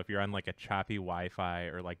connection. So if you're on like a choppy Wi-Fi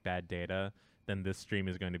or like bad data, then this stream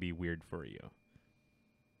is going to be weird for you.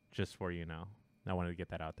 Just for you know. I wanted to get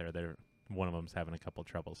that out there. One of them's having a couple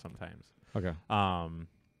troubles sometimes. Okay.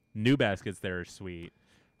 New baskets there are sweet.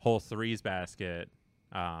 Hole 3's basket,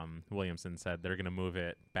 Williamson said they're going to move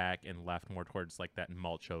it back and left more towards like that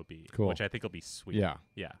mulch OB, which I think will be sweet. Yeah.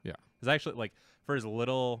 Yeah. Yeah. It's actually like for as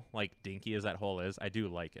little like dinky as that hole is, I do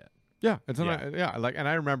like it. Yeah. It's and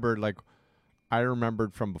I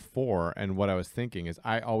remembered from before, and what I was thinking is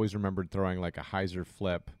I always remembered throwing like a hyzer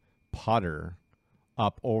flip putter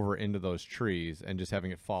up over into those trees and just having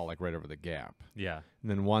it fall like right over the gap. Yeah. And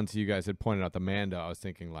then once you guys had pointed out the Mando, I was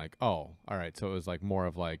thinking like, oh, all right. So it was like more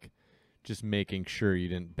of like just making sure you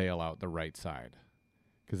didn't bail out the right side.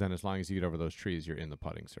 Because then as long as you get over those trees, you're in the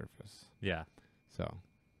putting surface. Yeah. So.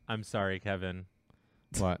 I'm sorry, Kevin.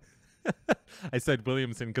 What? I said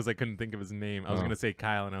Williamson because I couldn't think of his name. I was going to say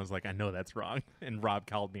Kyle, and I was like, I know that's wrong. And Rob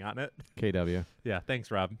called me on it. KW. Yeah.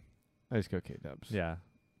 Thanks, Rob. I just go K-Dubs. Yeah.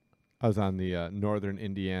 I was on the Northern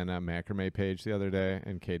Indiana macrame page the other day,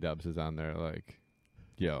 and K-Dubs is on there like,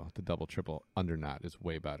 yo, the double triple under knot is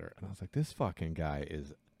way better. And I was like, this fucking guy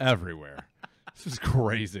is everywhere. This is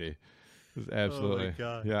crazy. This is absolutely. Oh my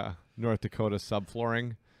God. Yeah. North Dakota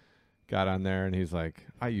subflooring got on there, and he's like,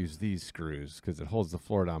 I use these screws because it holds the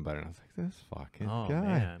floor down better. And I was like, this fucking guy.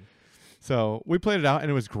 Man. So we played it out, and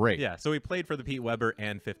it was great. Yeah. So we played for the Pete Weber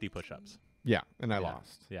and 50 push-ups. Yeah. And I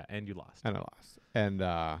lost. Yeah. And you lost. And I lost. And,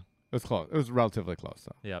 it was close. It was relatively close,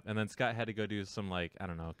 though. Yep. And then Scott had to go do some, like, I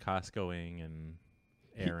don't know, Costcoing and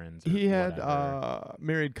errands. He had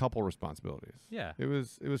married couple responsibilities. Yeah. It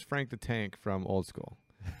was Frank the Tank from Old School.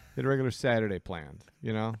 He had a regular Saturday planned,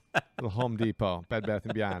 you know? Little Home Depot, Bed Bath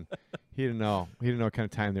 & Beyond. He didn't know. He didn't know what kind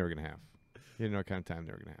of time they were going to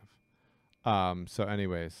have. So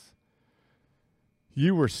anyways,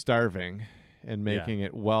 you were starving and making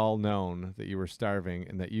it well known that you were starving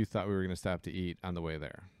and that you thought we were going to stop to eat on the way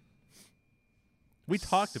there. We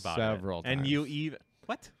talked about several it. times. And you even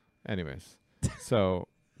what? Anyways, so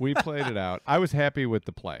we played it out. I was happy with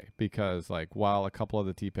the play because, like, while a couple of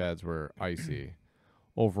the tee pads were icy,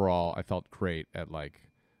 overall I felt great at like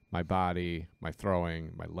my body, my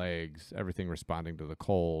throwing, my legs, everything responding to the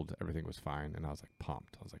cold. Everything was fine, and I was like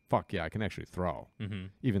pumped. I was like, "Fuck yeah, I can actually throw,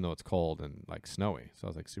 even though it's cold and like snowy." So I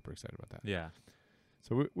was like super excited about that. Yeah.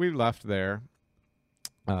 So we left there.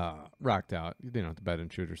 Rocked out, you know, the Bed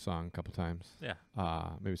Intruder song a couple times. Yeah.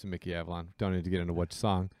 Maybe some Mickey Avalon. Don't need to get into which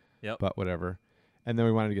song. Yep. But whatever. And then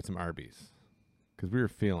we wanted to get some Arby's because we were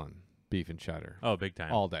feeling beef and cheddar. Oh, big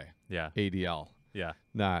time. All day. Yeah. ADL. Yeah.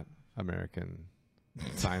 Not American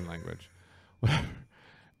Sign Language. Whatever.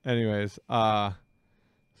 Anyways, it's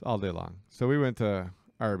all day long. So we went to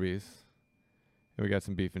Arby's and we got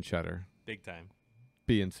some beef and cheddar. Big time.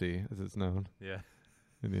 B&C, as it's known. Yeah.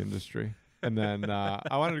 In the industry. And then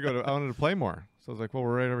I wanted to play more. So I was like, well,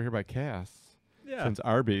 we're right over here by Cass. Yeah. Since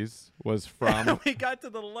Arby's was from we got to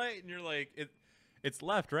the light and you're like, it's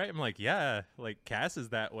left, right? I'm like, yeah, like Cass is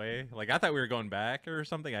that way. Like I thought we were going back or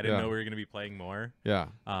something. I didn't know we were gonna be playing more. Yeah.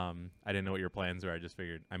 I didn't know what your plans were. I just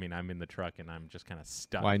figured I'm in the truck and I'm just kinda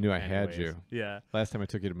stuck. Well, I knew I had you. Yeah. Last time I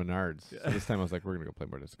took you to Menards. Yeah. So this time I was like, we're gonna go play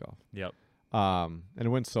more disc golf. Yep. And it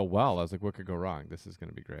went so well, I was like, what could go wrong? This is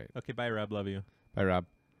gonna be great. Okay, bye Rob, love you. Bye Rob.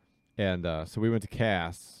 And so we went to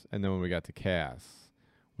Cass, and then when we got to Cass,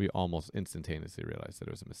 we almost instantaneously realized that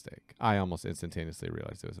it was a mistake. I almost instantaneously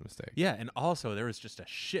realized it was a mistake. Yeah, and also there was just a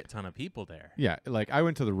shit ton of people there. Yeah, like I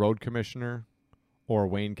went to the road commissioner or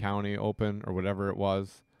Wayne County Open or whatever it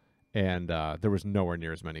was, and there was nowhere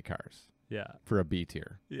near as many cars. Yeah. For a B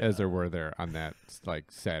tier as there were there on that like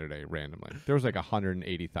Saturday randomly. There was like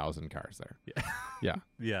 180,000 cars there. Yeah. Yeah.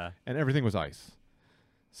 Yeah. And everything was ice.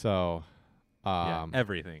 So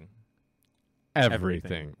everything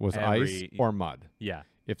was ice or mud. Yeah.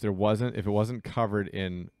 If it wasn't covered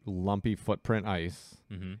in lumpy footprint ice,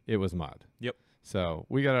 it was mud. Yep. So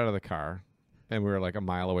we got out of the car and we were like a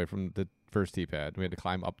mile away from the first tee pad. We had to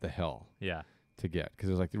climb up the hill. Yeah. To get, because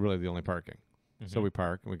it was like really the only parking. So we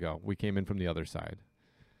park and we go. We came in from the other side,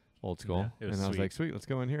 old school, and I was like, "Sweet, let's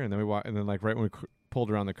go in here." And then we walk, and then like right when we pulled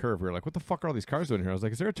around the curve, we were like, "What the fuck are all these cars doing here?" I was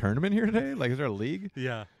like, "Is there a tournament here today? Like, is there a league?"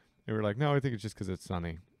 Yeah. And we were like, "No, I think it's just because it's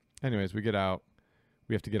sunny." Anyways, we get out.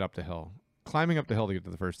 We have to get up the hill. Climbing up the hill to get to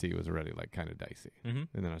the first tee was already like kind of dicey. And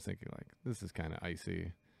then I was thinking like, this is kind of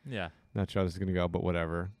icy. Yeah. Not sure how this is gonna go, but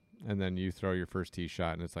whatever. And then you throw your first tee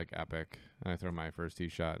shot, and it's like epic. And I throw my first tee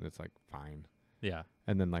shot, and it's like fine. Yeah.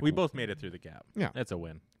 And then like we both made it through the gap. Yeah. That's a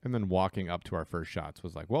win. And then walking up to our first shots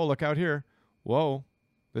was like, whoa, look out here. Whoa,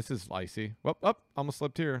 this is icy. Whoop, up, almost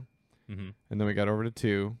slipped here. And then we got over to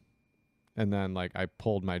 2. And then like I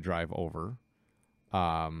pulled my drive over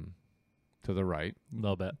to the right. A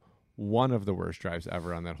little bit. One of the worst drives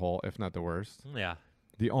ever on that hole, if not the worst. Yeah.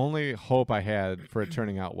 The only hope I had for it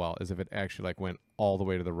turning out well is if it actually like went all the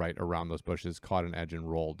way to the right around those bushes, caught an edge and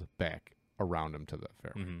rolled back around them to the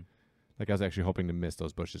fairway. Like I was actually hoping to miss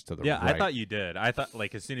those bushes to the right. Yeah, I thought you did. I thought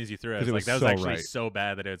like as soon as you threw it, I was like, that was actually so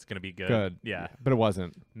bad that it's going to be good. Good. Yeah. But it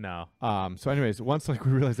wasn't. No. So anyways, once like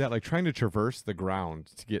we realized that, like trying to traverse the ground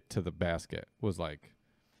to get to the basket was like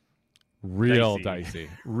real dicey.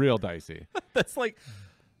 Real dicey. That's like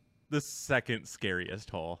the second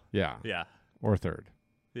scariest hole. Yeah. Yeah. Or third.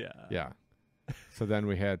 Yeah. Yeah. So then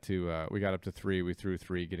we had to, we got up to 3. We threw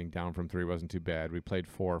 3. Getting down from 3 wasn't too bad. We played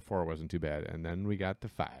 4. 4 wasn't too bad. And then we got to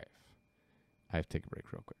 5. I have to take a break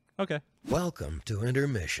real quick. Okay. Welcome to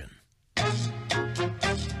intermission. Yeah,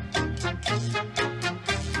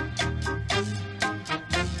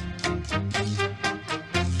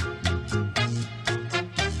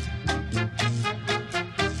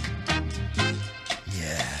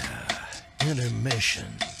 intermission.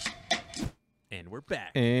 And we're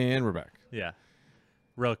back. And we're back. Yeah.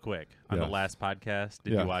 Real quick, on the last podcast,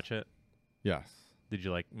 did you watch it? Yes. Did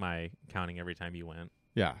you like my counting every time you went?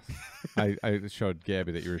 Yeah. I showed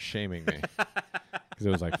Gabby that you were shaming me because it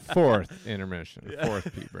was like 4th intermission, or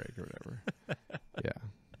 4th pee break or whatever. Yeah.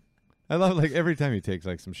 I love like every time he takes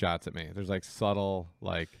like some shots at me. There's like subtle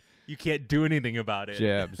like you can't do anything about it.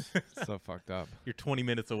 Jabs. So fucked up. You're 20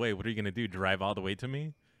 minutes away. What are you gonna do? Drive all the way to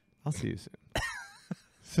me? I'll see you soon.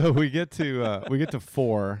 So we get to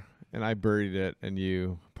 4, and I buried it, and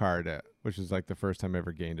you parred it, which is like the first time I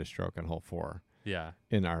ever gained a stroke on hole 4. Yeah.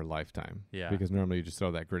 In our lifetime. Yeah. Because normally you just throw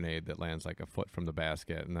that grenade that lands like a foot from the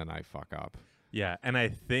basket, and then I fuck up. Yeah, and I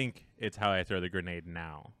think it's how I throw the grenade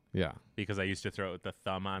now. Yeah. Because I used to throw it with the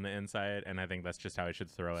thumb on the inside, and I think that's just how I should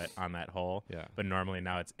throw it on that hole. Yeah. But normally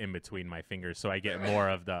now it's in between my fingers, so I get more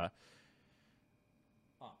of the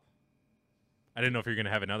up. I didn't know if you're going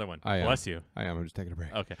to have another one. Bless you. I am. I'm just taking a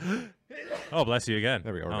break. Okay. Oh, bless you again.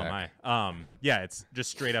 There we go. Oh, back. my. Yeah, it's just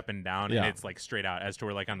straight up and down, Yeah. and it's like straight out. As to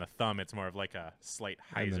where, like, on the thumb, it's more of like a slight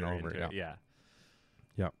hyzer then over, into it. Yeah.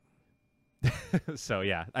 Yep. So,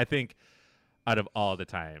 yeah, I think out of all the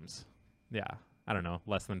times, yeah, I don't know,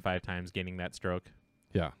 less than 5 times gaining that stroke.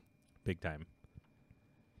 Yeah. Big time.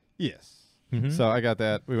 Yes. Mhm. So I got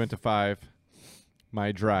that. We went to 5.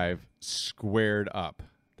 My drive squared up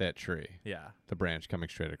that tree. Yeah. The branch coming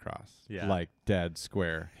straight across. Yeah. Like dead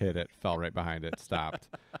square. Hit it. Fell right behind it. Stopped.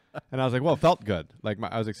 And I was like, well, it felt good. Like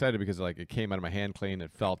I was excited because like it came out of my hand clean.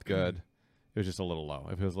 It felt good. It was just a little low.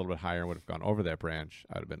 If it was a little bit higher and would have gone over that branch,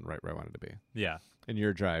 I would have been right where I wanted to be. Yeah. And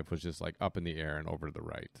your drive was just like up in the air and over to the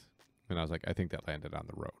right. And I was like, I think that landed on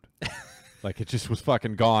the road. Like it just was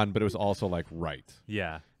fucking gone, but it was also like right.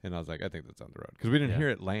 Yeah. And I was like, I think that's on the road. Because we didn't hear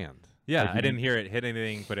it land. Yeah, like, I didn't hear it hit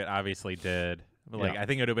anything, but it obviously did. Like, Yeah. I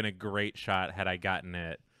think it would have been a great shot had I gotten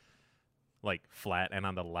it, like, flat and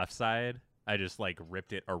on the left side. I just, like,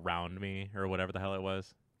 ripped it around me or whatever the hell it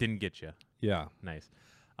was. Didn't get you. Yeah. Nice.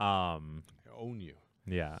 I own you.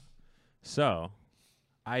 Yeah. So,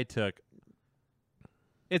 I took...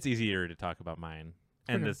 It's easier to talk about mine.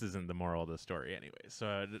 And this isn't the moral of the story anyway.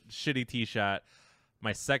 So, shitty tee shot.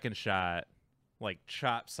 My second shot, like,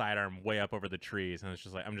 chop sidearm way up over the trees. And it's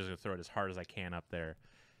just like, I'm just going to throw it as hard as I can up there.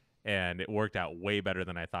 and it worked out way better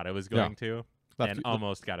than I thought it was going to, and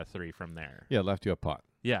almost got a 3 from there. Yeah, left you a putt.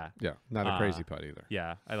 Yeah. Yeah, not a crazy putt either.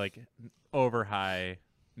 Yeah, I like over high,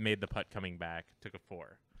 made the putt coming back, took a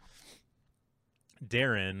 4.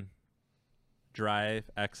 Darren, drive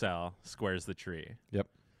XL, squares the tree. Yep.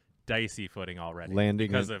 Dicey footing already. Landing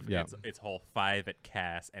because of its hole 5 at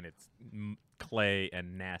Cass, and it's clay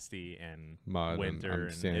and nasty and mud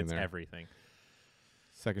winter, and it's everything.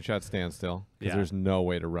 Second shot standstill because there's no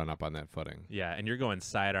way to run up on that footing. Yeah, and you're going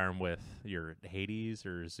sidearm with your Hades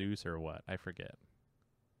or Zeus or what? I forget.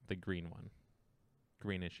 The green one.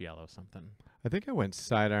 Greenish yellow something. I think I went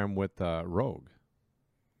sidearm with the Rogue.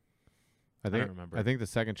 I don't remember. I think the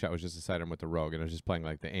second shot was just a sidearm with the Rogue, and I was just playing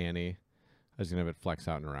like the Annie. I was going to have it flex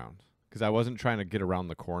out and around because I wasn't trying to get around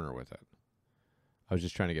the corner with it. I was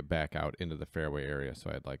just trying to get back out into the fairway area so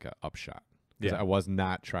I had like a upshot. Because I was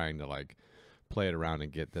not trying to like play it around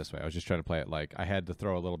and get this way. I was just trying to play it like I had to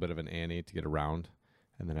throw a little bit of an Annie to get around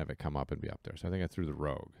and then have it come up and be up there. So I think I threw the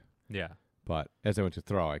Rogue. Yeah. But as I went to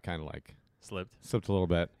throw, I kind of like slipped a little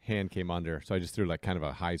bit. Hand came under. So I just threw like kind of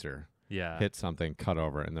a hyzer. Yeah. Hit something, cut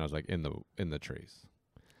over, and then I was like in the trees.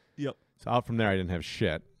 Yep. So out from there, I didn't have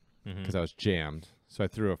shit because I was jammed. So I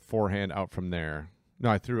threw a forehand out from there. No,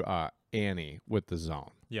 I threw Annie with the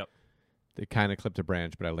zone. Yep. They kind of clipped a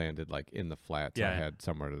branch, but I landed like in the flat, so Yeah. I had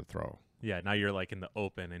somewhere to throw. Yeah, now you're like in the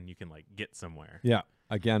open and you can like get somewhere. Yeah.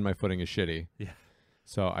 Again, my footing is shitty. Yeah.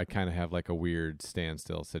 So I kind of have like a weird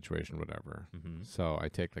standstill situation, whatever. Mm-hmm. So I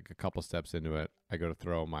take like a couple steps into it. I go to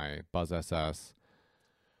throw my Buzz SS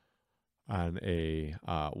on a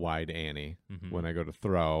wide Annie. Mm-hmm. When I go to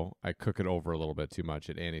throw, I cook it over a little bit too much.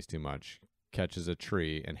 It Annie's too much. Catches a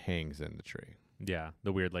tree and hangs in the tree. Yeah,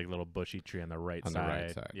 the weird like little bushy tree on the right side. On the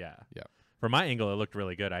right side. Yeah. Yeah. From my angle, it looked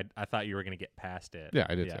really good. I thought you were going to get past it. Yeah,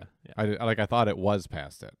 I did too. Yeah. I thought it was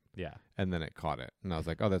past it. Yeah. And then it caught it. And I was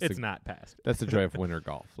like, oh, it's not past. That's the joy of winter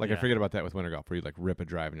golf. Like I Yeah. forget about that with winter golf where you like rip a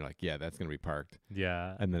drive and you're like, yeah, that's going to be parked.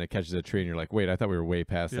 Yeah. And then it catches a tree and you're like, wait, I thought we were way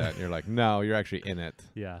past that. And you're like, no, you're actually in it.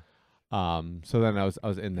 Yeah. So then I was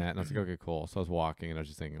in that and I was like, okay, cool. So I was walking and I was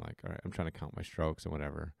just thinking like, all right, I'm trying to count my strokes and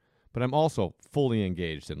whatever. But I'm also fully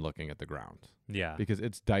engaged in looking at the ground. Yeah. Because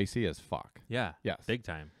it's dicey as fuck. Yeah. Yes. Big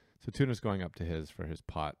time. So Tuna's going up to his for his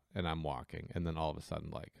putt, and I'm walking, and then all of a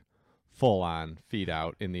sudden, like, full on, feet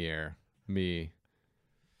out in the air, me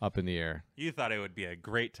up in the air. You thought it would be a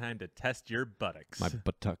great time to test your buttocks. My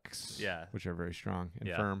buttocks, Yeah. which are very strong and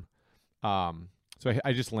Yeah. firm. So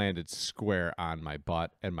I just landed square on my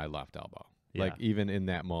butt and my left elbow. Yeah. Like, even in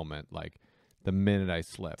that moment, like, the minute I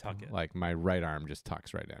slip, Tuck it. like, my right arm just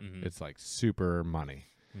tucks right in. Mhm. It's, like, super money.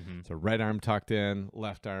 Mm-hmm. So right arm tucked in,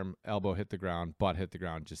 left arm, elbow hit the ground, butt hit the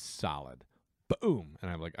ground, just solid. Boom. And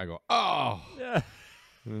I go, oh. Yeah.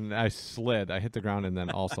 And I slid. I hit the ground and then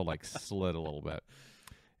also like slid a little bit.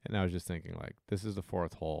 And I was just thinking like, this is the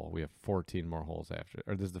 4th hole. We have 14 more holes after,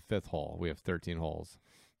 or this is the 5th hole. We have 13 holes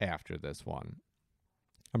after this one.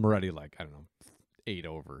 I'm already like, I don't know, 8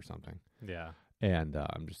 over or something. Yeah. And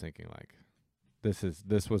I'm just thinking like,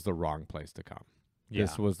 this was the wrong place to come. Yeah.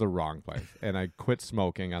 This was the wrong place. And I quit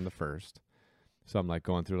smoking on the first. So I'm like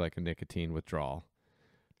going through like a nicotine withdrawal.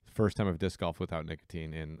 First time I've disc golf without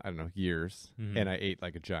nicotine in, I don't know, years. Mhm. And I ate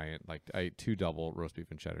like a giant, like I ate 2 double roast beef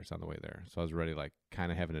and cheddars on the way there. So I was already like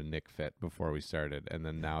kind of having a nick fit before we started. And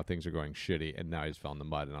then now things are going shitty. And now I just fell in the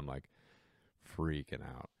mud and I'm like freaking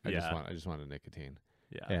out. I just want a nicotine.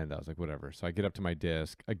 Yeah. And I was like, whatever. So I get up to my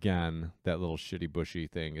disc. Again, that little shitty bushy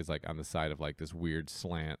thing is like on the side of like this weird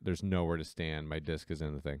slant. There's nowhere to stand. My disc is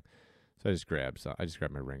in the thing. So I just grabbed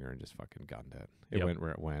my ringer and just fucking gunned it. It went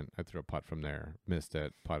where it went. I threw a putt from there, missed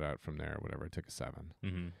it, putt out from there, whatever. I took a 7.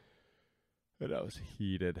 Mm-hmm. And I was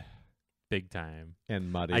heated. Big time.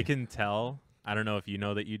 And muddy. I can tell. I don't know if you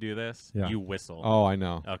know that you do this. Yeah. You whistle. Oh, I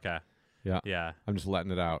know. Okay. Yeah. Yeah. I'm just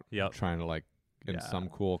letting it out. Yep. I'm trying to like, in some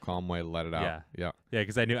cool, calm way, let it out. Yeah. Yeah. Yeah,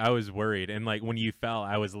 because I knew I was worried, and like when you fell,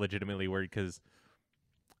 I was legitimately worried because,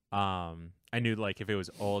 I knew like if it was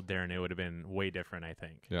old Darren, it would have been way different. I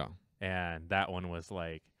think. Yeah. And that one was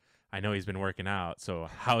like, I know he's been working out, so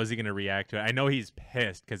how is he going to react to it? I know he's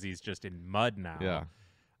pissed because he's just in mud now. Yeah.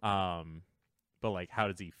 But like, how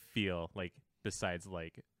does he feel? Like besides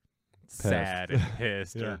like sad and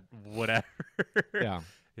pissed or whatever. Yeah.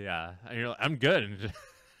 Yeah. And you're like, I'm good,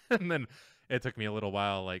 and then. It took me a little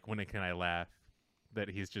while, like, when can I laugh that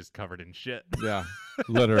he's just covered in shit? Yeah,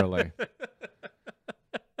 literally.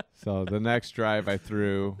 So the next drive I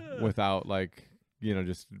threw without, like,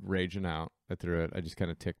 just raging out. I threw it. I just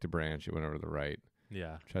kind of ticked a branch. It went over to the right.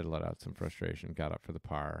 Yeah. Tried to let out some frustration. Got up for the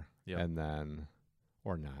par. Yep. And then,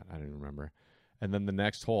 or not, I don't even remember. And then the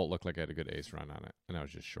next hole, it looked like I had a good ace run on it. And I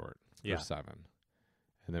was just short for 7.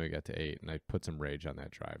 And then we got to 8, and I put some rage on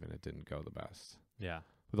that drive, and it didn't go the best. Yeah.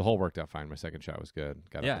 But the hole worked out fine. My second shot was good.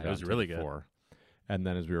 Got it was really good. 4. And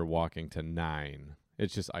then as we were walking to 9,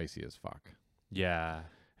 it's just icy as fuck. Yeah.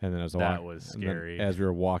 And then that was scary. As we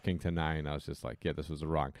were walking to 9, I was just like, yeah, this was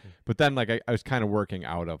wrong. But then like I was kind of working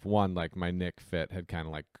out of one, like my Nick fit had kind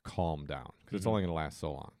of like calmed down because it's only going to last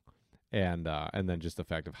so long. And then just the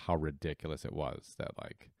fact of how ridiculous it was that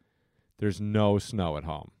like there's no snow at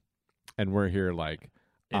home. And we're here like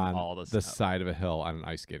on all the side of a hill on an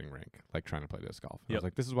ice skating rink, like trying to play disc golf. I was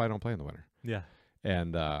like, this is why I don't play in the winter. Yeah.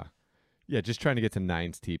 And just trying to get to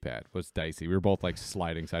 9's tee pad was dicey. We were both like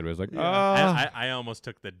sliding sideways, like, I almost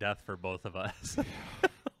took the death for both of us.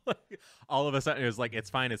 Like, all of a sudden, it was like, it's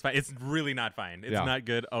fine. It's fine. It's really not fine. It's not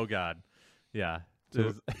good. Oh, God. Yeah.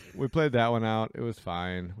 So we played that one out. It was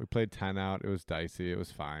fine. We played 10 out. It was dicey. It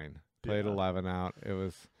was fine. Played 11 out. It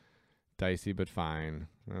was dicey, but fine.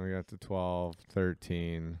 Then we got to 12,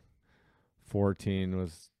 13. 14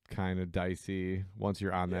 was kind of dicey once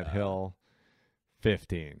you're on that hill.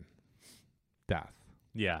 15. Death.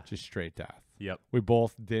 Yeah. Just straight death. Yep. We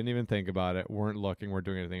both didn't even think about it, weren't looking, weren't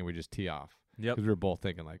doing anything. We just tee off. Yep. Because we were both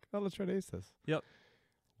thinking like, oh, let's try to ace this. Yep.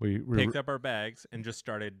 We picked up our bags and just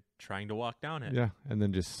started trying to walk down it. Yeah. And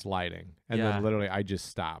then just sliding. And then literally I just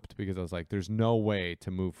stopped because I was like, there's no way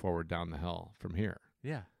to move forward down the hill from here.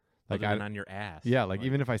 Yeah. Like on your ass. Yeah. Like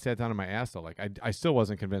even if I sat down on my ass though, like I still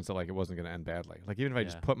wasn't convinced that like it wasn't going to end badly. Like even if I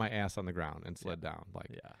just put my ass on the ground and slid down,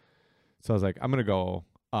 like, so I was like, I'm going to go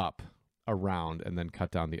up around and then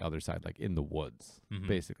cut down the other side, like in the woods,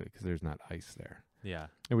 basically, because there's not ice there. Yeah.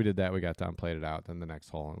 And we did that. We got down, played it out. Then the next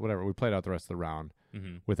hole, whatever. We played out the rest of the round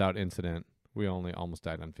without incident. We only almost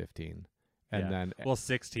died on 15. And then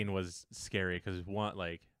 16 was scary because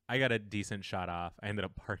I got a decent shot off. I ended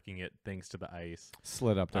up parking it thanks to the ice.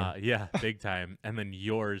 Slid up there. Yeah, big time. And then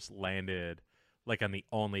yours landed like on the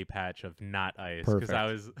only patch of not ice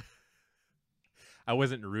because I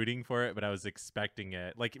wasn't rooting for it, but I was expecting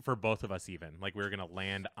it, like for both of us even. Like we were going to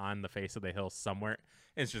land on the face of the hill somewhere,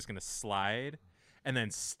 and it's just going to slide and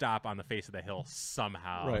then stop on the face of the hill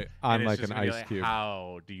somehow. Right, on like an ice cube.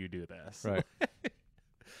 How do you do this? Right.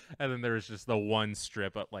 And then there was just the one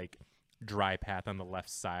strip of like dry path on the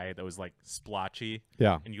left side that was like splotchy.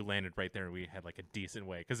 Yeah. And you landed right there, and we had like a decent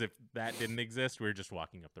way. Because if that didn't exist, we were just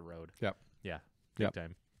walking up the road. Yep. Yeah. Big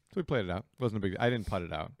time. So we played it out. It wasn't a big. I didn't putt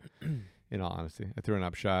it out. In all honesty, I threw an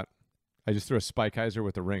upshot. I just threw a spike hyzer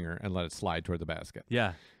with a ringer and let it slide toward the basket.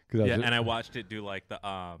 Yeah, and I watched it do like the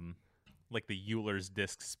Euler's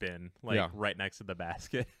disc spin, right next to the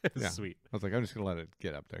basket. It was sweet. I was like, I'm just gonna let it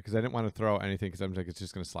get up there because I didn't want to throw anything because I'm like, it's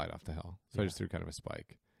just gonna slide off the hill. So I just threw kind of a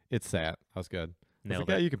spike. It sat. I was good. I was like,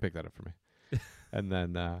 yeah, you can pick that up for me. And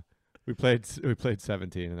then we played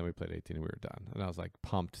 17, and then we played 18, and we were done. And I was like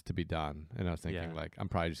pumped to be done. And I was thinking like, I'm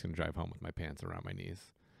probably just gonna drive home with my pants around my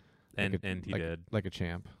knees. And he did. Like a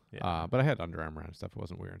champ. Yeah. But I had Under Armour and stuff. It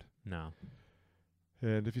wasn't weird. No.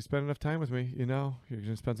 And if you spend enough time with me, you're going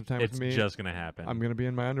to spend some time with me. It's just going to happen. I'm going to be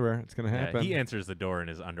in my underwear. It's going to happen. He answers the door in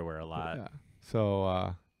his underwear a lot. Yeah.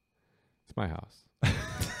 So it's my house.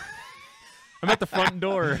 I'm at the front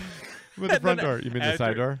door. I'm at the front door. You mean the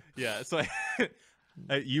side door? Yeah. So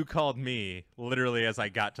you called me literally as I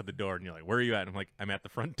got to the door, and you're like, where are you at? And I'm like, I'm at the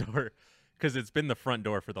front door. Because it's been the front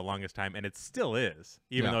door for the longest time, and it still is.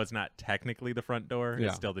 Even though it's not technically the front door,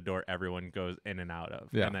 it's still the door everyone goes in and out of.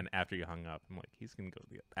 Yeah. And then after you hung up, I'm like, he's going to go to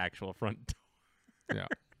the actual front door. Yeah.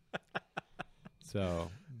 So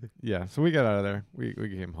we got out of there. We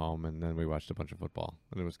came home, and then we watched a bunch of football,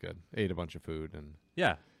 and it was good. Ate a bunch of food. And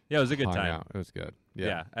yeah, it was a good time. Out. It was good.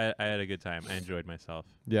 Yeah, I had a good time. I enjoyed myself.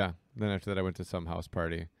 Yeah. Then after that, I went to some house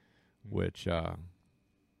party, which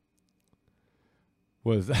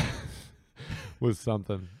was... was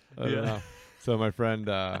something. I don't know. So my friend,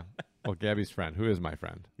 Gabby's friend, who is my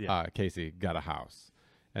friend, Casey, got a house.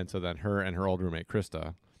 And so then her and her old roommate,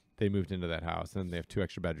 Krista, they moved into that house. And they have 2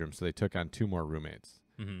 extra bedrooms. So they took on 2 more roommates,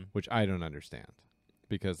 which I don't understand.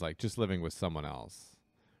 Because, like, just living with someone else,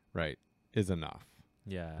 right, is enough.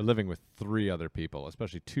 Yeah. But living with 3 other people,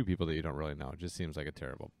 especially 2 people that you don't really know, just seems like a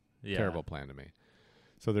terrible plan to me.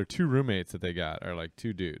 So their 2 roommates that they got are like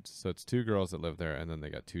 2 dudes. So it's 2 girls that live there, and then they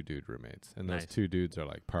got 2 dude roommates. And those 2 dudes are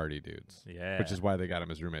like party dudes. Yeah. Which is why they got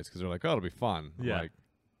them as roommates, because they're like, oh, it'll be fun. I'm yeah. like,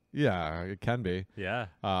 yeah, it can be. Yeah.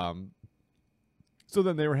 So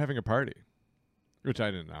then they were having a party, which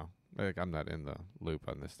I didn't know. Like, I'm not in the loop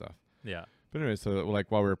on this stuff. Yeah. But anyway, so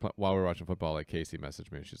like while we were watching football, like Casey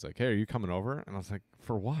messaged me, and she's like, hey, are you coming over? And I was like,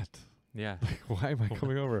 for what? Yeah. Like, why am I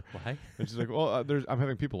coming over? Why? And she's like, well, I'm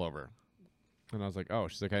having people over. And I was like, oh,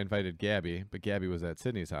 she's like, I invited Gabby, but Gabby was at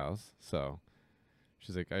Sydney's house, so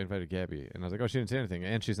She's like, I invited Gabby. And I was like, oh, she didn't say anything.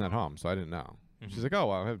 And she's not home, so I didn't know. She's like, oh,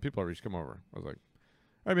 well, I have people over. You should come over. I was like,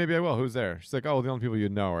 all right, maybe I will. Who's there? She's like, oh, the only people you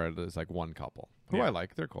know are there's like one couple who I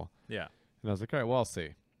like. They're cool. Yeah. And I was like, all right, well, I'll see.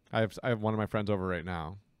 I have one of my friends over right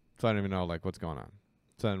now, so I don't even know like what's going on.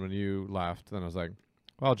 So then when you left, then I was like,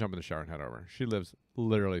 well, I'll jump in the shower and head over. She lives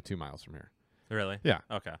literally 2 miles from here. Really? Yeah.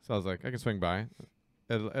 Okay. So I was like, I can swing by.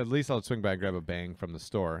 At least I'll swing by and grab a bang from the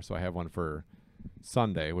store, so I have one for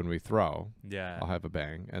Sunday when we throw. Yeah. I'll have a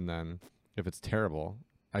bang, and then if it's terrible,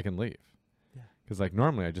 I can leave. Yeah. Because like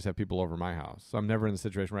normally I just have people over my house, so I'm never in the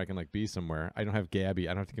situation where I can like be somewhere. I don't have Gabby.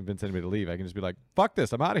 I don't have to convince anybody to leave. I can just be like, fuck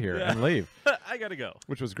this, I'm out of here, and leave. I gotta go.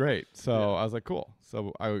 Which was great. So I was like, cool.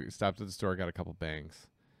 So I stopped at the store, got a couple bangs,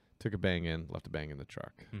 took a bang in, left a bang in the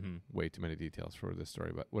truck. Way too many details for this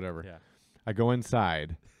story, but whatever. Yeah. I go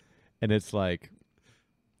inside, and it's like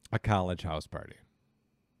a college house party.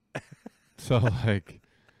 So like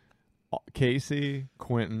Casey,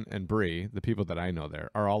 Quentin, and Bree, the people that I know there,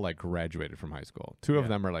 are all like graduated from high school. Two of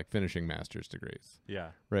them are like finishing master's degrees. Yeah.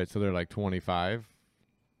 Right. So they're like 25.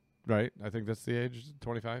 Right. I think that's the age,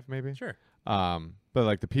 25 maybe. Sure. But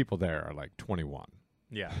like the people there are like 21.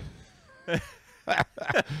 Yeah.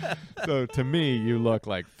 So to me, you look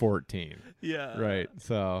like 14. Yeah. Right.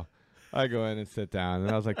 So I go in and sit down,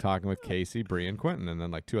 and I was like talking with Casey, Bree, and Quentin, and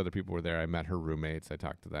then like 2 other people were there. I met her roommates. I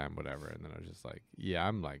talked to them, whatever. And then I was just like, yeah,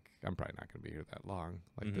 I'm probably not going to be here that long.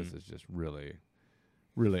 Like this is just really,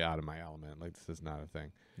 really out of my element. Like this is not a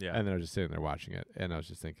thing. Yeah. And then I was just sitting there watching it, and I was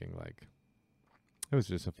just thinking like, it was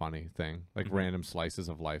just a funny thing, like random slices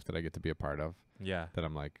of life that I get to be a part of. Yeah. That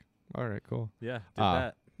I'm like, all right, cool. Yeah. Did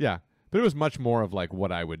that. Yeah. But it was much more of like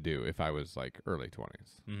what I would do if I was like early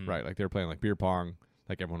 20s, right? Like they were playing like beer pong.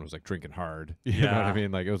 Like everyone was like drinking hard. You know what I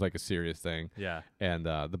mean? Like it was like a serious thing. Yeah. And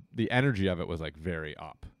the energy of it was like very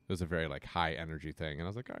up. It was a very like high energy thing. And I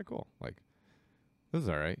was like, all right, cool. Like this is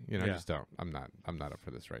all right. You know, I just don't. I'm not up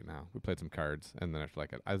for this right now. We played some cards, and then after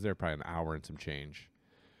like I was there probably an hour and some change.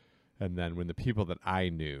 And then when the people that I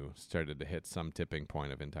knew started to hit some tipping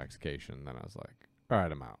point of intoxication, then I was like, all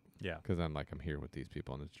right, I'm out. Yeah. Because then like I'm here with these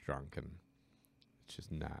people and it's drunk and it's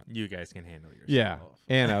just not. You guys can handle yourself. Yeah.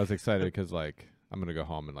 And I was excited because like I'm going to go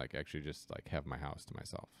home and like actually just like have my house to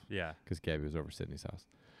myself. Yeah. Because Gabby was over Sydney's house.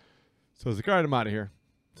 So I was like, all right, I'm out of here.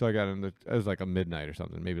 So I got in it was like a midnight or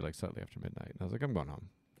something, maybe like slightly after midnight. And I was like, I'm going home.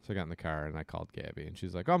 So I got in the car and I called Gabby and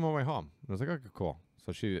she's like, oh, I'm on my way home. And I was like, okay, cool.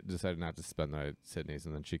 So she decided not to spend the night at Sydney's,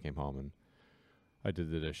 and then she came home and I did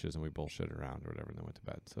the dishes and we bullshitted around or whatever, and then went to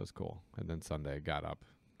bed. So it was cool. And then Sunday I got up,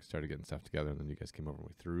 started getting stuff together, and then you guys came over and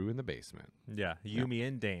we threw in the basement. Yeah, me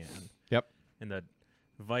and Dan. Yep. In the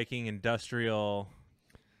Viking Industrial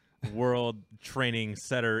World Training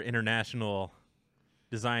Center International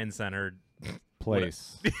Design Center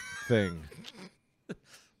place thing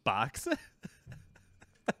box.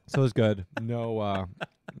 So it was good. No,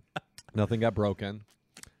 nothing got broken.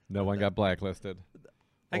 No one got blacklisted.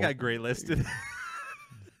 I got gray listed.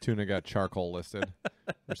 Tuna got charcoal listed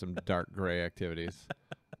for some dark gray activities.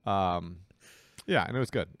 Yeah, and it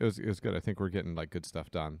was good. It was good. I think we're getting like good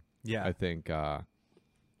stuff done. Yeah. I think the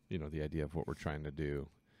idea of what we're trying to do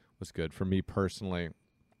was good. For me personally,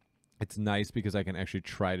 it's nice because I can actually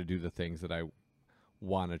try to do the things that I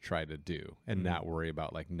want to try to do and not worry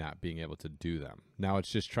about like not being able to do them. Now it's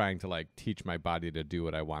just trying to like teach my body to do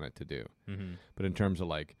what I want it to do. But in terms of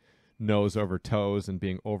like nose over toes and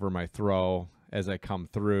being over my throw as I come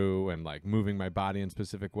through and like moving my body in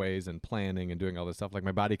specific ways and planning and doing all this stuff, like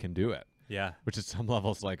my body can do it. Yeah. Which at some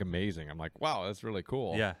levels like amazing. I'm like, wow, that's really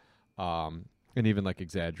cool. Yeah. And even like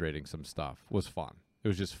exaggerating some stuff was fun. It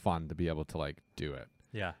was just fun to be able to like do it.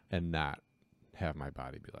 Yeah. And not have my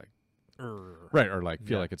body be like, right, or like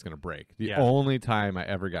feel like it's going to break. The Yeah. only time I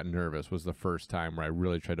ever got nervous was the first time where I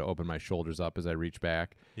really tried to open my shoulders up as I reach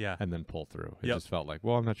back and then pull through. It just felt like,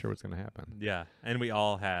 well, I'm not sure what's going to happen. Yeah. And we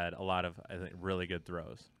all had a lot of, I think, really good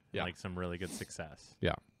throws. Yeah. Like some really good success.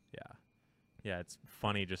 Yeah. Yeah. Yeah. It's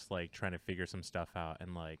funny just like trying to figure some stuff out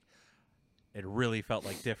and like it really felt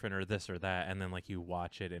like different or this or that. And then like you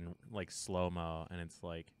watch it in like slow-mo and it's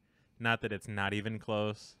like, not that it's not even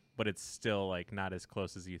close, but it's still like not as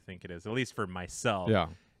close as you think it is. At least for myself,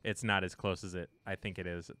 it's not as close as I think it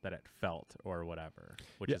is that it felt or whatever,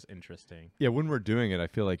 which is interesting. Yeah, when we're doing it, I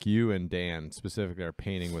feel like you and Dan specifically are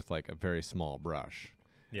painting with like a very small brush.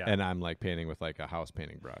 Yeah. And I'm like painting with like a house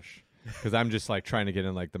painting brush. Because I'm just like trying to get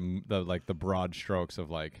in like the broad strokes of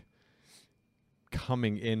like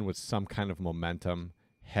coming in with some kind of momentum,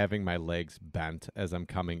 having my legs bent as I'm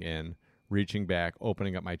coming in, reaching back,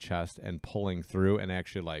 opening up my chest and pulling through and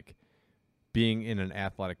actually like being in an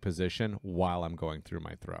athletic position while I'm going through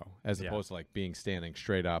my throw, as opposed to like being standing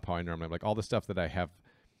straight up how I normally like all the stuff that I have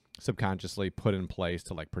subconsciously put in place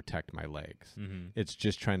to like protect my legs. It's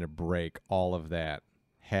just trying to break all of that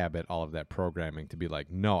habit, all of that programming to be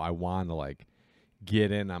like, no, I want to like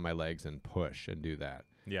get in on my legs and push and do that.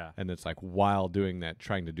 Yeah. And it's like while doing that,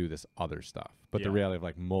 trying to do this other stuff. But the reality of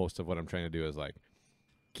like most of what I'm trying to do is like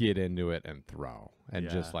get into it and throw and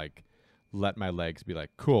just like let my legs be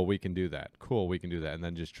like, cool, we can do that. Cool, we can do that. And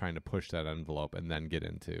then just trying to push that envelope and then get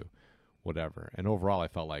into whatever. And overall, I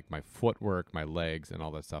felt like my footwork, my legs, and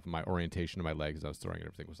all that stuff, my orientation of my legs as I was throwing and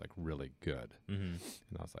everything was like really good. And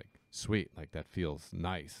I was like, sweet, like that feels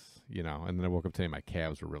nice, you know. And then I woke up today, my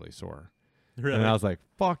calves were really sore. Really? And I was like,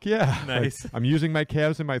 fuck yeah. Nice. Like, I'm using my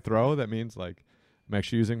calves in my throw. That means like I'm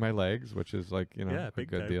actually using my legs, which is like, you know, a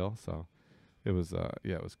good deal. So it was,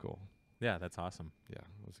 it was cool. Yeah, that's awesome. Yeah,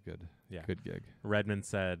 it was good. Yeah. Good gig. Redmond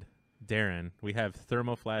said, Darren, we have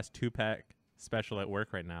Thermoflask 2-pack special at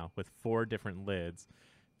work right now with 4 different lids,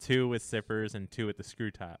 2 with sippers and 2 with the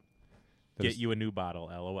screw top. Get you a new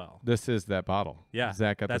bottle, LOL. This is that bottle. Yeah,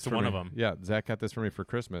 Zach got that's this for one me. of them. Yeah, Zach got this for me for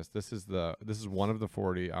Christmas. This is one of the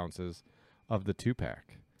 40 ounces of the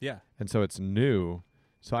 2-pack. Yeah. And so it's new.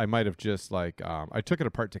 So I might have just like I took it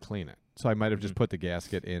apart to clean it. So I might have just put the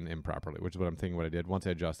gasket in improperly, which is what I'm thinking what I did. Once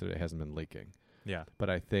I adjusted it, it hasn't been leaking. Yeah. But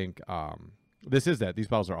I think this is that. These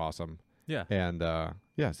bottles are awesome. Yeah. And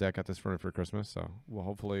Zach got this for me for Christmas. So we'll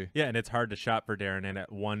hopefully. Yeah, and it's hard to shop for Darren. And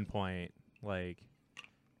at one point, like,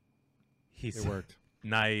 it worked.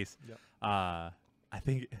 Nice. Yep. I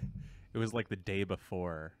think it was like the day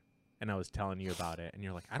before, and I was telling you about it, and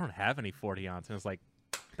you're like, I don't have any 40 ounce. And I was like,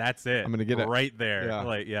 that's it. I'm gonna get it right there. Yeah.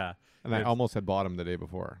 Like, yeah. And I almost had bought them the day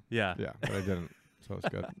before. Yeah. Yeah, but I didn't. So it's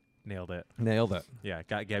good. Nailed it. Nailed it. Yeah,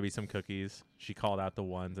 got Gabby some cookies. She called out the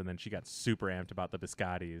ones, and then she got super amped about the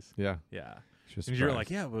biscottis. Yeah. Yeah. And you're like,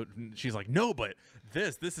 yeah, but she's like, no, but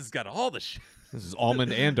this has got all the shit. This is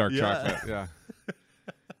almond and dark chocolate. Yeah.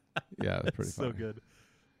 Yeah, it's pretty so funny. good.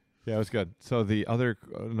 Yeah, it was good. So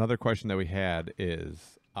another question that we had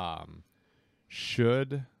is,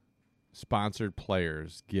 should sponsored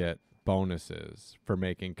players get bonuses for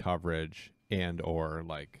making coverage and or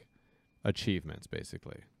like achievements,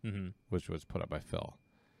 basically, which was put up by Phil.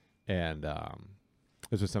 And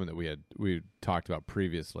this was something that we talked about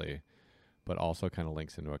previously, but also kind of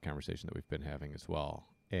links into a conversation that we've been having as well.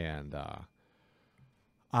 And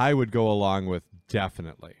I would go along with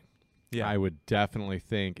definitely. Yeah, I would definitely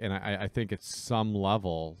think, and I think at some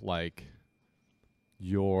level, like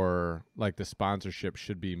the sponsorship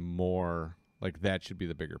should be more like that should be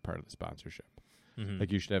the bigger part of the sponsorship.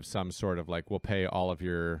 Like you should have some sort of like, we'll pay all of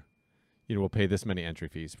your, we'll pay this many entry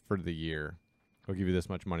fees for the year. We'll give you this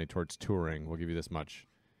much money towards touring. We'll give you this much,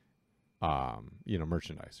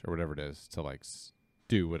 merchandise or whatever it is to like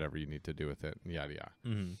do whatever you need to do with it, and yada yada.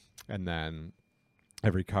 And then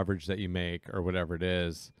every coverage that you make or whatever it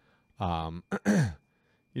is,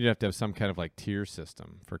 you'd have to have some kind of like tier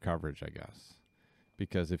system for coverage, I guess,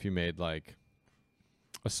 because if you made like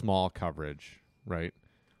a small coverage, right?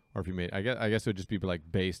 Or if you made, I guess it would just be like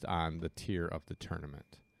based on the tier of the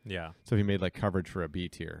tournament. Yeah. So if you made like coverage for a B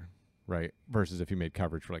tier, right, versus if you made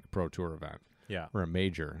coverage for like a pro tour event, or a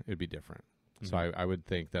major, it'd be different. So I would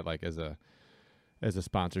think that like as a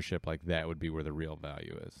sponsorship, like that would be where the real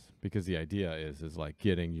value is, because the idea is like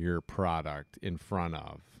getting your product in front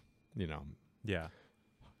of, Yeah.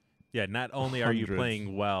 Not only are you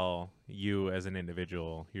playing well, you as an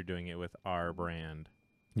individual, you're doing it with our brand.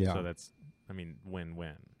 Yeah. So that's,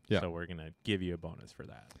 win-win. Yeah. So we're gonna give you a bonus for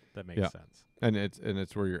that. That makes sense. And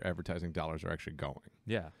it's where your advertising dollars are actually going.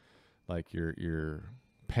 Yeah. Like you're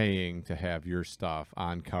paying to have your stuff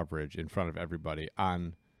on coverage in front of everybody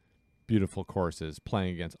on beautiful courses,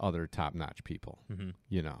 playing against other top-notch people. And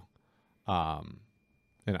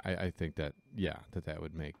I think that that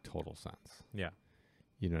would make total sense. Yeah.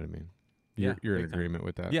 You know what I mean? Yeah. You're in agreement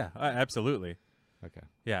with that? Yeah, absolutely. Okay.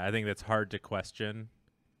 Yeah, I think that's hard to question.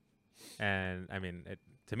 And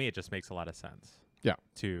to me, it just makes a lot of sense. Yeah.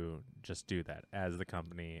 To just do that as the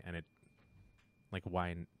company, and it, like,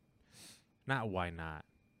 why not?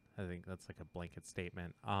 I think that's like a blanket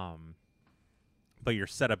statement. But you're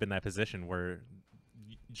set up in that position where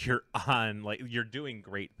you're on, like, you're doing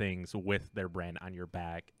great things with their brand on your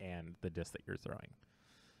back and the disc that you're throwing.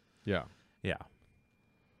 Yeah. Yeah.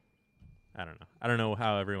 I don't know. I don't know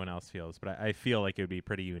how everyone else feels, but I feel like it would be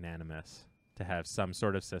pretty unanimous to have some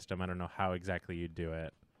sort of system. I don't know how exactly you'd do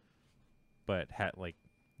it, but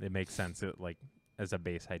it makes sense as a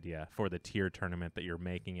base idea for the tier tournament that you're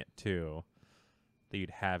making it to, that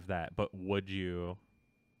you'd have that. But would you?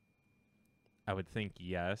 I would think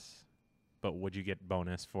yes, but would you get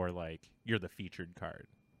bonus for like you're the featured card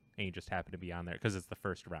and you just happen to be on there because it's the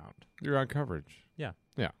first round? You're on coverage. Yeah.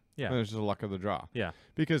 Yeah. Yeah. And it's just the luck of the draw. Yeah.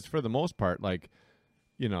 Because for the most part, like,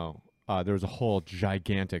 you know, there was a whole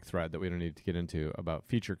gigantic thread that we don't need to get into about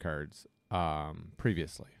feature cards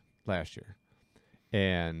previously last year.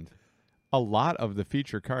 And a lot of the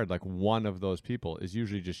feature card, like one of those people is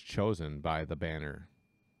usually just chosen by the banner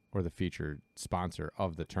or the featured sponsor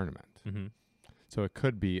of the tournament. Mm-hmm. So it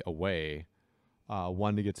could be a way,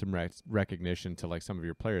 one, to get some recognition to like some of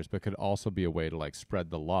your players, but could also be a way to like spread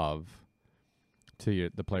the love to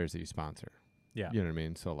the players that you sponsor. Yeah. You know what I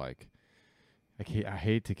mean? So like, I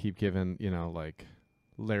hate to keep giving, you know, like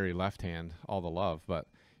Larry Left Hand all the love, but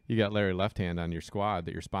you got Larry Left Hand on your squad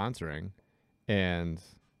that you're sponsoring, and,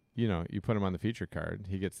 you know, you put him on the feature card.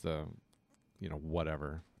 He gets the, you know,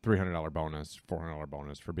 whatever, $300 bonus, $400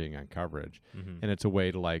 bonus for being on coverage. Mm-hmm. And it's a way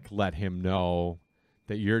to like let him know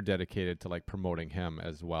that you're dedicated to like promoting him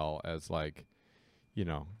as well as like, you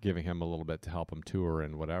know, giving him a little bit to help him tour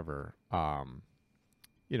and whatever.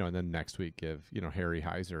 You know, and then next week give, you know, Harry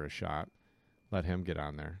Heiser a shot. Let him get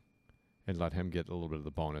on there and let him get a little bit of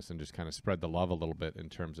the bonus and just kind of spread the love a little bit in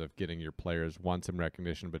terms of getting your players, one, some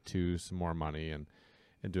recognition, but two, some more money and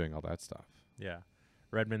doing all that stuff. Yeah.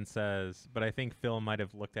 Redmond says, but I think Phil might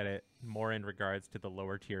have looked at it more in regards to the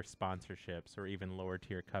lower tier sponsorships or even lower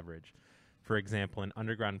tier coverage. For example, an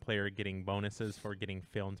underground player getting bonuses for getting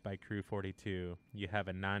filmed by Crew 42. You have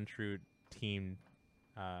a non-true team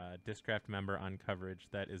Discraft member on coverage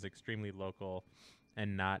that is extremely local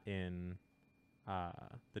and not in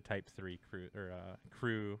the Type 3 crew or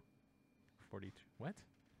Crew 42. What?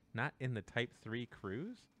 Not in the Type 3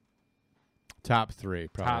 crews? Top three,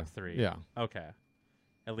 probably. Top three. Yeah. Okay.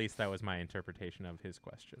 At least that was my interpretation of his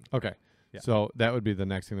question. Okay. Yeah. So that would be the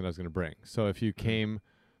next thing that I was going to bring. So if you came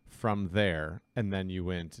from there and then you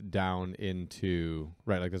went down into,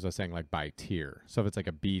 right, like as I was saying, like by tier. So if it's like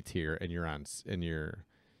a B tier and you're on and you're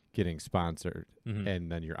getting sponsored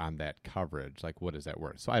and then you're on that coverage, like what is that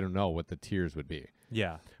worth? So I don't know what the tiers would be.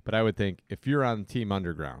 Yeah. But I would think if you're on Team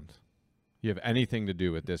Underground, you have anything to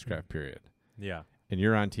do with Discraft period. Yeah. And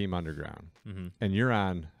you're on Team Underground and you're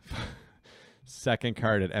on second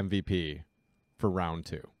card at MVP for round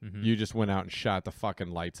 2. You just went out and shot the fucking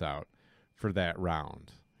lights out for that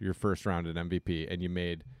round, your first round at MVP, and you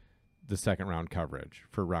made the second round coverage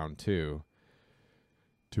for round 2.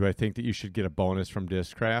 Do I think that you should get a bonus from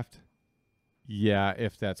Discraft? Yeah,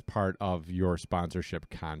 if that's part of your sponsorship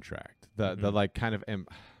contract. The like kind of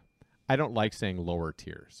I don't like saying lower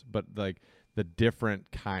tiers, but like the different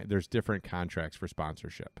there's different contracts for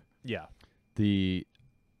sponsorship. Yeah. The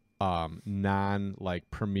non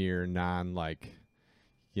like premier, non like,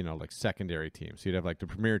 you know, like secondary teams. So you'd have like the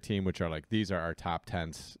premier team, which are like, these are our top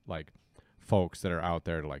 10 like folks that are out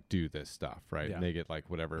there to like do this stuff, right? Yeah. And they get like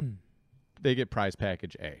whatever, they get prize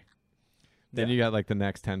package A. Then you got like the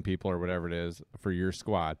next 10 people or whatever it is for your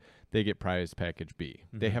squad, they get prize package B.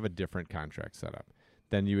 They have a different contract setup.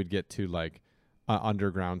 Then you would get to like an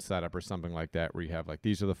underground setup or something like that, where you have like,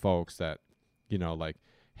 these are the folks that, you know, like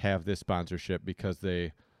have this sponsorship because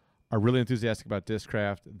they are really enthusiastic about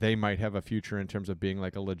Discraft. They might have a future in terms of being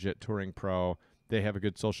like a legit touring pro. They have a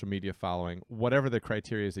good social media following. Whatever the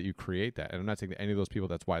criteria is that you create that. And I'm not saying that any of those people,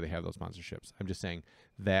 that's why they have those sponsorships. I'm just saying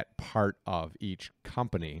that part of each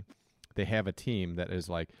company, they have a team that is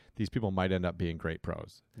like, these people might end up being great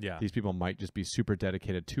pros. Yeah. These people might just be super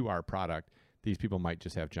dedicated to our product. These people might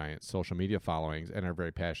just have giant social media followings and are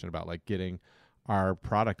very passionate about like getting our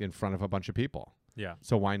product in front of a bunch of people. Yeah.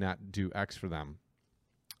 So why not do X for them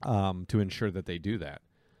to ensure that they do that?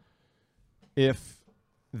 If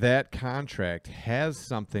that contract has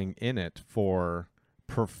something in it for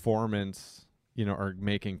performance, you know, or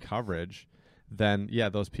making coverage, then yeah,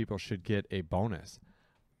 those people should get a bonus.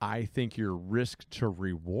 I think your risk to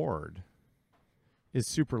reward is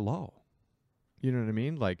super low. You know what I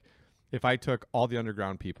mean? Like if I took all the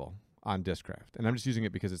underground people on Discraft, and I'm just using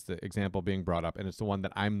it because it's the example being brought up and it's the one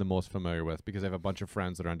that I'm the most familiar with because I have a bunch of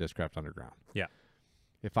friends that are on Discraft Underground. Yeah.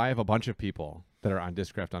 If I have a bunch of people that are on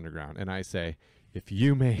Discraft Underground and I say, if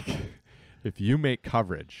you make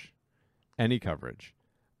coverage, any coverage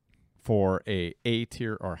for a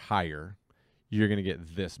tier or higher, you're going to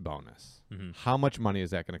get this bonus. How much money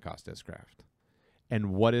is that going to cost Discraft?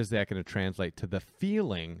 And what is that going to translate to the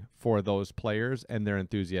feeling for those players and their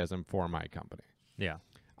enthusiasm for my company? Yeah.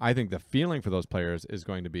 I think the feeling for those players is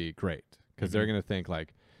going to be great because they're going to think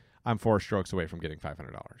like, I'm 4 strokes away from getting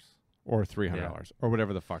 $500 or $300 or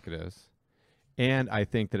whatever the fuck it is. And I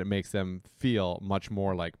think that it makes them feel much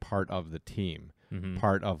more like part of the team,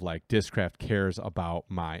 part of like Discraft cares about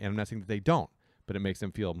and I'm not saying that they don't, but it makes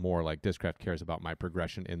them feel more like Discraft cares about my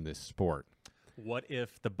progression in this sport. What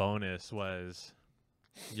if the bonus was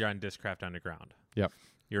you're on Discraft Underground? Yep.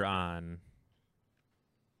 You're on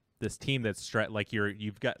this team that's like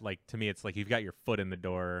you've got, like, to me it's like you've got your foot in the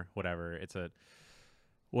door, whatever. It's a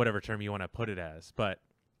whatever term you want to put it as, but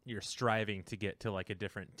you're striving to get to like a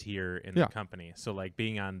different tier in the company. So like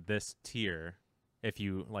being on this tier, if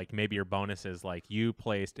you like, maybe your bonus is like you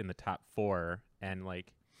placed in the top 4 and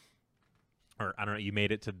like, or I don't know, you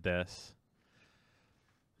made it to this.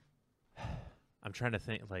 I'm trying to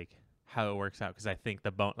think like how it works out, because I think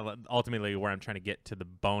ultimately where I'm trying to get to the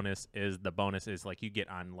bonus is like you get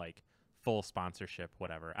on like full sponsorship,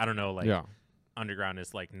 whatever. I don't know, like Underground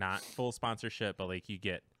is like not full sponsorship, but like you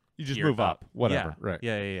just move up, whatever. Yeah.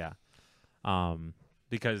 Right. Yeah.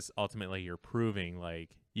 Because ultimately you're proving like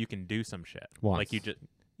you can do some shit. Once. Like you just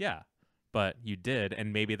but you did,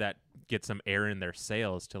 and maybe that gets some air in their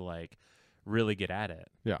sails to like really get at it.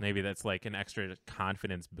 Yeah. Maybe that's like an extra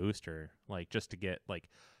confidence booster, like just to get like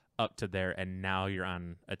up to there, and now you're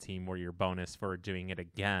on a team where your bonus for doing it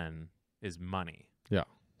again is money. Yeah.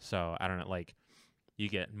 So I don't know, like you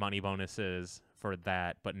get money bonuses for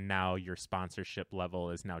that, but now your sponsorship level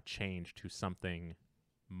is now changed to something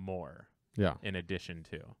more. Yeah. In addition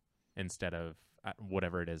to, instead of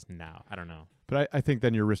whatever it is now. I don't know. But I think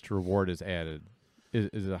then your risk to reward is added,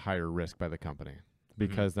 is a higher risk by the company,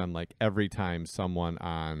 because then like every time someone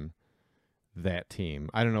on that team,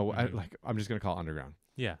 I don't know, I'm just going to call it Underground.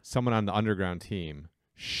 Yeah. Someone on the Underground team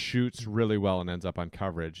shoots really well and ends up on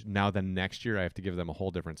coverage. Now the next year I have to give them a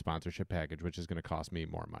whole different sponsorship package, which is going to cost me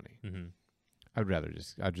more money. Mm-hmm.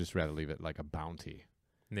 I'd just rather leave it like a bounty.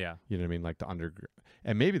 Yeah. You know what I mean? Like the Underground.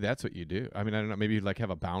 And maybe that's what you do. I mean, I don't know. Maybe you'd like have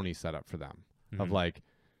a bounty set up for them of like,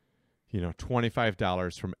 you know,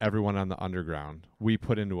 $25 from everyone on the Underground we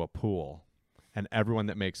put into a pool, and everyone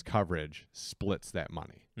that makes coverage splits that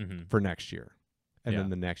money for next year. And then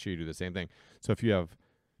the next year you do the same thing. So if you have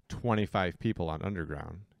 25 people on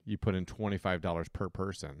Underground, you put in $25 per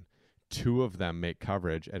person. 2 of them make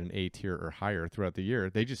coverage at an A tier or higher throughout the year.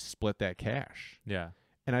 They just split that cash. Yeah.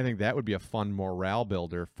 And I think that would be a fun morale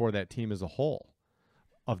builder for that team as a whole,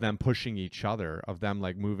 of them pushing each other, of them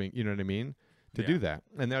like moving, you know what I mean, to do that.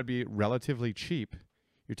 And that would be relatively cheap.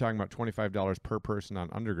 You're talking about $25 per person on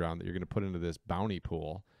Underground that you're going to put into this bounty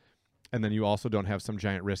pool. And then you also don't have some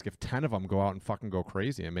giant risk if 10 of them go out and fucking go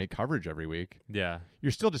crazy and make coverage every week. Yeah.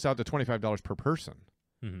 You're still just out to $25 per person.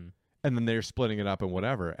 Mm-hmm. And then they're splitting it up and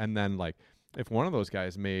whatever. And then like if one of those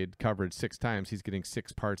guys made coverage 6 times, he's getting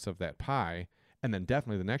 6 parts of that pie. And then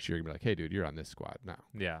definitely the next year you're going to be like, hey, dude, you're on this squad now.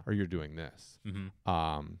 Yeah. Or you're doing this.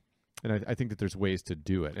 Mm-hmm. And I think that there's ways to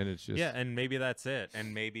do it. And it's just... Yeah, and maybe that's it.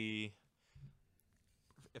 And maybe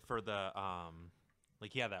for the,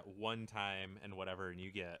 that one time and whatever, and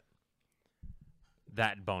you get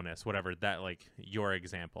that bonus, whatever, that, like, your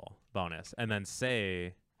example bonus. And then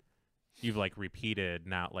say you've, like, repeated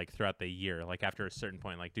now, like, throughout the year. Like, after a certain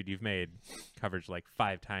point, like, dude, you've made coverage, like,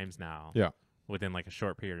 5 times now. Yeah. Within, like, a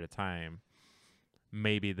short period of time.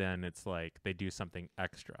 Maybe then it's like they do something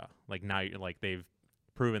extra. Like now you're like they've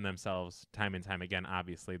proven themselves time and time again.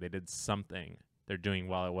 Obviously they did something they're doing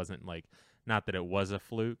well. It wasn't like, not that it was a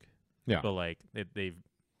fluke, but like they've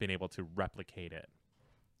been able to replicate it.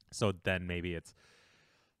 So then maybe it's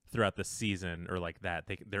throughout the season or like that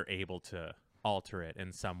they're able to alter it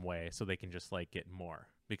in some way so they can just like get more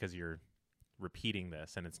because you're repeating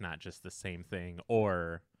this and it's not just the same thing,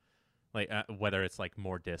 or like whether it's like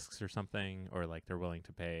more discs or something, or like they're willing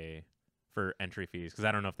to pay for entry fees, because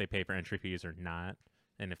I don't know if they pay for entry fees or not,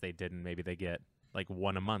 and if they didn't, maybe they get like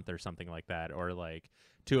 1 a month or something like that, or like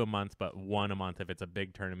 2 a month but 1 a month if it's a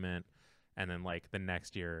big tournament, and then like the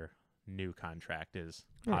next year new contract is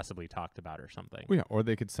possibly talked about or something. Well, yeah, or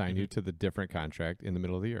they could sign you to the different contract in the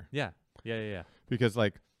middle of the year. Yeah. Because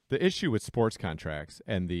like the issue with sports contracts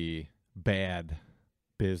and the bad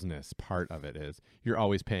business part of it is you're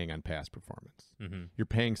always paying on past performance. You're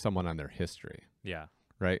paying someone on their history. Yeah.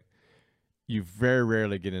 Right? You very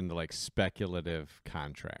rarely get into like speculative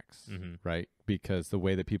contracts, right? Because the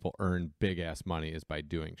way that people earn big ass money is by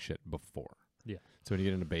doing shit before. Yeah. So when you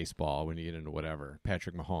get into baseball, when you get into whatever,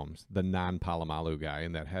 Patrick Mahomes, the non-Palomalu guy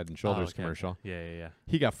in that Head and Shoulders commercial, yeah,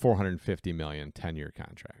 he got $450 million 10-year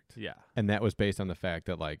contract. Yeah. And that was based on the fact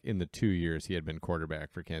that like in the 2 years he had been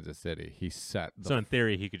quarterback for Kansas City, he set so in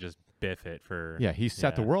theory he could just biff it for he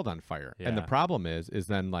set the world on fire. And the problem is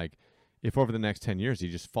then like if over the next 10 years he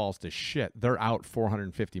just falls to shit, they're out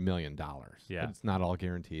 $450 million. Yeah. It's not all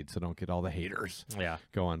guaranteed, so don't get all the haters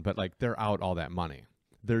going. But like they're out all that money.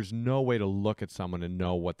 There's no way to look at someone and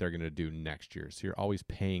know what they're going to do next year. So you're always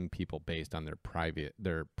paying people based on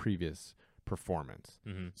their previous performance.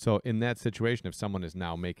 Mm-hmm. So in that situation, if someone is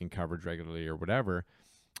now making coverage regularly or whatever,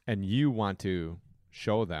 and you want to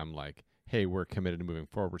show them like, hey, we're committed to moving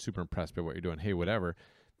forward, we're super impressed by what you're doing, hey, whatever,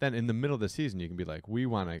 then in the middle of the season, you can be like, we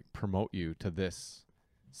want to promote you to this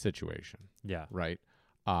situation. Yeah. Right?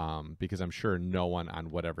 Because I'm sure no one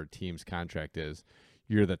on whatever team's contract is,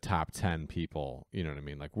 you're the top 10 people, you know what I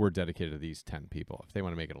mean? Like, we're dedicated to these 10 people. If they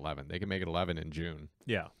want to make it 11, they can make it 11 in June.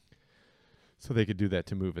 Yeah. So they could do that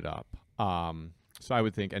to move it up. So I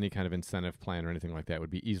would think any kind of incentive plan or anything like that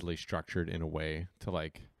would be easily structured in a way to,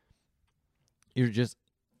 like, you're just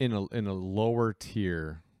in a lower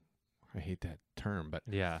tier. I hate that term, but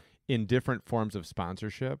yeah, in different forms of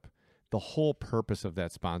sponsorship, the whole purpose of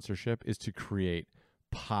that sponsorship is to create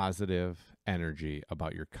positive energy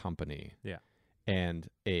about your company. Yeah. And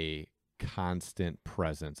a constant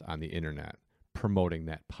presence on the internet promoting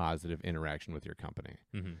that positive interaction with your company.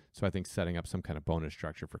 Mm-hmm. So I think setting up some kind of bonus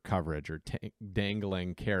structure for coverage or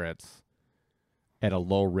dangling carrots at a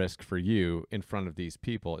low risk for you in front of these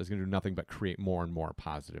people is going to do nothing but create more and more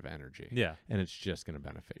positive energy. Yeah. And it's just going to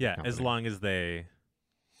benefit your company. As long as they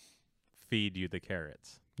feed you the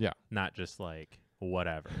carrots. Yeah. Not just like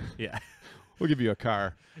whatever. Yeah. We'll give you a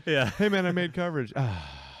car. Yeah. Hey, man, I made coverage.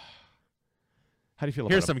 How do you feel?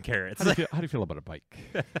 Here's about some carrots. How do you feel about a bike?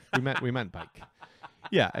 we meant bike.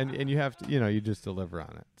 Yeah, and you have to, you just deliver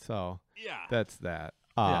on it. So that's that.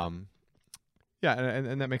 And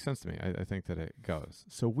that makes sense to me. I think that it goes.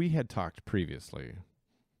 So we had talked previously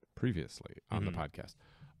on the podcast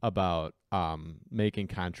about making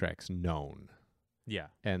contracts known. Yeah.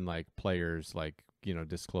 And like players like,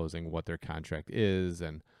 disclosing what their contract is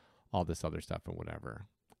and all this other stuff and whatever.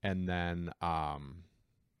 And then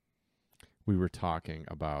we were talking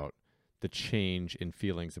about the change in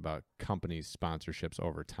feelings about companies' sponsorships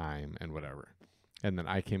over time and whatever. And then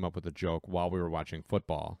I came up with a joke while we were watching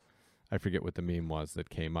football. I forget what the meme was that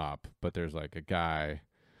came up, but there's like a guy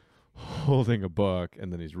holding a book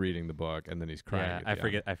and then he's reading the book and then he's crying.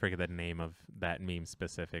 Yeah, I forget the name of that meme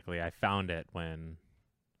specifically. I found it when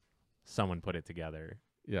someone put it together.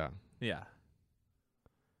 Yeah. Yeah.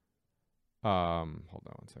 Hold on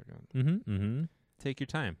one second. Mm-hmm. Take your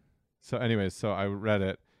time. So anyways, so I read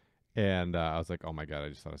it and I was like, oh my God, I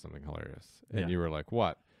just thought of something hilarious. And you were like,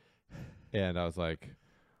 what? And I was like,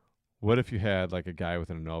 what if you had like a guy with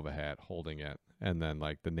an Innova hat holding it and then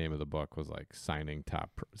like the name of the book was like signing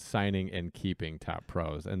and keeping top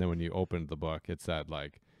pros. And then when you opened the book, it said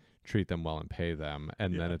like, treat them well and pay them.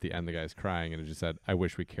 And then at the end, the guy's crying and it just said, I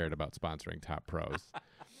wish we cared about sponsoring top pros.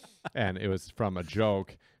 And it was from a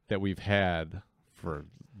joke that we've had for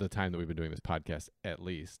the time that we've been doing this podcast, at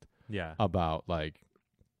least. Yeah. About like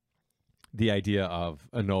the idea of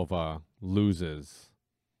Innova loses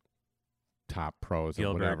top pros Gilbert,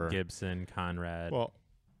 or whatever. Gibson, Conrad. Well,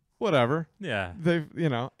 whatever. Yeah. They've,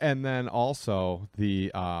 and then also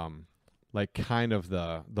the like kind of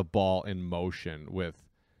the ball in motion with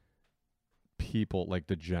people like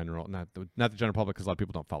the general, not the general public, because a lot of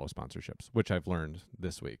people don't follow sponsorships, which I've learned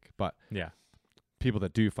this week. But yeah, people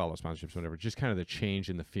that do follow sponsorships, whatever, just kind of the change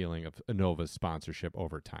in the feeling of Innova's sponsorship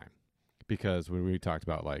over time. Because when we talked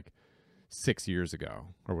about like 6 years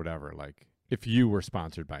ago or whatever, like if you were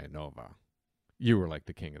sponsored by Innova, you were like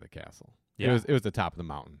the king of the castle. Yeah. It was the top of the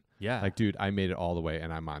mountain. Yeah. Like, dude, I made it all the way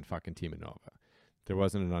and I'm on fucking Team Innova. There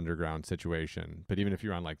wasn't an underground situation. But even if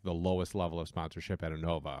you're on like the lowest level of sponsorship at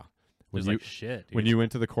Innova, like shit, dude. When you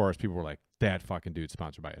went to the chorus, people were like, that fucking dude's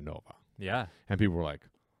sponsored by Innova. Yeah. And people were like,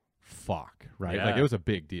 fuck, right? Yeah. Like it was a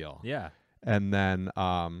big deal. Yeah. And then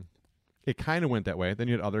it kind of went that way. Then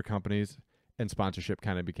you had other companies and sponsorship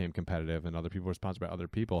kind of became competitive and other people were sponsored by other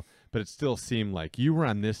people. But it still seemed like you were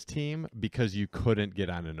on this team because you couldn't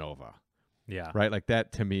get on Innova. Yeah. Right? Like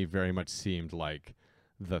that to me very much seemed like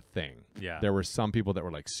the thing. Yeah. There were some people that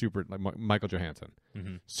were like super, like Michael Johansson,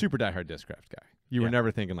 super diehard Discraft guy. You were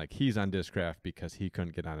never thinking like he's on Discraft because he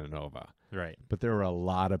couldn't get on Innova. Right. But there were a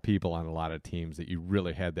lot of people on a lot of teams that you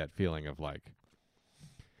really had that feeling of like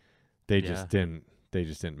they just didn't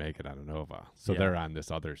make it on Innova. So they're on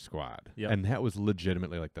this other squad. Yep. And that was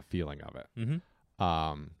legitimately like the feeling of it.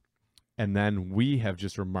 Mm-hmm. And then we have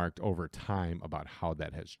just remarked over time about how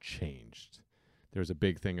that has changed. There was a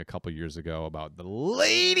big thing a couple years ago about the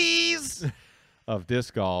ladies of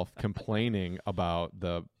disc golf complaining about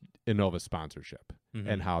the Innova sponsorship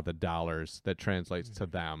and how the dollars that translates to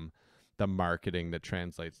them, the marketing that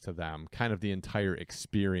translates to them, kind of the entire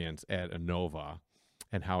experience at Innova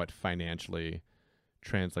and how it financially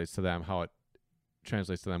translates to them, how it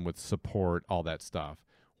translates to them with support, all that stuff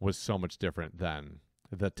was so much different than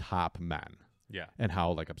the top men. Yeah. And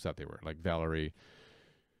how like upset they were. Like Valerie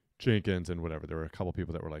Jenkins and whatever. There were a couple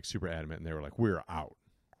people that were like super adamant, and they were like, we're out,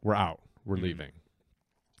 we're leaving.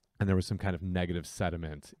 And there was some kind of negative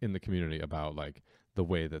sentiment in the community about like the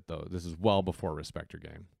way that this is well before Respect Your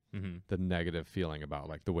Game. The negative feeling about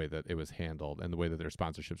like the way that it was handled and the way that their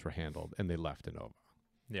sponsorships were handled, and they left Innova.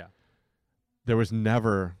 Yeah. There was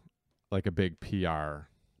never like a big PR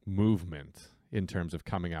movement in terms of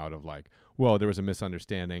coming out of like, whoa, there was a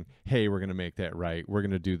misunderstanding. Hey, we're going to make that right. We're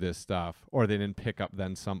going to do this stuff. Or they didn't pick up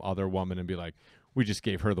then some other woman and be like, we just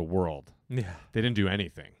gave her the world. Yeah. They didn't do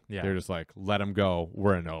anything. Yeah. They're just like, let them go.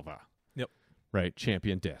 We're Innova. Yep. Right.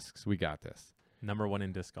 Champion discs. We got this. #1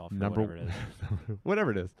 in disc golf. Whatever it is.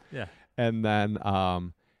 Whatever it is. Yeah. And then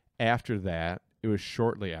after that, it was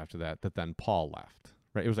shortly after that then Paul left.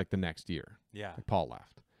 Right. It was like the next year. Yeah. Like Paul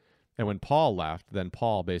left. And when Paul left, then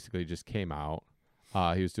Paul basically just came out.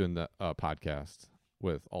 He was doing the podcast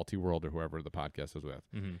with Alti World or whoever the podcast was with.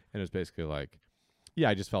 And it was basically like, yeah,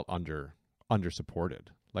 I just felt under supported.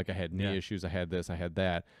 Like I had knee issues, I had this, I had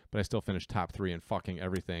that, but I still finished top 3 in fucking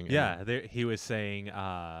everything. Yeah, he was saying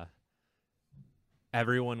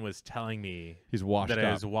everyone was telling me he's washed that up.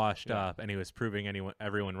 I was washed up, and he was proving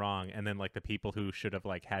everyone wrong, and then like the people who should have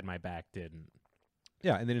like had my back didn't.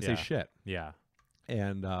 Yeah, and they didn't say shit. Yeah.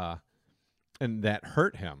 And that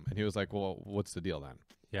hurt him. And he was like, well, what's the deal then?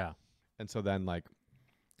 Yeah. And so then like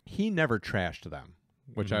he never trashed them,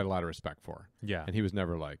 which I had a lot of respect for. Yeah. And he was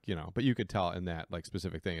never like, but you could tell in that like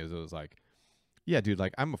specific thing is it was like, yeah, dude,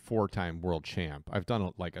 like I'm a 4-time world champ. I've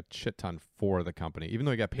done like a shit ton for the company, even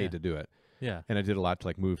though I got paid to do it. Yeah. And I did a lot to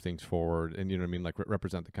like move things forward and, you know what I mean? Like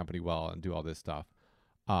represent the company well and do all this stuff.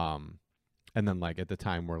 And then like at the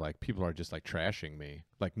time where like people are just like trashing me,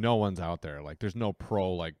 like no one's out there. Like there's no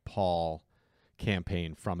pro like Paul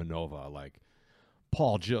campaign from Innova. Like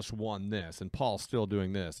Paul just won this and Paul's still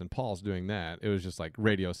doing this and Paul's doing that. It was just like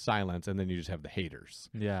radio silence. And then you just have the haters.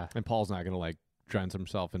 Yeah. And Paul's not going to like drench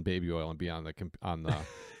himself in baby oil and be on the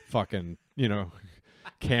fucking,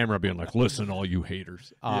 camera being like, listen, all you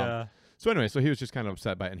haters. Yeah. So anyway, so he was just kind of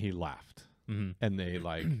upset by it and he left. And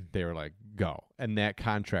they were like, go. And that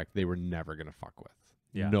contract they were never going to fuck with.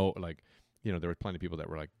 Yeah. No, like, there were plenty of people that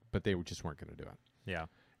were like, but they just weren't going to do it. Yeah.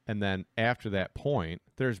 And then after that point,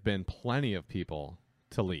 there's been plenty of people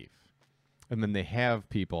to leave. And then they have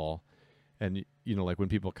people, and, like when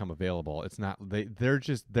people come available, it's not, they're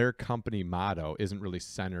just, their company motto isn't really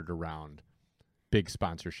centered around big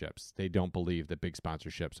sponsorships. They don't believe that big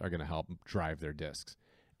sponsorships are going to help drive their discs,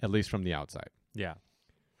 at least from the outside. Yeah.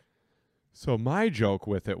 So my joke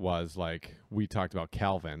with it was like, we talked about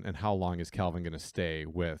Calvin and how long is Calvin going to stay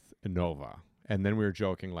with Innova? And then we were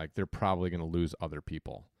joking like they're probably going to lose other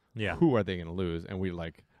people. Yeah. Who are they going to lose? And we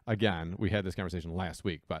like, again, we had this conversation last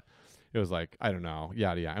week, but it was like, I don't know,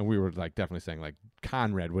 yada, yada. And we were like definitely saying like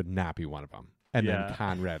Conrad would not be one of them. And then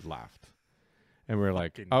Conrad left. And we were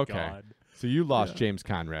like, okay. God. So you lost James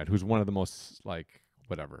Conrad, who's one of the most like,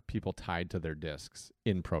 whatever, people tied to their discs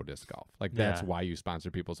in pro disc golf. Like that's why you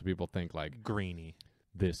sponsor people. So people think like Greeny,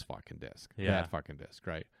 this fucking disc, that fucking disc.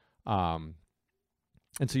 Right. And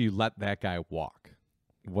so you let that guy walk.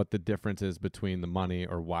 What the difference is between the money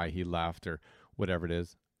or why he left or whatever it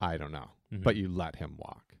is, I don't know. But you let him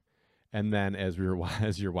walk. And then as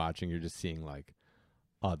you're watching, you're just seeing like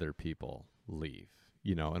other people leave,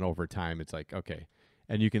 and over time it's like, okay.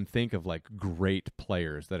 And you can think of like great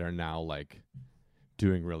players that are now like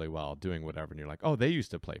doing really well, doing whatever. And you're like, oh, they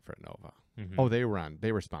used to play for Innova. Oh, they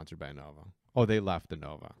were sponsored by Innova. Oh, they left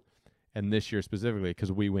Innova. And this year specifically,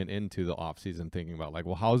 because we went into the off season thinking about like,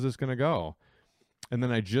 well, how's this going to go? And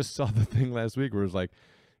then I just saw the thing last week where it was like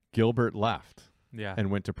Gilbert left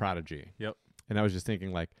and went to Prodigy. Yep. And I was just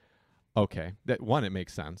thinking like, okay, that one, it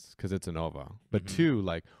makes sense because it's Innova. But two,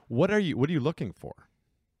 like, what are you looking for?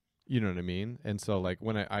 You know what I mean? And so like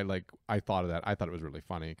when I thought of that, I thought it was really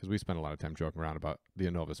funny because we spent a lot of time joking around about the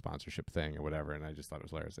Innova sponsorship thing or whatever. And I just thought it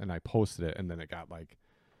was hilarious. And I posted it and then it got like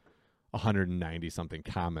 190 something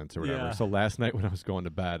comments or whatever. So last night when I was going to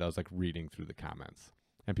bed, I was like reading through the comments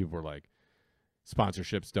and people were like,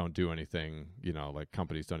 sponsorships don't do anything, like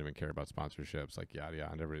companies don't even care about sponsorships, like yada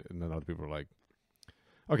yada. And then other people were like,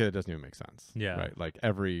 okay, that doesn't even make sense. Yeah. Right. Like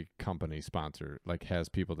every company sponsor like has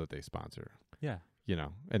people that they sponsor. Yeah.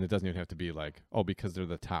 And it doesn't even have to be like, oh, because they're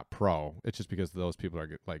the top pro. It's just because those people are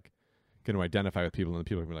like going to identify with people and the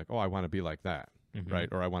people are going to be like, oh, I want to be like that. Right.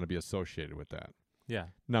 Or I want to be associated with that. Yeah.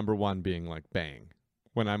 Number one being like Bang.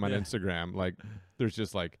 When I'm on Instagram, like there's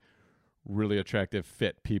just like really attractive,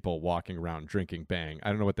 fit people walking around drinking Bang.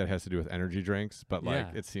 I don't know what that has to do with energy drinks, but like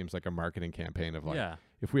it seems like a marketing campaign of like,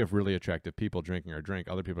 if we have really attractive people drinking our drink,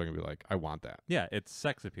 other people are going to be like, I want that. Yeah. It's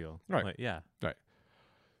sex appeal. Right. Like, yeah. Right.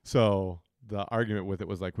 So the argument with it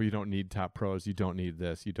was like, well, you don't need top pros, you don't need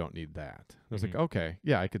this, you don't need that. I was like, Mm-hmm. okay,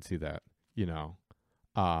 yeah, I could see that,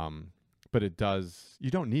 but it does. You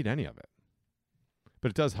don't need any of it,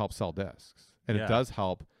 but it does help sell discs, and it does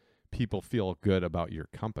help people feel good about your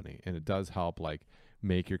company, and it does help like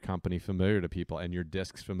make your company familiar to people and your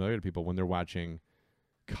discs familiar to people when they're watching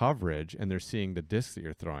coverage and they're seeing the discs that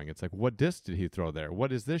you're throwing. It's like, what disc did he throw there?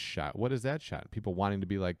 What is this shot? What is that shot? People wanting to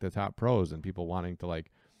be like the top pros and people wanting to like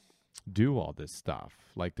do all this stuff.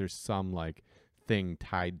 Like there's some like thing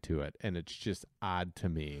tied to it, and it's just odd to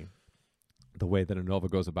me the way that Innova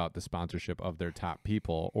goes about the sponsorship of their top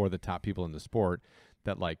people or the top people in the sport,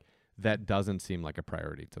 that like that doesn't seem like a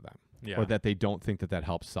priority to them, or that they don't think that that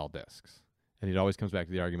helps sell discs. And it always comes back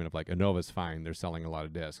to the argument of like, Innova's fine, they're selling a lot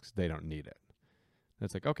of discs, they don't need it. And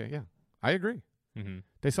it's like, okay, yeah, I agree. Mm-hmm.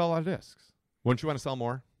 They sell a lot of discs. Wouldn't you want to sell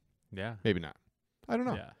more? Yeah. Maybe not. I don't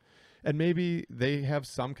know. Yeah. And maybe they have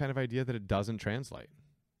some kind of idea that it doesn't translate.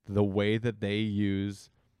 The way that they use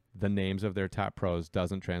the names of their top pros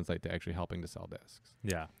doesn't translate to actually helping to sell discs.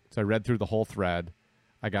 Yeah. So I read through the whole thread.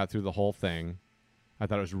 I got through the whole thing. I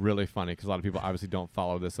thought it was really funny because a lot of people obviously don't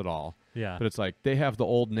follow this at all. Yeah. But it's like they have the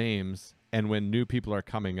old names, and when new people are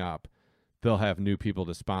coming up, they'll have new people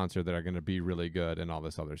to sponsor that are going to be really good and all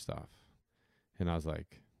this other stuff. And I was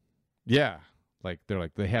like, yeah. Like, they're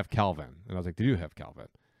like, they have Calvin. And I was like, they do have Calvin.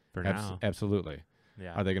 For now. Absolutely.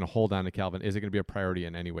 Yeah. Are they going to hold on to Calvin? Is it going to be a priority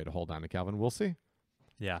in any way to hold on to Calvin? We'll see.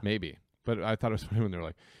 Yeah. Maybe. But I thought it was funny when they're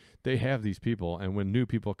like, they have these people, and when new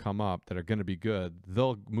people come up that are going to be good,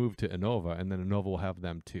 they'll move to Innova, and then Innova will have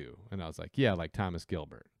them too. And I was like, yeah, like Thomas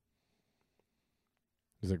Gilbert.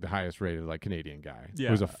 He's like the highest rated like Canadian guy. Yeah.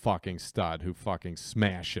 Who's a fucking stud who fucking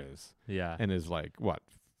smashes. Yeah. And is like, what,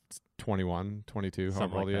 21, 22,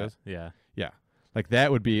 however old he is? Yeah. Yeah. Like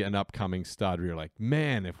that would be an upcoming stud where you're like,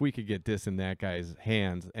 man, if we could get this in that guy's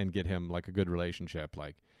hands and get him like a good relationship,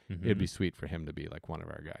 like it'd be sweet for him to be like one of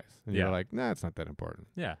our guys. And you're like, nah, it's not that important.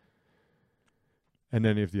 Yeah. And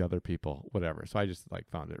then if the other people, whatever. So I just like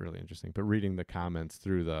found it really interesting. But reading the comments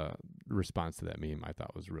through the response to that meme, I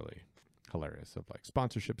thought was really hilarious. Of like,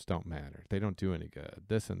 sponsorships don't matter. They don't do any good.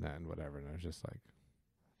 This and that and whatever. And I was just like,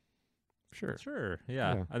 sure. Sure.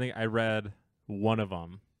 Yeah. I think I read one of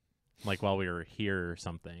them like while we were here or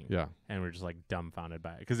something. Yeah. And we're just like dumbfounded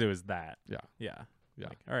by it because it was that. Yeah. Yeah. Yeah.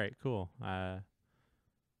 Like, all right, cool.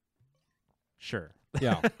 Sure.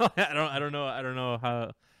 Yeah. I don't know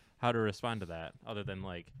how to respond to that other than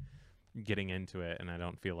like getting into it, and I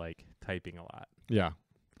don't feel like typing a lot. Yeah.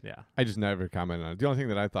 Yeah. I just never commented on it. The only thing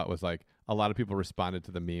that I thought was like a lot of people responded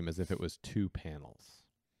to the meme as if it was two panels.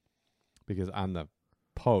 Because on the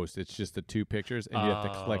post, it's just the two pictures, and you have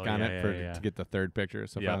to click on it to get the third picture.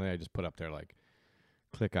 So finally I just put up there like,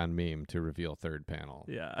 click on meme to reveal third panel.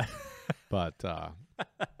 Yeah. But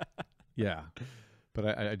yeah. But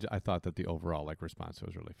I thought that the overall like response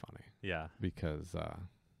was really funny. Yeah. Because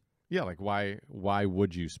like why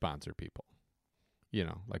would you sponsor people?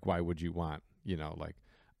 Like why would you want, like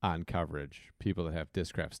on coverage, people that have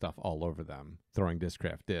Discraft stuff all over them, throwing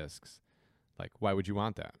Discraft discs? Like why would you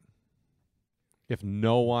want that? If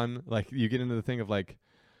no one, like you get into the thing of like,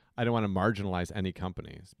 I don't want to marginalize any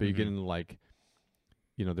companies, but you get into like,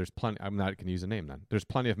 there's plenty, I'm not going to use a name then. There's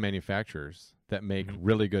plenty of manufacturers that make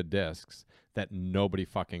really good discs that nobody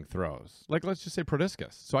fucking throws. Like, let's just say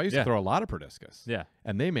Prodiscus. So I used to throw a lot of Prodiscus. Yeah.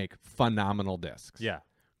 And they make phenomenal discs. Yeah.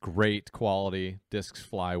 Great quality, discs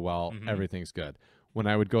fly well, everything's good. When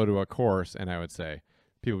I would go to a course and I would say,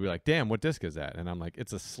 people would be like, damn, what disc is that? And I'm like,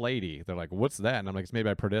 it's a Slady. They're like, what's that? And I'm like, it's made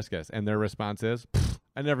by Prodiscus. And their response is,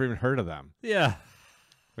 I never even heard of them. Yeah.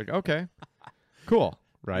 Like, okay, cool,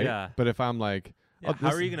 right? Yeah. But if I'm like, how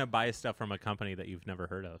are you going to buy stuff from a company that you've never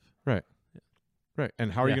heard of? Right. Right.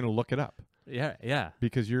 And how are you going to look it up? Yeah. Yeah.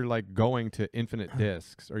 Because you're like going to Infinite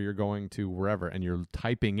Discs or you're going to wherever and you're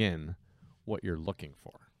typing in what you're looking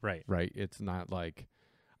for. Right. Right. It's not like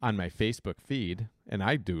on my Facebook feed, and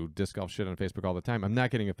I do disc golf shit on Facebook all the time. I'm not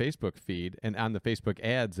getting a Facebook feed, and on the Facebook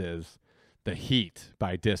ads is The Heat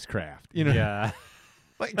by Discraft. Yeah.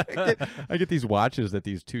 Like I get these watches that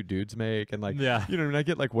these two dudes make, and like, and I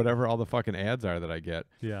get like whatever all the fucking ads are that I get.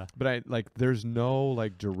 Yeah. But I like, there's no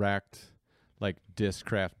like direct, like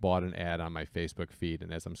Discraft bought an ad on my Facebook feed,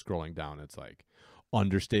 and as I'm scrolling down, it's like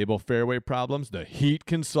understable fairway problems, The Heat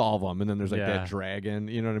can solve them, and then there's like that dragon,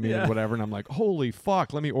 you know what I mean, or whatever, and I'm like, holy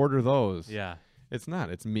fuck, let me order those. Yeah. It's not.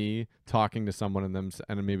 It's me talking to someone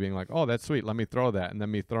and me being like, oh, that's sweet, let me throw that, and then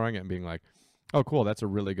me throwing it and being like, oh, cool, that's a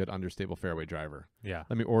really good understable fairway driver. Yeah.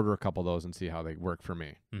 Let me order a couple of those and see how they work for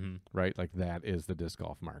me. Mm-hmm. Right? Like that is the disc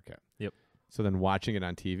golf market. Yep. So then watching it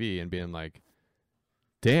on TV and being like,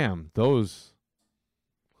 damn, those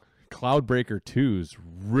Cloudbreaker 2s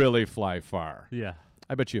really fly far. Yeah.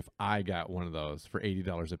 I bet you if I got one of those for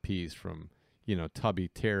 $80 a piece from, Tubby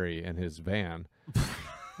Terry and his van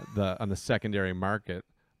on the secondary market,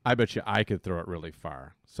 I bet you I could throw it really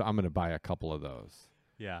far. So I'm going to buy a couple of those.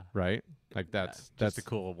 Yeah. Right? Like that's just a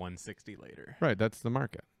cool 160 later. Right, that's the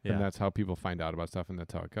market. Yeah. And that's how people find out about stuff, and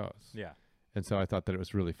that's how it goes. Yeah. And so I thought that it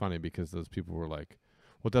was really funny because those people were like,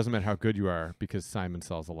 well, it doesn't matter how good you are because Simon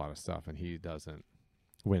sells a lot of stuff and he doesn't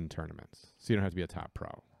win tournaments. So you don't have to be a top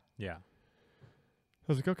pro. Yeah. I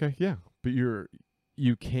was like, okay, yeah. But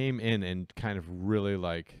you came in and kind of really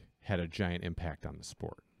like had a giant impact on the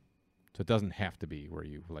sport. So it doesn't have to be where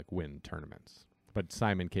you like win tournaments. But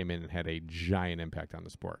Simon came in and had a giant impact on the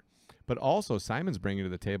sport. But also Simon's bringing to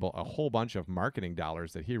the table a whole bunch of marketing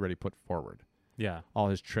dollars that he already put forward. Yeah. All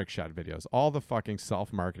his trick shot videos, all the fucking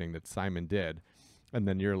self-marketing that Simon did. And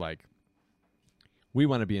then you're like, we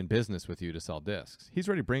want to be in business with you to sell discs. He's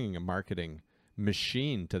already bringing a marketing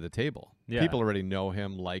machine to the table. Yeah. People already know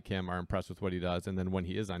him, like him, are impressed with what he does. And then when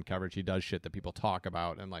he is on coverage, he does shit that people talk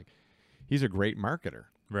about. And like, he's a great marketer.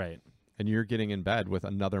 Right. And you're getting in bed with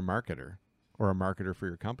another marketer or a marketer for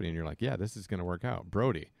your company. And you're like, yeah, this is going to work out.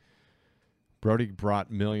 Brody brought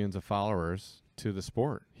millions of followers to the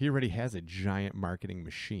sport. He already has a giant marketing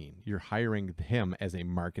machine. You're hiring him as a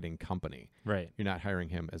marketing company. Right. You're not hiring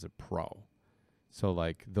him as a pro. So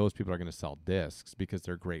like those people are going to sell discs because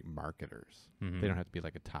they're great marketers. Mm-hmm. They don't have to be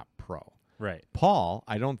like a top pro. Right. Paul,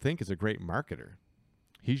 I don't think is a great marketer.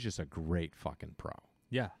 He's just a great fucking pro.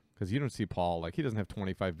 Yeah. Because you don't see Paul, like, he doesn't have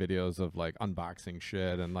 25 videos of, like, unboxing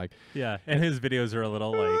shit and, like... Yeah, and his videos are a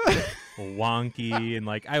little, like, wonky, and,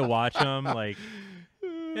 like, I watch them, like,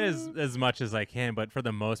 as much as I can, but for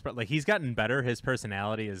the most part, like, he's gotten better. His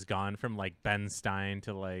personality has gone from, like, Ben Stein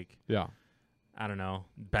to, like... Yeah. I don't know,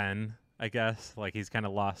 Ben, I guess. Like, he's kind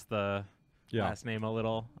of lost the last name a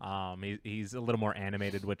little. He's a little more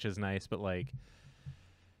animated, which is nice, but, like...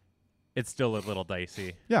 It's still a little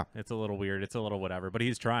dicey. Yeah. It's a little weird. It's a little whatever. But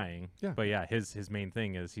he's trying. Yeah. But yeah, his main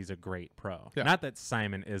thing is he's a great pro. Yeah. Not that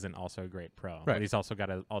Simon isn't also a great pro. Right. But he's also got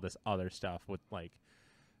all this other stuff with, like,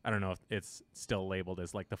 I don't know if it's still labeled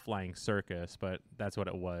as, like, the flying circus, but that's what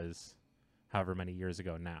it was however many years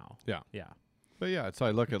ago now. Yeah. Yeah. But yeah, so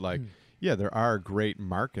I look at, like, yeah, there are great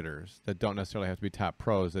marketers that don't necessarily have to be top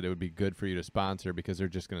pros that it would be good for you to sponsor because they're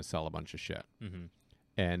just going to sell a bunch of shit. Mm-hmm.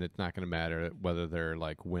 And it's not going to matter whether they're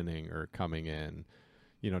like winning or coming in,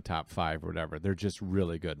 top 5 or whatever. They're just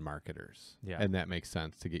really good marketers. Yeah. And that makes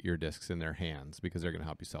sense to get your discs in their hands because they're going to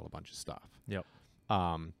help you sell a bunch of stuff. Yep.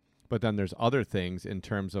 But then there's other things in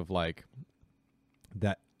terms of like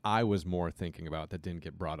that I was more thinking about that didn't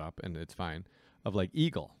get brought up, and it's fine, of like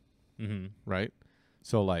Eagle. Mm-hmm. Right?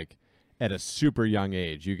 So like at a super young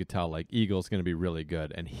age, you could tell like Eagle's going to be really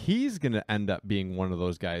good, and he's going to end up being one of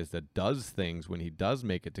those guys that does things when he does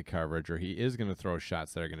make it to coverage, or he is going to throw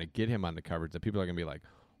shots that are going to get him onto coverage that people are going to be like,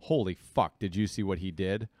 holy fuck, did you see what he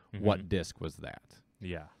did? Mm-hmm. What disc was that?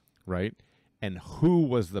 Yeah. Right? And who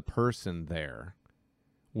was the person there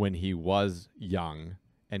when he was young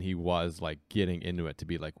and he was like getting into it to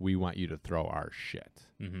be like, we want you to throw our shit,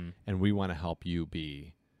 and we want to help you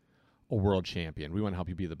be a world champion. We want to help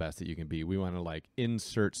you be the best that you can be. We want to like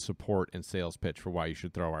insert support and sales pitch for why you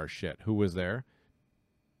should throw our shit. Who was there?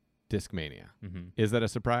 Discmania. Mm-hmm. Is that a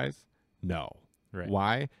surprise? No. Right.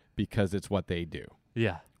 Why? Because it's what they do.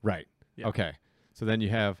 Yeah. Right. Yeah. Okay. So then you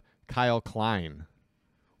have Kyle Klein,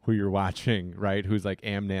 who you're watching, right? Who's like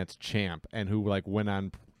Amnat's champ and who like went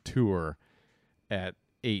on tour at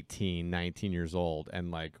 18, 19 years old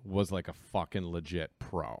and like was like a fucking legit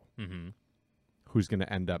pro. Mm-hmm. Who's going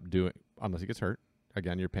to end up doing, unless he gets hurt,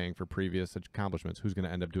 again, you're paying for previous accomplishments, who's going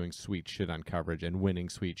to end up doing sweet shit on coverage and winning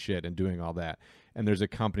sweet shit and doing all that. And there's a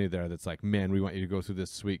company there that's like, man, we want you to go through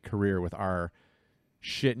this sweet career with our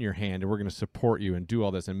shit in your hand, and we're going to support you and do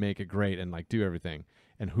all this and make it great and like do everything.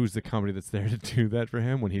 And who's the company that's there to do that for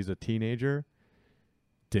him when he's a teenager?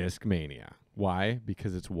 Discmania. Why?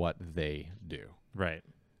 Because it's what they do. Right.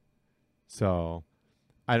 So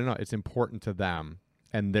I don't know. It's important to them,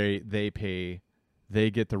 and they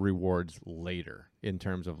get the rewards later in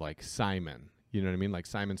terms of like Simon. You know what I mean? Like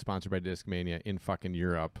Simon sponsored by Discmania in fucking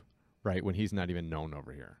Europe, right? When he's not even known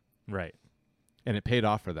over here. Right. And it paid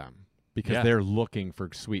off for them because they're looking for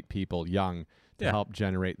sweet people young to help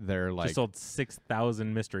generate their like. Just sold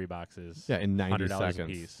 6,000 mystery boxes. Yeah, in 90 $100 seconds. a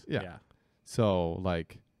piece. Yeah. So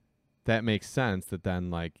like that makes sense that then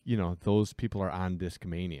like, those people are on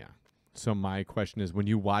Discmania. So my question is, when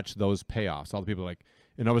you watch those payoffs, all the people are like,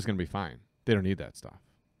 Innova's going to be fine. They don't need that stuff.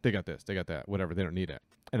 They got this. They got that. Whatever. They don't need it.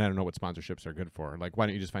 And I don't know what sponsorships are good for. Like, why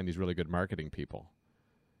don't you just find these really good marketing people?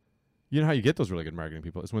 you know how you get those really good marketing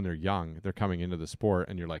people is when they're young, they're coming into the sport,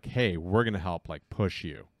 and you're like, hey, we're going to help like push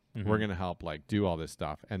you. Mm-hmm. We're going to help like do all this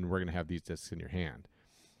stuff, and we're going to have these discs in your hand.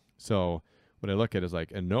 So what I look at is like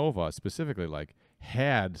Innova specifically like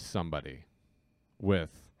had somebody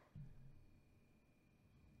with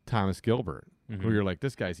Thomas Gilbert, where you're like,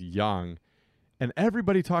 this guy's young, and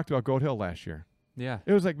everybody talked about Goat Hill last year. Yeah.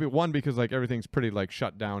 It was like one because like everything's pretty like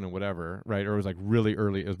shut down and whatever, right? Or it was like really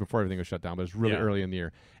early. It was before everything was shut down, but it was really early in the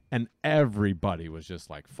year, and everybody was just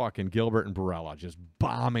like fucking Gilbert and Barella just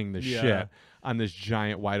bombing the shit on this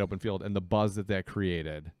giant wide open field, and the buzz that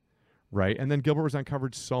created, right? And then Gilbert was on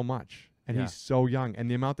coverage so much, and he's so young,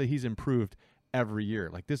 and the amount that he's improved every year,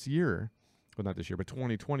 like this year, well not this year, but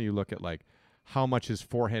 2020, you look at like how much his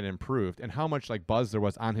forehand improved and how much like buzz there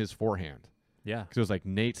was on his forehand. Yeah. Because it was like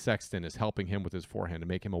Nate Sexton is helping him with his forehand to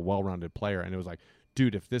make him a well-rounded player. And it was like,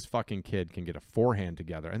 dude, if this fucking kid can get a forehand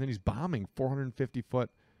together, and then he's bombing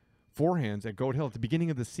 450-foot forehands at Goat Hill at the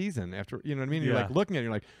beginning of the season after, you know what I mean? You're like looking at it,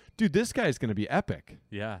 you're like, dude, this guy's going to be epic.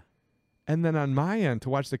 Yeah. And then on my end,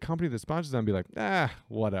 to watch the company that sponsors them be like,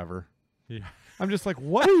 whatever. Yeah. I'm just like,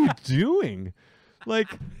 what are you doing? Like,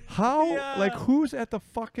 how, like, who's at the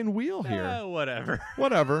fucking wheel here? Whatever.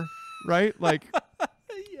 Whatever, right? Like,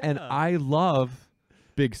 and I love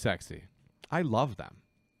Big Sexy. I love them.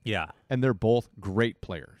 Yeah. And they're both great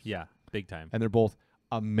players. Yeah. Big time. And they're both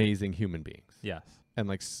amazing human beings. Yes. And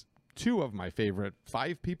like two of my favorite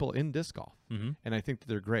 5 people in disc golf. Mm-hmm. And I think that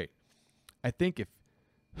they're great. I think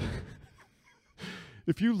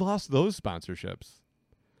if you lost those sponsorships,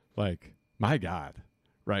 like, my God,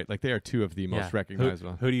 right? Like, they are 2 of the most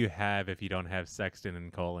recognizable. Who do you have if you don't have Sexton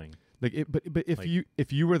and Coling? Like, but if like,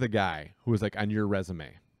 if you were the guy who was like on your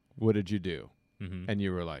resume, what did you do? Mm-hmm. And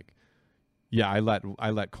you were like, yeah, I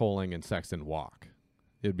let Coling and Sexton walk.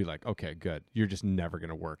 It'd be like, okay, good. You're just never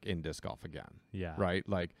gonna work in disc golf again. Yeah. Right.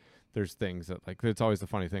 Like, there's things that like it's always the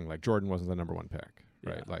funny thing. Like Jordan wasn't the number 1 pick.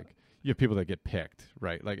 Right. Yeah. Like you have people that get picked.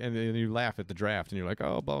 Right. Like and you laugh at the draft and you're like,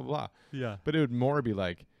 oh, blah blah blah. Yeah. But it would more be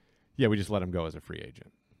like, yeah, we just let him go as a free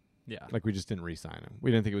agent. Yeah. Like we just didn't re-sign him. We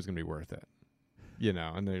didn't think it was gonna be worth it. You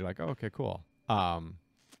know, and then you're like, oh, okay, cool.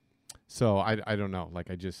 So I don't know.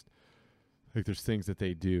 Like I just like there's things that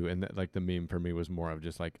they do, and that, like the meme for me was more of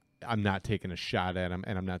just like I'm not taking a shot at them,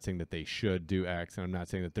 and I'm not saying that they should do X, and I'm not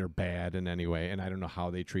saying that they're bad in any way, and I don't know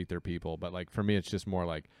how they treat their people, but like for me, it's just more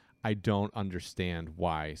like I don't understand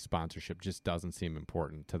why sponsorship just doesn't seem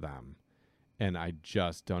important to them, and I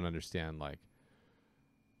just don't understand like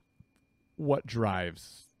what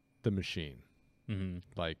drives the machine. Mm-hmm.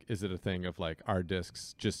 Like, is it a thing of like our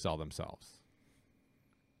discs just sell themselves?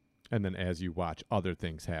 And then as you watch other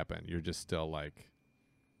things happen, you're just still like,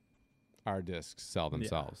 our discs sell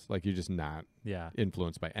themselves. Like you're just not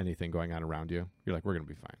influenced by anything going on around you. You're like, we're going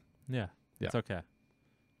to be fine. Yeah. It's okay.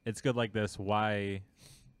 It's good like this. Why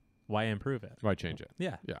improve it? Why change it?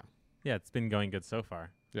 Yeah. Yeah. Yeah. It's been going good so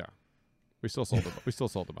far. Yeah. We still sold it. We still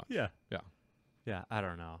sold a bunch. Yeah. Yeah. Yeah, I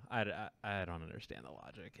don't know. I don't understand the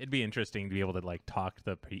logic. It'd be interesting to be able to like talk to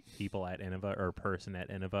the people at Innova or person at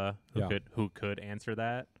Innova who could answer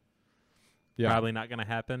that. Yeah, probably not going to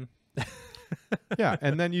happen. Yeah,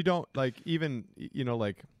 and then you don't like even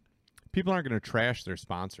like people aren't going to trash their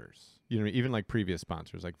sponsors. Even like previous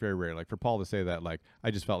sponsors, like very rare. Like for Paul to say that, like I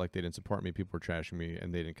just felt like they didn't support me. People were trashing me,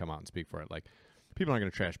 and they didn't come out and speak for it. Like people aren't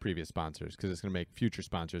going to trash previous sponsors because it's going to make future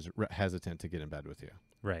sponsors hesitant to get in bed with you.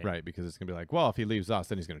 Right. Because it's going to be like, well, if he leaves us,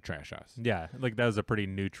 then he's going to trash us. Yeah. Like that was a pretty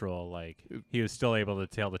neutral, like he was still able to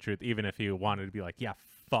tell the truth, even if he wanted to be like, yeah,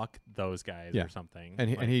 fuck those guys or something. And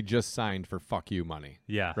he just signed for fuck you money.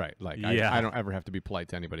 Yeah. Right. Like I don't ever have to be polite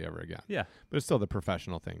to anybody ever again. Yeah. But it's still the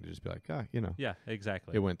professional thing to just be like, Yeah,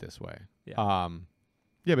 exactly. It went this way. Yeah.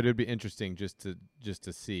 Yeah, but it would be interesting just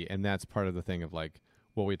to see. And that's part of the thing of like,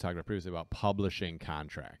 what we talked about previously about publishing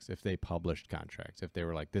contracts. If they published contracts, if they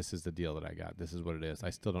were like, this is the deal that I got, this is what it is. I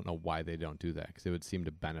still don't know why they don't do that because it would seem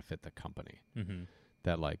to benefit the company. Mm-hmm.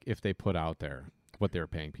 That like if they put out there what they were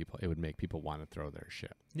paying people, it would make people want to throw their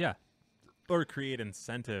shit. Yeah. Or create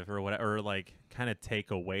incentive or whatever, or like kind of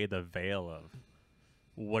take away the veil of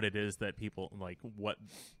what it is that people like, what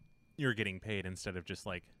you're getting paid instead of just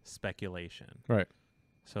like speculation. Right.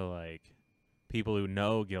 So like, people who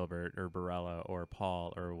know Gilbert or Barella or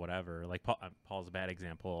Paul or whatever, like Paul's a bad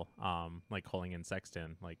example, like Coling and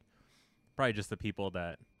Sexton, like probably just the people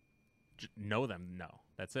that know them know.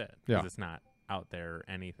 That's it. Because it's not out there or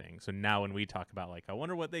anything. So now when we talk about like, I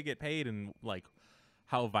wonder what they get paid and like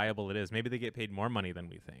how viable it is. Maybe they get paid more money than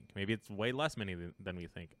we think. Maybe it's way less money than we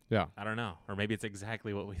think. Yeah. I don't know. Or maybe it's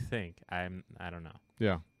exactly what we think. I don't know.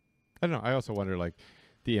 Yeah. I don't know. I also wonder like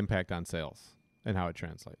the impact on sales and how it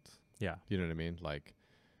translates. Yeah. You know what I mean? Like,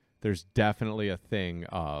 there's definitely a thing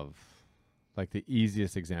of, like, the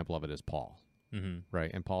easiest example of it is Paul,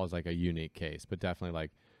 right? And Paul is like a unique case, but definitely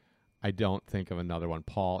like, I don't think of another one.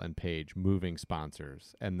 Paul and Paige moving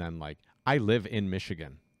sponsors, and then like, I live in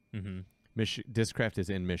Michigan. Discraft is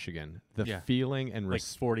in Michigan. The feeling and like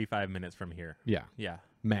 45 minutes from here. Yeah,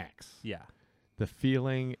 max. Yeah. The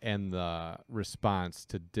feeling and the response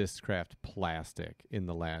to Discraft plastic in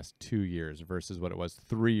the last 2 years versus what it was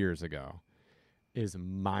 3 years ago is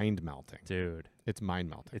mind-melting. Dude. It's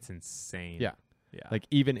mind-melting. It's insane. Yeah. Like,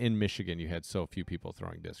 even in Michigan, you had so few people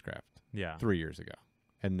throwing Discraft 3 years ago.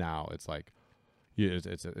 And now it's like,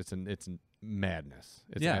 it's madness.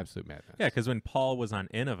 It's absolute madness. Yeah, because when Paul was on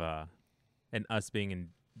Innova and us being in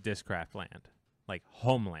Discraft land, like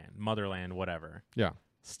homeland, motherland, whatever. Yeah.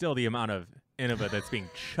 Still, the amount of Innova that's being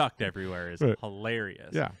chucked everywhere is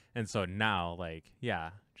hilarious. Yeah. And so now, like,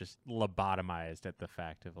 just lobotomized at the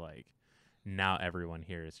fact of, like, now everyone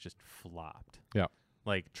here is just flopped. Yeah.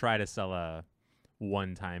 Like, try to sell a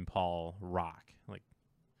one-time Paul rock. Like,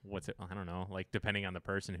 what's it? I don't know. Like, depending on the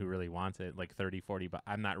person who really wants it, like 30, 40, but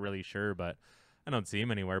I'm not really sure, but I don't see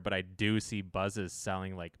them anywhere. But I do see buzzes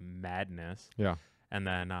selling like madness. Yeah. And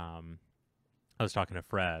then, I was talking to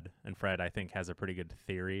Fred, and Fred, I think, has a pretty good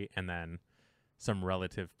theory, and then some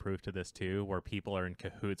relative proof to this too, where people are in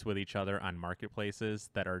cahoots with each other on marketplaces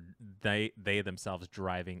that are they themselves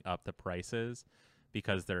driving up the prices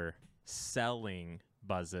because they're selling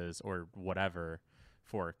buzzes or whatever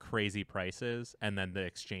for crazy prices, and then the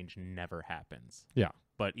exchange never happens. Yeah.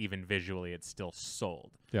 But even visually, it's still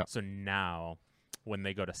sold. Yeah. So now, when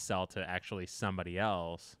they go to sell to actually somebody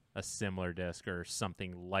else a similar disc or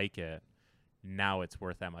something like it, now it's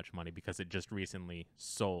worth that much money because it just recently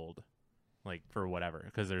sold, like, for whatever.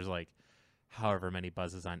 Because there's like however many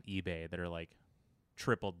buzzes on eBay that are like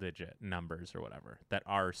triple digit numbers or whatever that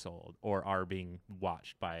are sold or are being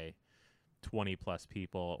watched by 20 plus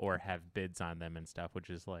people or have bids on them and stuff,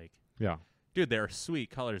 which is like, dude, they're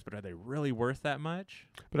sweet colors, but are they really worth that much?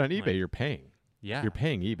 But on eBay, like, you're paying. Yeah. You're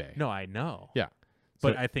paying eBay. No, I know. Yeah.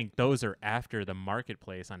 But So, I think those are after the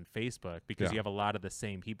marketplace on Facebook because you have a lot of the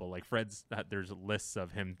same people. Like Fred's, there's lists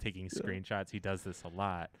of him taking screenshots. He does this a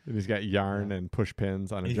lot. and he's got yarn and push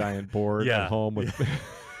pins on a giant board at home with.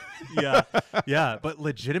 Yeah. But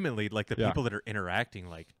legitimately, like the people that are interacting,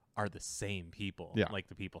 like, are the same people. Yeah. Like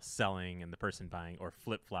the people selling and the person buying or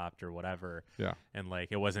flip flopped or whatever. Yeah. And like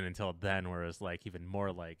it wasn't until then where it was like even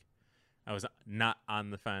more like I was not on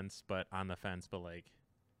the fence, but on the fence, but like.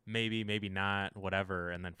 Maybe not, whatever.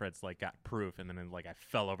 And then Fred's like got proof, and then like I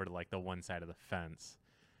fell over to like the one side of the fence,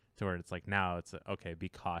 to where it's like now it's okay, be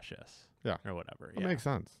cautious, or whatever. That makes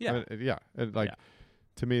sense. Yeah,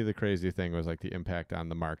 to me, the crazy thing was like the impact on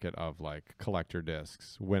the market of like collector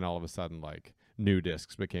discs when all of a sudden like new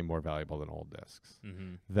discs became more valuable than old discs.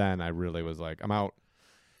 Then I really was like, I'm out,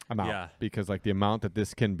 because like the amount that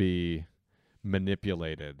this can be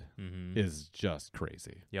manipulated is just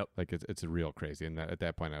crazy. Yep. Like it's real crazy. And at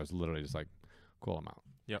that point I was literally just like, cool, I'm out.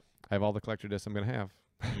 Yep. I have all the collector discs I'm gonna have.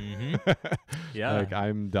 Yeah. Like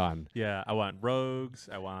I'm done. Yeah. I want rogues.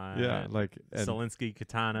 I want Solinsky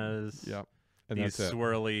katanas. Yep. And these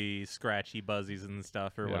swirly, scratchy buzzies and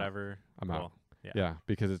stuff or whatever. I'm out. Yeah.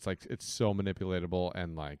 Because it's like it's so manipulatable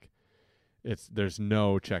and like there's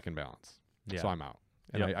no check and balance. So I'm out.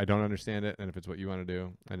 And I don't understand it. And if it's what you want to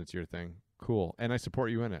do and it's your thing, cool. And I support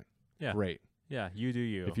you in it. Yeah. Great. Yeah, you do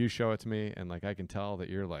you. If you show it to me and like I can tell that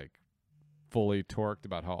you're like fully torqued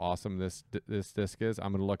about how awesome this disc is,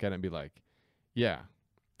 I'm going to look at it and be like, yeah,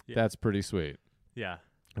 that's pretty sweet. Yeah.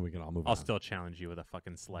 And we can all move on. I'll still challenge you with a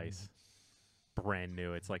fucking slice. Brand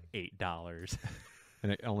new. It's like $8.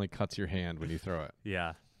 And it only cuts your hand when you throw it.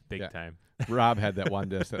 Yeah. Big time. Rob had that one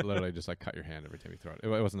disc that literally just like cut your hand every time you throw it. It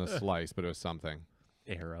wasn't a slice, but it was something.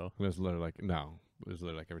 Arrow. It was literally like, no. It was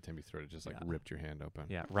literally like every time you threw it, it just like ripped your hand open.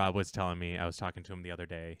 Yeah. Rob was telling me, I was talking to him the other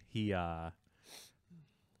day. He, a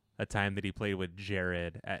time that he played with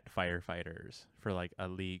Jared at Firefighters for like a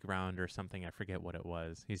league round or something. I forget what it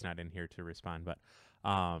was. He's not in here to respond, but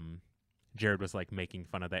Jared was like making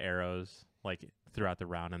fun of the arrows like throughout the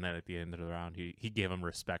round, and then at the end of the round he gave him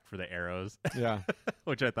respect for the arrows. Yeah.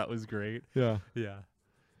 Which I thought was great. Yeah. Yeah.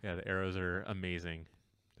 Yeah, the arrows are amazing.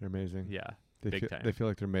 They're amazing. Yeah. They feel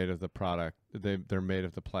like they're made of the product. They're made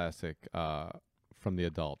of the plastic from the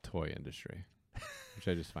adult toy industry, which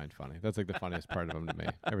I just find funny. That's like the funniest part of them to me.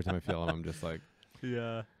 Every time I feel them, I'm just like,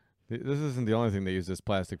 yeah, this isn't the only thing they use this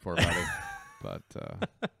plastic for, buddy. But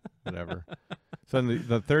whatever. So then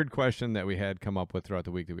the third question that we had come up with throughout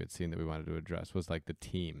the week that we had seen that we wanted to address was like the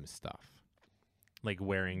team stuff. like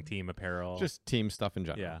wearing team apparel. Just team stuff in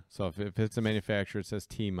general. Yeah. So if it's a manufacturer, it says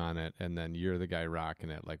team on it, and then you're the guy rocking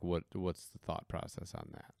it. Like, what's the thought process on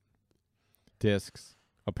that? Discs,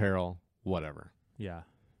 apparel, whatever. Yeah.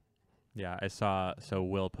 Yeah, I saw, so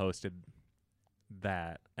Will posted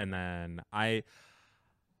that, and then I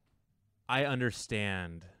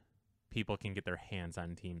understand people can get their hands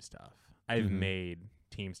on team stuff. I've made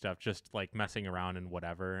team stuff just like messing around and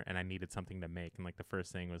whatever, and I needed something to make, and like the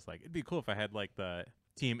first thing was like, it'd be cool if I had like the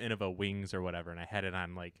Team Innova wings or whatever, and I had it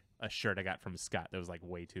on like a shirt I got from Scott that was like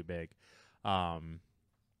way too big. And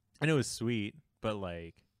it was sweet, but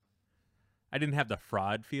like I didn't have the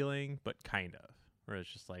fraud feeling, but kind of. Where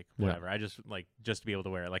it's just like, whatever. I just like, just to be able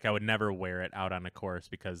to wear it. Like, I would never wear it out on a course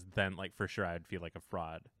because then, like, for sure I'd feel like a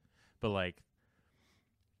fraud. But, like,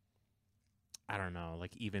 I don't know,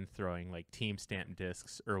 like, even throwing, like, team stamp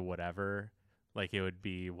discs or whatever, like, it would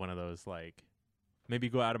be one of those, like, maybe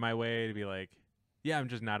go out of my way to be like, yeah, I'm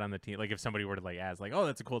just not on the team. Like, if somebody were to, like, ask, like, oh,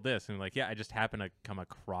 that's a cool disc. And, like, yeah, I just happen to come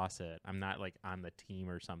across it. I'm not, like, on the team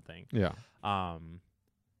or something. Yeah.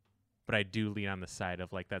 But I do lean on the side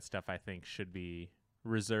of, like, that stuff I think should be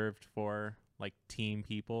reserved for, like, team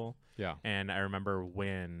people. Yeah. And I remember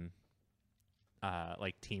when,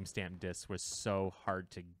 like, team stamp discs was so hard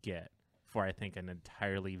to get for, I think, an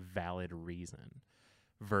entirely valid reason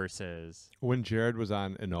versus... When Jared was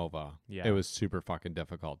on Innova, Yeah. it was super fucking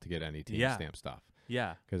difficult to get any team stamp stuff.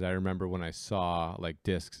 Yeah. Because I remember when I saw, like,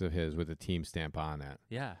 discs of his with a team stamp on it.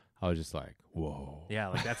 Yeah. I was just like, whoa. Yeah,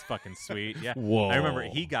 like, that's fucking sweet. Yeah. Whoa. I remember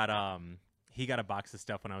he got a box of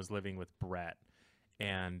stuff when I was living with Brett.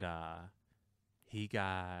 And he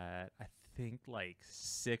got, I think, like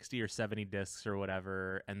 60 or 70 discs or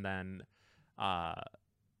whatever. And then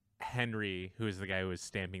Henry, who is the guy who was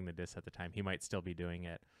stamping the discs at the time, he might still be doing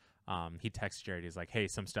it. He texts Jared. He's like, hey,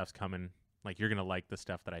 some stuff's coming. Like, you're going to like the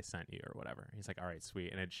stuff that I sent you or whatever. He's like, all right,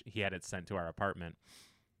 sweet. And he had it sent to our apartment.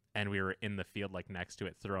 And we were in the field, like, next to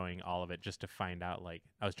it, throwing all of it just to find out, like,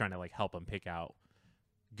 I was trying to, like, help him pick out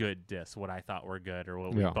good discs, what I thought were good or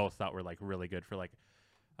what we both thought were, like, really good for, like,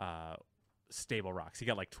 stable rocks. He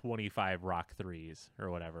got, like, 25 rock 3s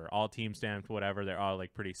or whatever, all team stamped, whatever. They're all,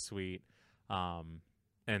 like, pretty sweet. And,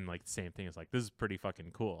 like, the same thing is, like, this is pretty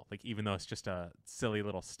fucking cool. Like, even though it's just a silly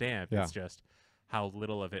little stamp, it's just how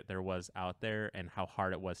little of it there was out there and how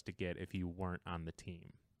hard it was to get if you weren't on the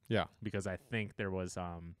team. Yeah. Because I think there was,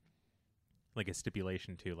 like, a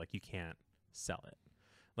stipulation, too. Like, you can't sell it.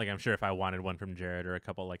 Like, I'm sure if I wanted one from Jared or a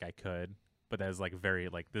couple, like, I could. But that was, like, very,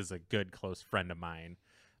 like, this is a good, close friend of mine.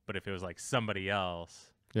 But if it was, like, somebody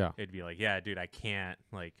else, it'd be like, yeah, dude, I can't,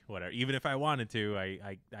 like, whatever. Even if I wanted to,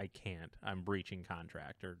 I can't. I'm breaching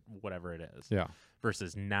contract or whatever it is. Yeah.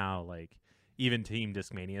 Versus now, like, even Team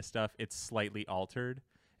Discmania stuff, it's slightly altered.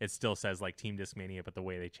 It still says, like, Team Discmania, but the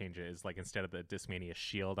way they change it is, like, instead of the Discmania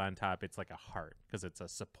shield on top, it's like a heart because it's a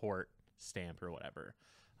support stamp or whatever.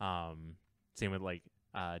 Same with, like,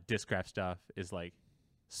 Discraft stuff is, like,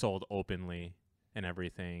 sold openly and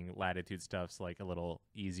everything. Latitude stuff's, like, a little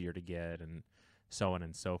easier to get and so on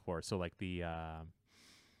and so forth. So, like, the I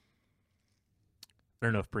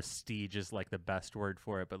don't know if prestige is, like, the best word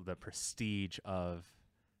for it, but the prestige of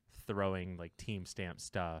throwing, like, team stamp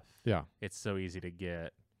stuff. Yeah. It's so easy to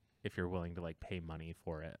get if you're willing to, like, pay money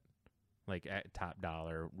for it, like, at top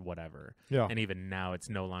dollar, whatever. Yeah. And even now, it's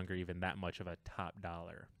no longer even that much of a top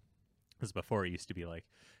dollar. Because before, it used to be, like,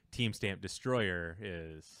 Team Stamp Destroyer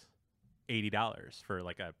is $80 for,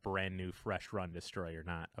 like, a brand new, fresh run Destroyer,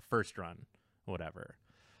 not a first run, whatever.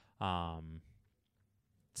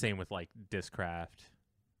 Same with, like, Discraft.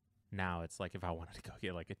 Now, it's like, if I wanted to go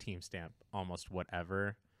get, like, a Team Stamp, almost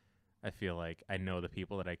whatever, I feel like I know the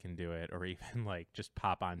people that I can do it, or even, like, just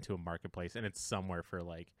pop onto a marketplace and it's somewhere for,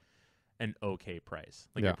 like, an okay price.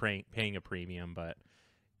 Like, you're paying a premium, but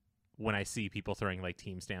when I see people throwing, like,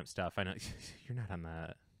 team stamp stuff, I know you're not on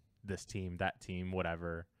this team, that team,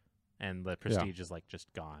 whatever, and the prestige is, like,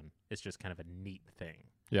 just gone. It's just kind of a neat thing.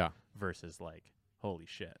 Yeah. Versus, like, holy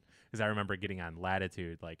shit. Because I remember getting on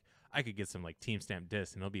Latitude, like, I could get some, like, team stamp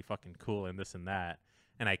discs and it'll be fucking cool and this and that,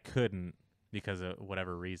 and I couldn't because of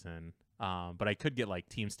whatever reason. But I could get, like,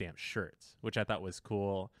 team stamp shirts, which I thought was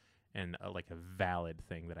cool and like a valid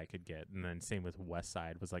thing that I could get. And then same with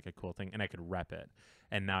Westside was, like, a cool thing, and I could rep it.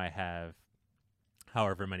 And now I have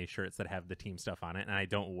however many shirts that have the team stuff on it, and I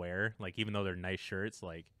don't wear, like, even though they're nice shirts,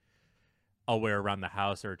 like, I'll wear around the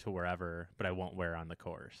house or to wherever, but I won't wear on the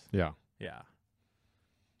course. Yeah. Yeah.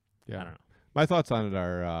 Yeah. I don't know. My thoughts on it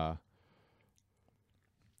are,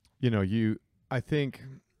 I think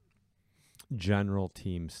general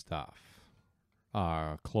team stuff,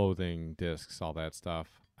 clothing, discs, all that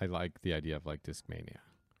stuff. I like the idea of, like, Discmania,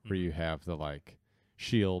 where you have the, like,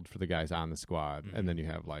 shield for the guys on the squad, and then you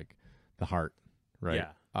have like the heart, right?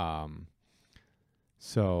 Yeah.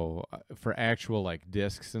 So for actual like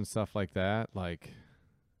discs and stuff like that, like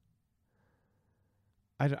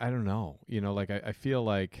I don't know, like I feel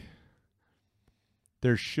like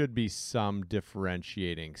there should be some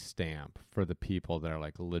differentiating stamp for the people that are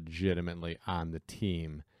like legitimately on the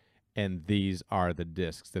team, and these are the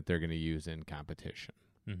discs that they're going to use in competition,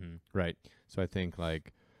 right? So I think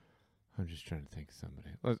like I'm just trying to think of somebody.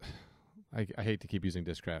 I hate to keep using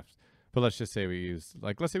Discraft, but let's just say we use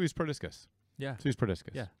Prodiscus. Yeah. So use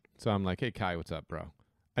Prodiscus. Yeah. So I'm like, hey, Kai, what's up, bro?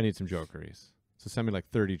 I need some jokeries. So send me like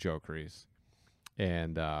 30 jokeries.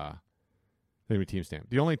 And maybe team stamp.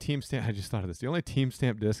 The only team stamp, I just thought of this. The only team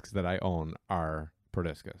stamp discs that I own are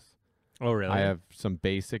Prodiscus. Oh, really? I have some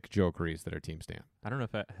basic jokeries that are team stamp. I don't know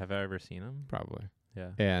if have I ever seen them. Probably. Yeah.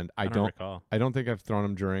 And I don't recall. I don't think I've thrown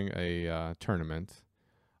them during a tournament.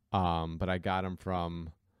 But I got them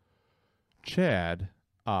from Chad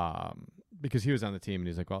because he was on the team, and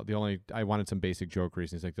he's like, well, I wanted some basic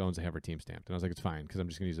jokeries, and he's like, the ones I have are team stamped. And I was like, it's fine, because I'm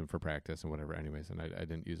just going to use them for practice and whatever anyways, and I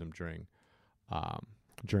didn't use them during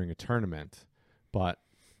a tournament. But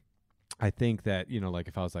I think that, like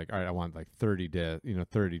if I was like, all right, I want like 30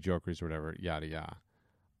 jokeries or whatever, yada, yada.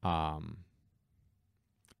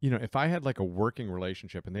 If I had like a working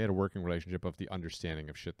relationship, and they had a working relationship of the understanding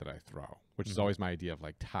of shit that I throw, which is always my idea of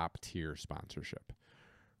like top tier sponsorship,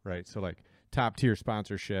 right? So like top tier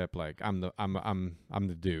sponsorship, like I'm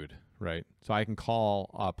the dude, right? So I can call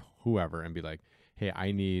up whoever and be like, hey,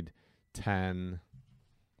 I need 10,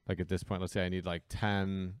 like at this point, let's say I need like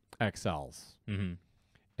 10 XLs, and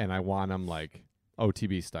I want them like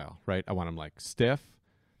OTB style, right? I want them like stiff,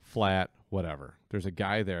 flat, whatever. There's a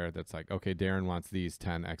guy there that's like, okay, Darren wants these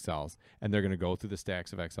 10 XLs, and they're going to go through the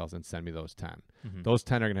stacks of XLs and send me those 10. Those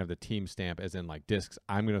 10 are going to have the team stamp, as in like discs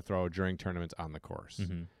I'm going to throw during tournaments on the course,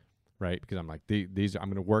 right? Because I'm like, these I'm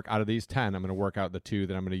going to work out of these 10, I'm going to work out the 2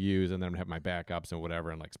 that I'm going to use, and then I'm going to have my backups and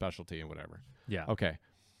whatever, and like specialty and whatever. Yeah. Okay.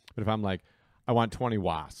 But if I'm like, I want 20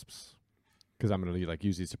 wasps, because I'm going to like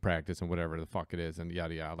use these to practice and whatever the fuck it is, and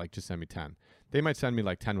yada, yada, like just send me 10. They might send me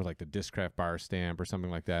like 10 with like the Discraft bar stamp or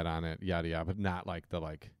something like that on it, yada, yada, but not like the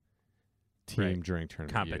like team during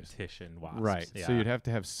tournament competition wasps. Right. Yeah. So you'd have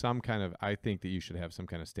to have some kind of, I think that you should have some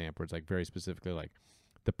kind of stamp where it's like very specifically like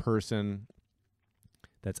the person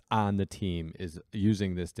that's on the team is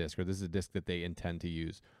using this disc, or this is a disc that they intend to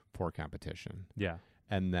use for competition. Yeah.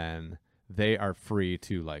 And then they are free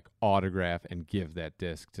to like autograph and give that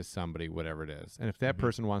disc to somebody, whatever it is. And if that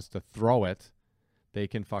person wants to throw it, they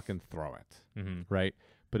can fucking throw it, right?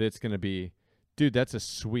 But it's going to be, dude, that's a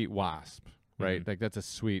sweet wasp, right? Like that's a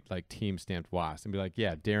sweet like team stamped wasp, and be like,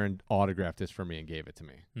 yeah, Darren autographed this for me and gave it to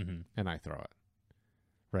me, and I throw it,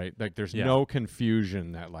 right? Like there's no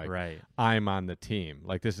confusion that like I'm on the team.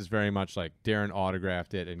 Like this is very much like Darren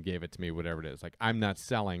autographed it and gave it to me, whatever it is. Like I'm not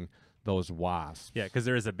selling those wasps. Yeah, because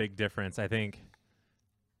there is a big difference. I think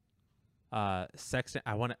Sexton,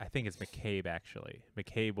 I think it's McCabe actually.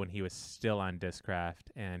 McCabe, when he was still on Discraft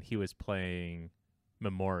and he was playing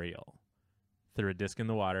Memorial, threw a disc in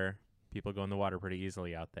the water. People go in the water pretty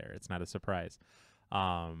easily out there. It's not a surprise.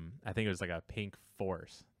 I think it was like a pink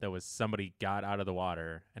force that was somebody got out of the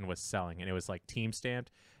water and was selling, and it was like team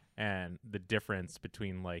stamped. And the difference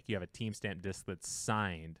between like you have a team stamp disc that's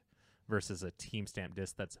signed versus a team stamp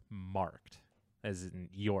disc that's marked as in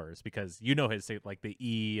yours, because you know his like the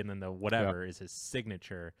E and then the whatever is his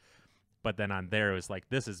signature, but then on there it was like,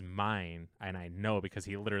 this is mine, and I know because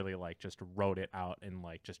he literally like just wrote it out in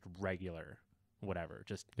like just regular whatever,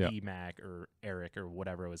 just EMAC or Eric or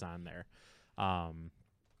whatever was on there.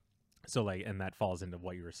 So like, and that falls into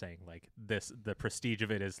what you were saying, like the prestige of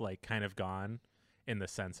it is like kind of gone, in the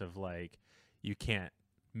sense of like you can't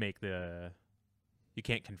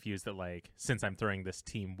confuse that, like, since I'm throwing this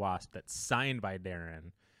Team Wasp that's signed by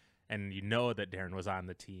Darren, and you know that Darren was on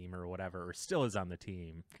the team or whatever, or still is on the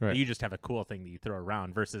team, you just have a cool thing that you throw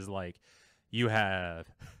around, versus like you have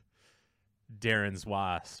Darren's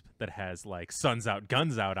Wasp that has like Suns Out,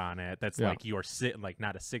 Guns Out on it. That's like your like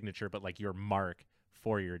not a signature, but like your mark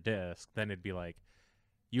for your disc. Then it'd be like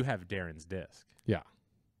you have Darren's disc. Yeah.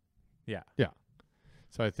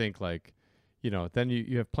 So I think like, then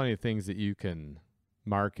you have plenty of things that you can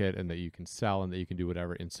market and that you can sell and that you can do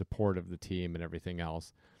whatever in support of the team and everything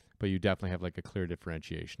else. But you definitely have like a clear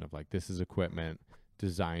differentiation of like, this is equipment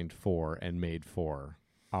designed for and made for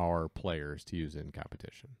our players to use in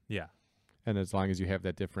competition. Yeah. And as long as you have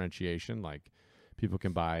that differentiation, like people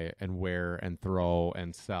can buy and wear and throw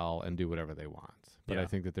and sell and do whatever they want. But I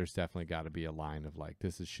think that there's definitely got to be a line of like,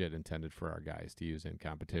 this is shit intended for our guys to use in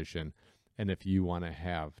competition. And if you want to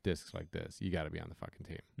have discs like this, you got to be on the fucking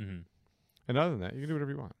team. Mm-hmm. And other than that, you can do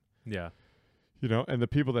whatever you want. Yeah. You know, and the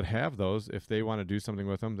people that have those, if they want to do something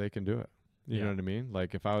with them, they can do it. You know what I mean?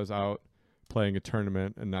 Like if I was out playing a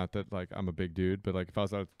tournament, and not that like I'm a big dude, but like if I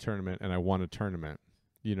was out at a tournament and I won a tournament,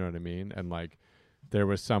 you know what I mean? And like there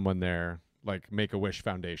was someone there, like Make-A-Wish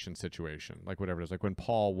Foundation situation, like whatever it is. Like when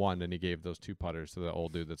Paul won and he gave those 2 putters to the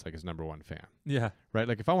old dude that's like his #1 fan. Yeah. Right?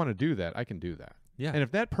 Like if I want to do that, I can do that. Yeah. And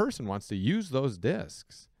if that person wants to use those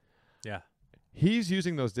discs, Yeah. he's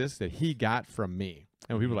using those discs that he got from me.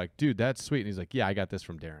 And people are like, dude, that's sweet. And he's like, yeah, I got this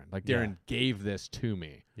from Darren. Like Darren gave this to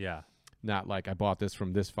me. Yeah. Not like I bought this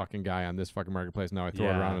from this fucking guy on this fucking marketplace. Now I throw it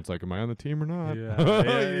around. And it's like, am I on the team or not?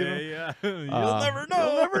 Yeah. You'll never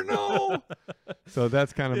know. You'll never know. So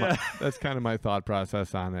that's kind of my thought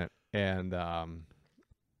process on it. And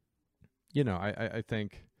you know, I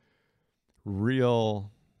think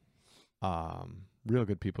real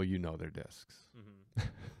good people, you know, their discs. Mm-hmm.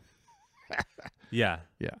 Yeah.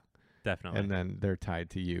 Definitely. And then they're tied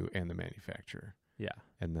to you and the manufacturer. Yeah.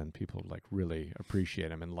 And then people like really appreciate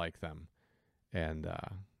them and like them. And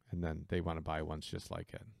then they want to buy ones just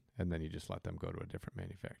like it. And then you just let them go to a different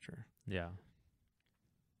manufacturer. Yeah.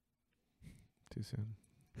 Too soon?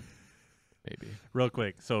 Maybe. Real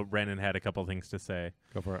quick. So Brandon had a couple things to say.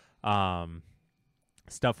 Go for it.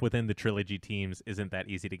 Stuff within the Trilogy teams isn't that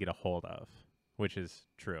easy to get a hold of, which is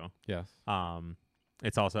true. Yes.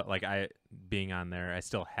 It's also like being on there, I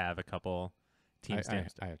still have a couple team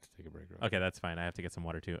stamps. I have to take a break. Okay, that's fine. I have to get some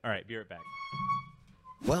water too. All right, be right back.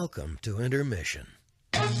 Welcome to intermission.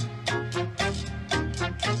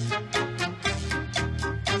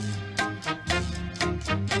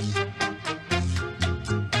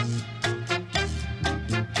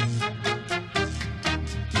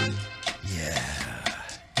 Yeah,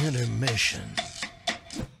 intermission.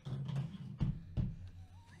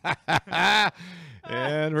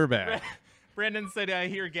 And we're back. Brandon said, I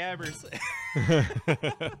hear Gabbers.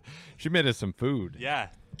 She made us some food. Yeah.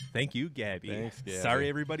 Thank you, Gabby. Thanks, Gabby. Sorry,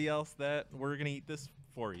 everybody else, that we're going to eat this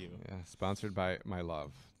for you. Yeah, sponsored by my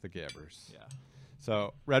love, the Gabbers. Yeah.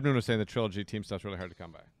 So Redmond was saying the Trilogy team stuff's really hard to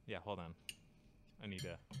come by. Yeah, hold on. I need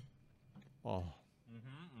to. Oh.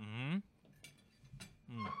 Mm-hmm.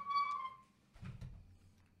 Mm.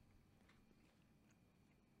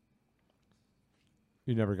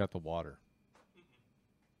 You never got the water.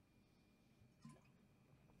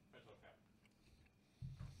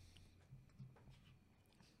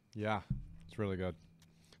 Yeah, it's really good.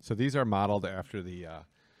 So these are modeled after the,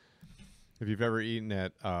 if you've ever eaten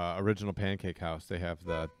at Original Pancake House, they have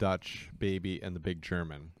the Dutch Baby and the Big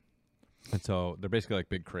German. And so they're basically like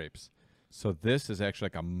big crepes. So this is actually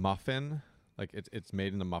like a muffin, like it's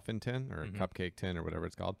made in a muffin tin or a cupcake tin or whatever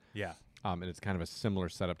it's called. Yeah. And it's kind of a similar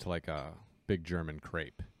setup to like a Big German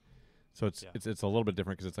crepe. So it's a little bit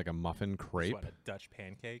different because it's like a muffin crepe. What, a Dutch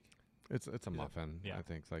pancake? It's a muffin. Yeah. I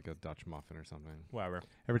think it's like a Dutch muffin or something. Whatever.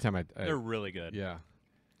 Every time They're really good. Yeah.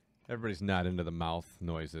 Everybody's not into the mouth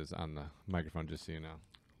noises on the microphone, just so you know.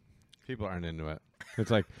 People aren't into it.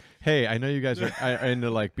 It's like, hey, I know you guys are into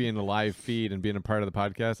like being a live feed and being a part of the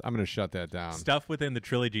podcast. I'm going to shut that down. Stuff within the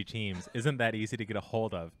Trilogy teams isn't that easy to get a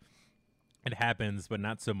hold of. It happens, but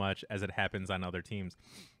not so much as it happens on other teams.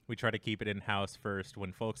 We try to keep it in-house first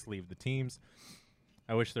when folks leave the teams.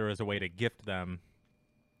 I wish there was a way to gift them.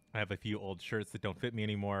 I have a few old shirts that don't fit me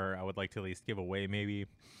anymore. I would like to at least give away maybe.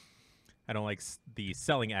 I don't like the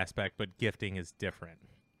selling aspect, but gifting is different.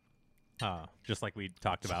 Just like we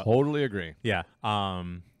talked about. Totally agree. Yeah.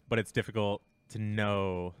 But it's difficult to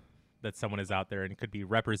know that someone is out there and could be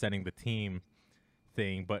representing the team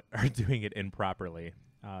thing, but are doing it improperly.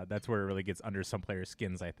 That's where it really gets under some players'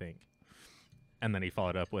 skins, I think. And then he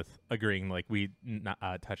followed up with agreeing, like we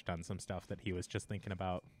touched on some stuff that he was just thinking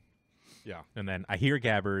about. Yeah. And then I hear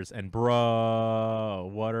Gabbers, and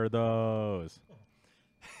bro, what are those?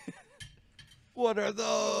 What are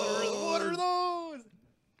those? What are those?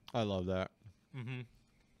 I love that. Mm-hmm.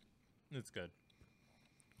 It's good.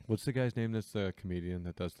 What's the guy's name that's the comedian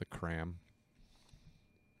that does the cram?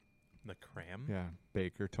 The cram? Yeah,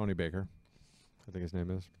 Baker. Tony Baker. I think his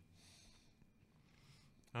name is.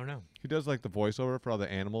 I don't know. He does like the voiceover for all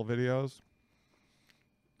the animal videos.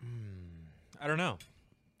 I don't know.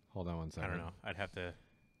 Hold on one second. I don't know. I'd have to.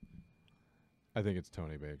 I think it's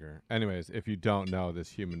Tony Baker. Anyways, if you don't know this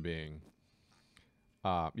human being,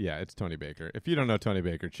 yeah, it's Tony Baker. If you don't know Tony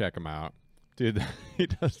Baker, check him out. Dude, he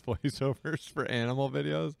does voiceovers for animal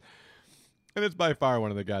videos. And it's by far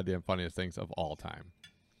one of the goddamn funniest things of all time.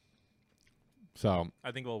 So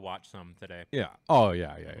I think we'll watch some today. yeah. Oh,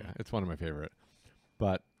 yeah. It's one of my favorite.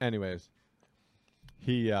 But anyways,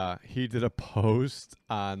 He did a post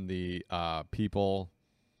on the people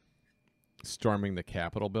storming the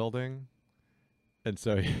Capitol building, and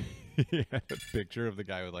so he had a picture of the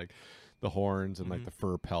guy with like the horns and like the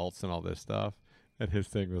fur pelts and all this stuff, and his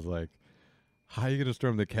thing was like, "How are you gonna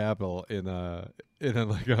storm the Capitol in a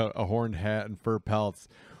horned hat and fur pelts?"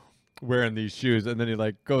 Wearing these shoes, and then he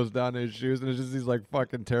like goes down to his shoes, and it's just these like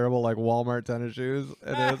fucking terrible like Walmart tennis shoes,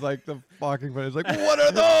 and it's like the fucking funny. It's like, what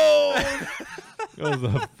are those? It was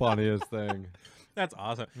the funniest thing. That's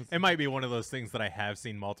awesome. It might be one of those things that I have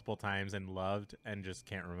seen multiple times and loved, and just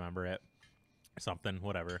can't remember it. Something,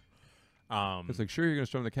 whatever. It's like, sure, you're gonna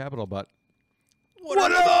storm the Capitol, but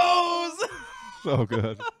what are those? so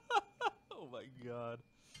good. Oh my god.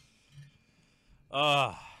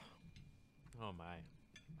 Oh my.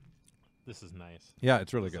 This is nice. Yeah,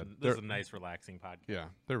 it's really good. This is a nice, relaxing podcast. Yeah,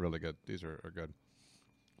 they're really good. These are good.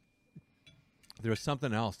 There was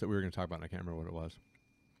something else that we were going to talk about, and I can't remember what it was.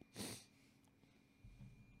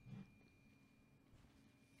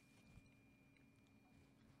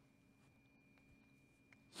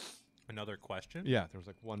 Another question? Yeah, there was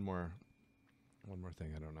like one more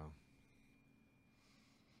thing. I don't know.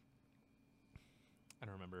 I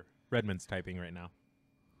don't remember. Redmond's typing right now.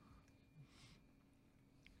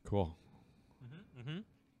 Cool. Mm-hmm.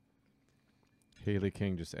 Haley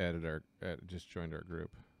King just just joined our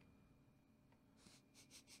group.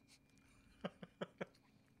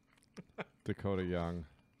 Dakota Young.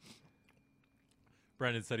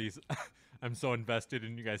 Brendan said I'm so invested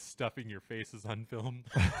in you guys stuffing your faces on film.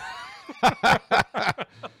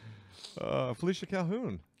 Felicia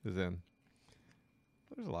Calhoun is in.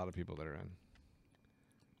 There's a lot of people that are in.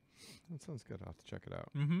 That sounds good. I'll have to check it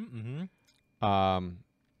out.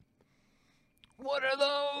 What are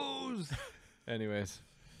those? Anyways,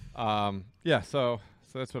 yeah. So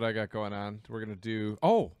that's what I got going on. We're gonna do.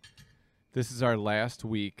 Oh, this is our last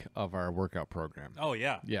week of our workout program. Oh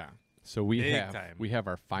yeah. Yeah. So we Big have time. we have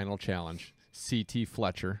our final challenge, CT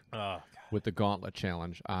Fletcher, with the Gauntlet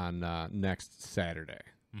Challenge on next Saturday.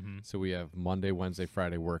 So we have Monday, Wednesday,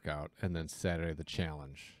 Friday workout, and then Saturday the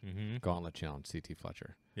challenge, Gauntlet Challenge, CT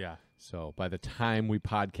Fletcher. Yeah. So by the time we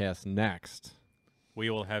podcast next, we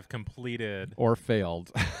will have completed or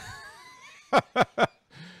failed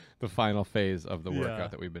the final phase of the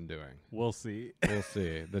workout that we've been doing. We'll see. We'll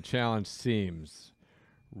see. The challenge seems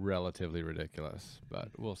relatively ridiculous, but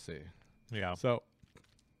we'll see. Yeah. So,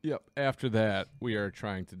 yep. After that, we are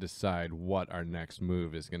trying to decide what our next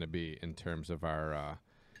move is going to be in terms of our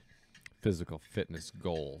physical fitness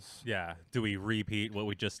goals. Yeah. Do we repeat what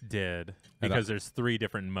we just did? Because there's 3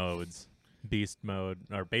 different modes. Beast mode,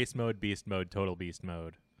 or base mode, beast mode, total beast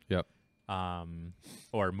mode. Yep.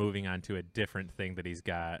 Or moving on to a different thing that he's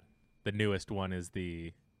got. The newest one is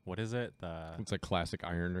the, what is it? It's like classic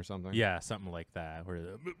iron or something. Yeah, something like that.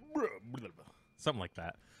 Something like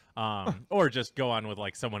that. Or just go on with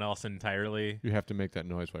like someone else entirely. You have to make that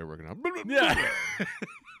noise while you're working out. Yeah.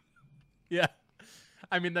 Yeah.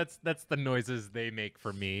 I mean, that's the noises they make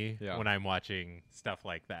for me when I'm watching stuff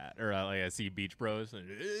like that, or like I see Beach Bros. And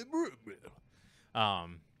I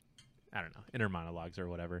don't know, inner monologues or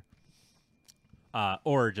whatever.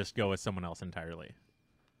 Or just go with someone else entirely,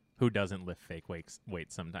 who doesn't lift fake weights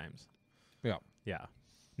sometimes. Yeah. Yeah.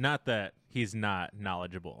 Not that he's not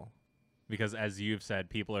knowledgeable, because as you've said,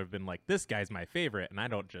 people have been like, "This guy's my favorite," and I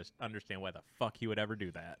don't just understand why the fuck he would ever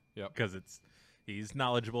do that. Yep. Because he's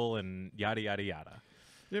knowledgeable and yada yada yada.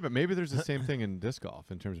 Yeah, but maybe there's the same thing in disc golf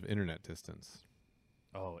in terms of internet distance.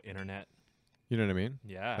 Oh, internet. You know what I mean?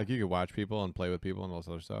 Yeah. Like you could watch people and play with people and all this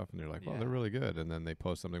other stuff, and you're like, well, they're really good. And then they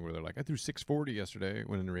post something where they're like, I threw 640 yesterday,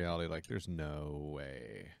 when in reality, like, there's no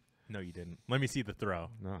way. No, you didn't. Let me see the throw.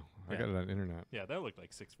 No, I got it on internet. Yeah, that looked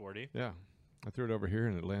like 640. Yeah. I threw it over here,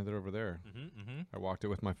 and it landed over there. I walked it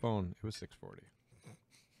with my phone. It was 640.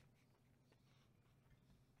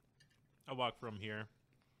 I walked from here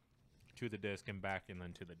to the disc and back and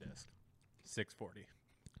then to the disc. 640.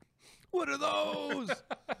 What are those?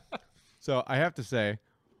 So I have to say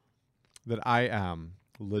that I am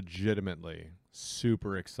legitimately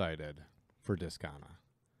super excited for Discana.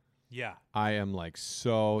 Yeah. I am like,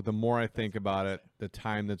 so the more I think about it, the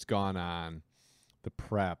time that's gone on, the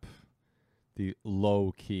prep, the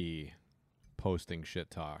low key posting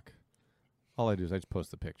shit talk. All I do is I just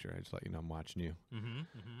post the picture. I just let you know I'm watching you.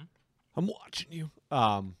 I'm watching you.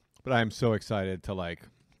 But I'm so excited to like.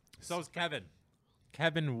 So is Kevin.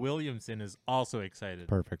 Kevin Williamson is also excited.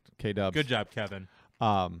 Perfect. K-Dubs. Good job, Kevin.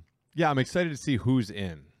 Yeah, I'm excited to see who's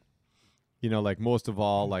in. You know, like most of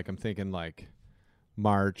all, like I'm thinking like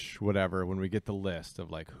March, whatever, when we get the list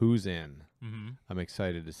of like who's in. I'm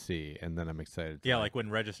excited to see, and then I'm excited to like when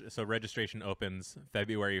registration opens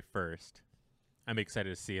February 1st. I'm excited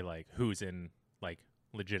to see like who's in, like,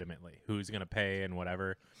 legitimately who's gonna pay and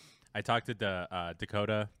whatever. I talked to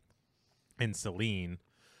Dakota and Celine,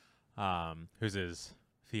 who's his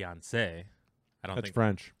fiance. That's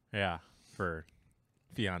French. Yeah, for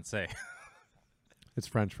fiance. It's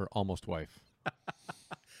French for almost wife.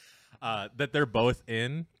 That they're both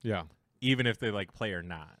in. Yeah. Even if they like play or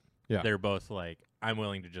not. Yeah. They're both like, I'm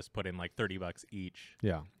willing to just put in like $30 each.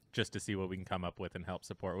 Yeah. Just to see what we can come up with and help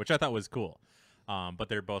support, which I thought was cool. But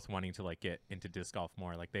they're both wanting to like get into disc golf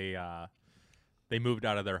more. Like they moved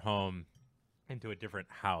out of their home into a different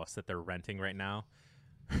house that they're renting right now,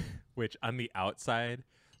 which on the outside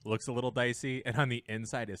looks a little dicey, and on the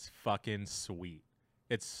inside is fucking sweet.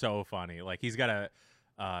 It's so funny. Like he's got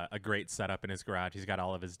a great setup in his garage. He's got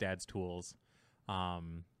all of his dad's tools,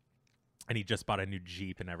 and he just bought a new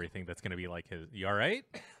Jeep and everything. That's gonna be like his. You all right?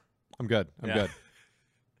 I'm good. I'm good.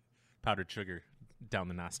 Powdered sugar down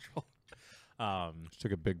the nostril. Just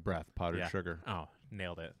took a big breath. Powdered sugar. Oh,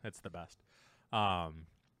 nailed it. That's the best.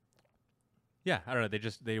 Yeah, I don't know.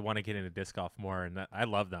 They want to get into disc golf more, and I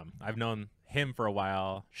love them. I've known him for a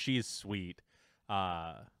while. She's sweet.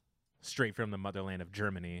 Straight from the motherland of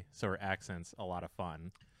Germany, so her accent's a lot of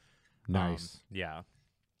fun. Nice. Yeah.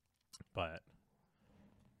 But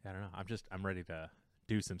I don't know. I'm ready to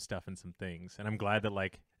do some stuff and some things, and I'm glad that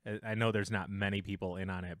like I know there's not many people in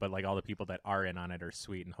on it, but like all the people that are in on it are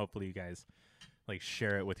sweet, and hopefully you guys like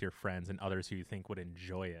share it with your friends and others who you think would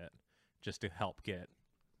enjoy it, just to help get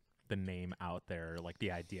the name out there, or like the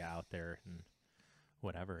idea out there, and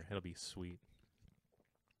whatever. It'll be sweet.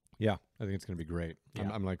 Yeah, I think it's going to be great. Yeah.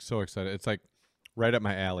 I'm like so excited. It's like right up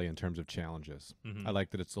my alley in terms of challenges. Mm-hmm. I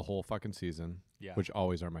like that it's the whole fucking season, Yeah. which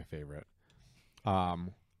always are my favorite.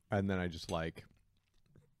 And then I just like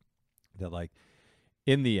that, like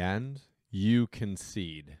in the end, you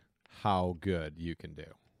concede how good you can do.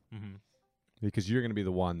 Mm-hmm. Because you're going to be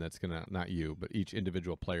the one that's going to, not you, but each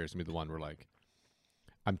individual player is going to be the one where like,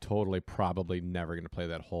 I'm totally probably never going to play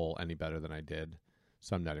that hole any better than I did.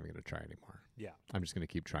 So I'm not even going to try anymore. Yeah. I'm just going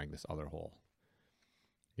to keep trying this other hole,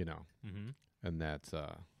 you know? Mm-hmm. And that's,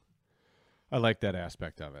 I like that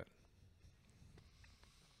aspect of it.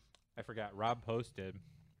 I forgot. Rob posted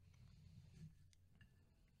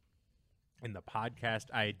in the podcast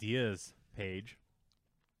ideas page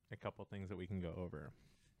a couple things that we can go over.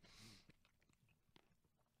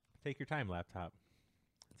 Take your time, laptop.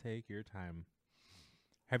 Take your time.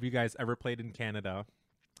 Have you guys ever played in Canada?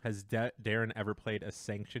 Has Darren ever played a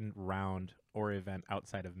sanctioned round or event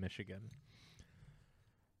outside of Michigan?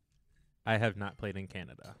 I have not played in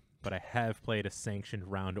Canada, but I have played a sanctioned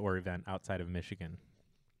round or event outside of Michigan.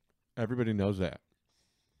 Everybody knows that.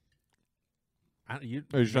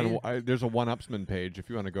 There's a one-upsman page if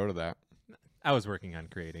you want to go to that. I was working on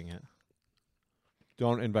creating it.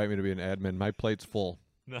 Don't invite me to be an admin. My plate's full.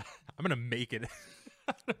 I'm gonna make it.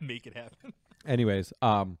 I'm gonna make it happen. Anyways,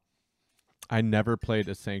 I never played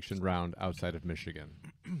a sanctioned round outside of Michigan,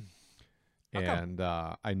 and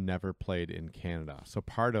I never played in Canada. So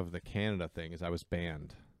part of the Canada thing is I was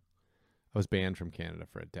banned. I was banned from Canada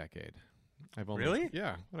for a decade. Really?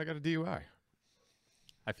 Yeah, when I got a DUI.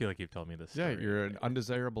 I feel like you've told me this story. Yeah, you're an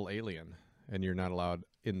undesirable alien, and you're not allowed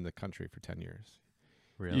in the country for 10 years.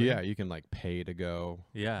 Really? Yeah, you can like pay to go.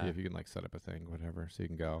 Yeah. If you can like set up a thing, whatever, so you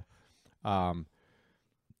can go.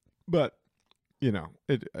 But you know,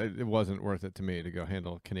 it wasn't worth it to me to go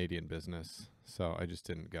handle Canadian business, so I just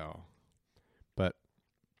didn't go. But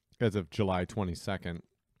as of July 22nd,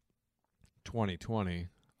 2020,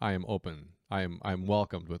 I am open. I'm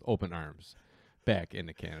welcomed with open arms back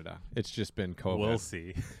into Canada. It's just been COVID. We'll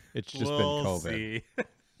see. It's just been COVID. See.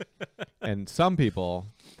 And some people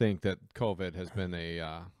think that COVID has been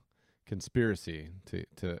a conspiracy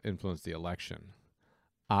to influence the election.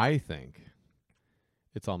 I think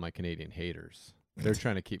it's all my Canadian haters. They're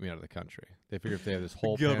trying to keep me out of the country. They figure if they have this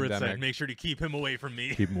whole Gilbert pandemic, said, make sure to keep him away from me.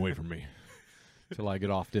 keep him away from me till I get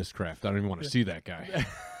off Discraft. I don't even want to see that guy.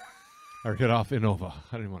 Or get off Innova.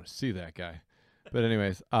 I don't even want to see that guy. But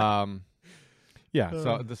anyways,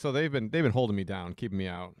 yeah. So they've been holding me down, keeping me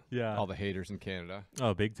out. Yeah. All the haters in Canada.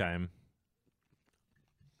 Oh, big time.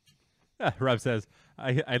 Rob says,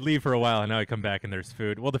 I leave for a while and now I come back and there's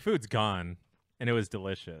food. Well, the food's gone and it was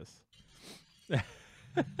delicious.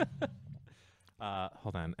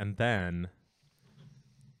 Hold on. And then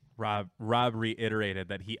Rob reiterated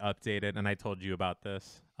that he updated, and I told you about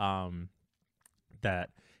this, that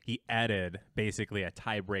he added basically a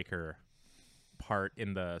tiebreaker part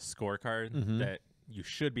in the scorecard that you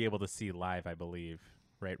should be able to see live, I believe.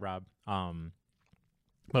 Right, Rob?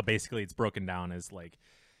 But basically, it's broken down as like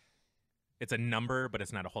it's a number, but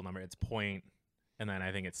it's not a whole number. It's point, and then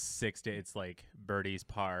I think it's 6 to it's like birdies,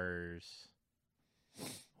 pars,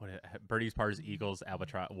 birdies, pars, eagles,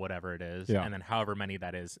 albatross, whatever it is, and then however many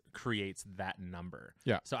that is creates that number.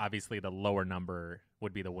 Yeah. So obviously, the lower number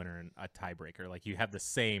would be the winner in a tiebreaker. Like you have the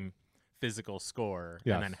same physical score,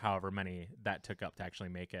 and then however many that took up to actually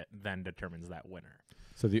make it then determines that winner.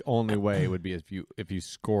 So the only way would be if you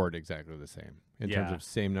scored exactly the same in terms of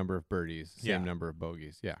same number of birdies, same number of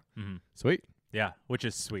bogeys. Yeah. Sweet. Yeah, which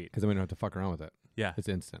is sweet. Because then we don't have to fuck around with it. Yeah. It's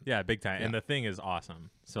instant. Yeah, big time. Yeah. And the thing is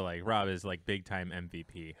awesome. So like Rob is like big time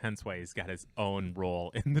MVP. Hence why he's got his own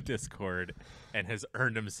role in the Discord and has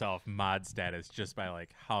earned himself mod status just by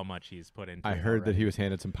like how much he's put into it. I heard that he was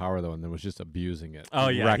handed some power though and then was just abusing it. Oh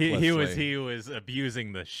yeah, he was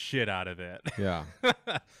abusing the shit out of it. Yeah.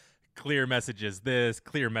 Clear messages this,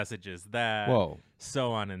 clear messages that. Whoa.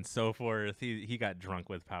 So on and so forth. He got drunk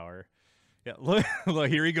with power. Yeah, look,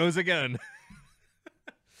 here he goes again.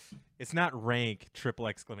 It's not rank, triple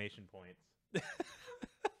exclamation points.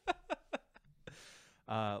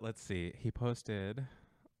 Let's see. He posted.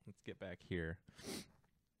 Let's get back here.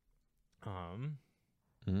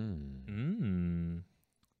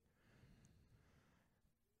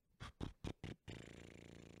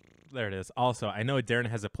 There it is. Also, I know Darren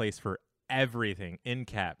has a place for everything in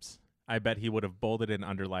caps. I bet he would have bolded and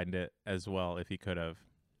underlined it as well if he could have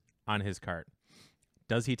on his cart.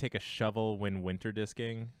 Does he take a shovel when winter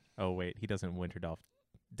disking? Oh, wait. He doesn't winter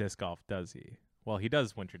disc golf, does he? Well, he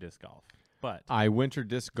does winter disc golf. But I winter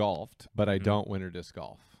disc golfed, but I don't winter disc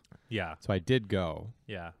golf. Yeah. So I did go.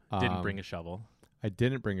 Yeah. Didn't bring a shovel. I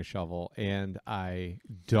didn't bring a shovel, and I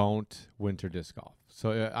don't winter disc golf.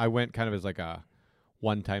 So I went kind of as like a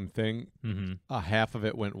one-time thing. Half of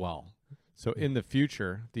it went well. So in the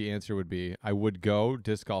future, the answer would be I would go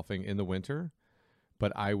disc golfing in the winter,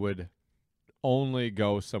 but I would only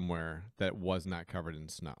go somewhere that was not covered in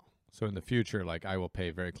snow. So in the future, like I will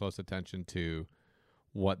pay very close attention to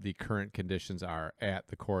what the current conditions are at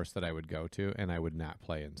the course that I would go to, and I would not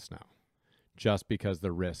play in snow just because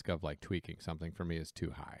the risk of like tweaking something for me is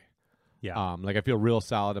too high. Yeah. Like I feel real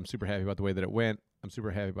solid. I'm super happy about the way that it went. I'm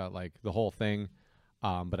super happy about like the whole thing.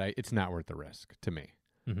 But it's not worth the risk to me.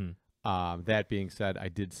 That being said, I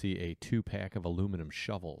did see a 2-pack of aluminum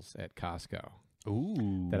shovels at Costco.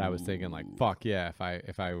 Ooh. That I was thinking like, fuck yeah,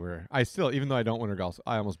 if I were, I still, even though I don't winter golf,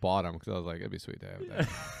 I almost bought them because I was like, it'd be sweet to have that.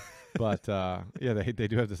 But yeah, they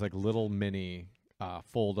do have this like little mini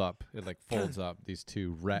fold up. It like folds up these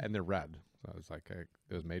two red, and they're red. So I was like,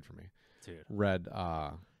 it was made for me. Dude. Red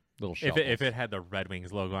little shovels. If it had the Red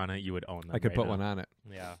Wings logo on it, you would own them. I could put one on it.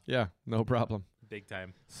 Yeah. Yeah, no problem. Big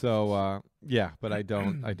time. So yeah, but I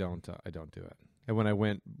don't do it. And when I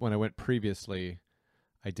went previously,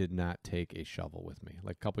 I did not take a shovel with me.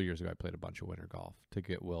 Like a couple years ago, I played a bunch of winter golf to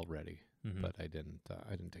get Will ready, but I didn't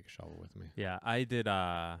take a shovel with me. Yeah, I did.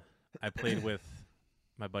 I played with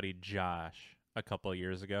my buddy Josh a couple of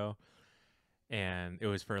years ago, and it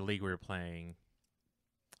was for a league we were playing.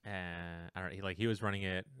 And I don't know, he was running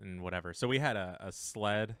it and whatever. So we had a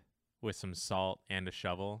sled with some salt and a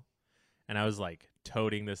shovel, and I was like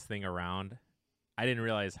toting this thing around. I didn't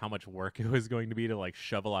realize how much work it was going to be to like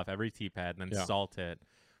shovel off every tee pad and then salt it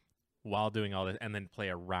while doing all this and then play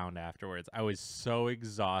a round afterwards. I was so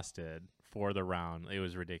exhausted for the round. It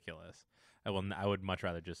was ridiculous. I would much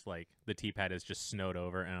rather just like the tee pad is just snowed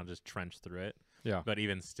over and I'll just trench through it. Yeah. But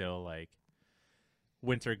even still, like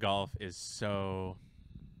winter golf is so,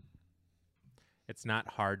 it's not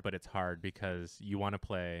hard, but it's hard because you want to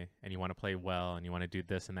play and you want to play well and you want to do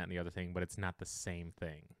this and that and the other thing, but it's not the same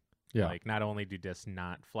thing. Yeah. Like not only do discs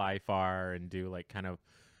not fly far and do like kind of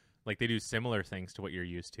like they do similar things to what you're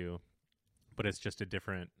used to, but it's just a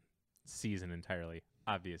different season entirely,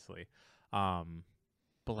 obviously.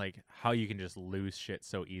 But like how you can just lose shit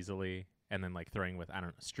so easily and then like throwing with, I don't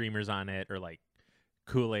know, streamers on it or like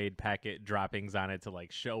Kool-Aid packet droppings on it to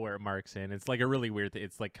like show where it marks in. It's like a really weird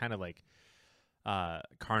it's like kind of like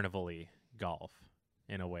carnival-y golf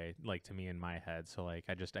in a way, like to me in my head. So like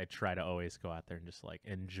I try to always go out there and just like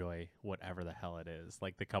enjoy whatever the hell it is.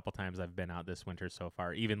 Like the couple times I've been out this winter so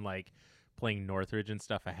far, even like playing Northridge and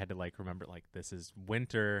stuff, I had to like remember like this is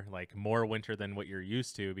winter, like more winter than what you're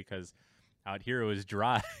used to because out here it was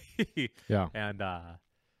dry. Yeah.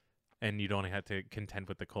 And you don't have to contend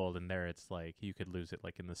with the cold, and there it's like you could lose it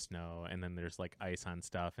like in the snow, and then there's like ice on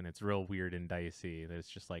stuff, and it's real weird and dicey. It's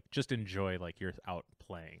just like just enjoy like you're out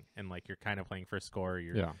playing, and like you're kind of playing for a score.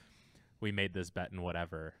 We made this bet and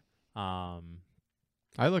whatever. I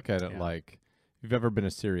look at it like if you've ever been a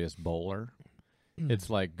serious bowler, it's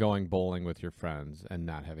like going bowling with your friends and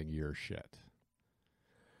not having your shit.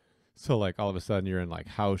 So like all of a sudden you're in like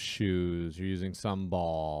house shoes, you're using some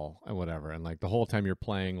ball and whatever. And like the whole time you're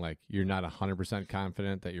playing, like you're not 100%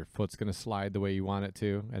 confident that your foot's going to slide the way you want it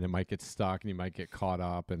to. And it might get stuck and you might get caught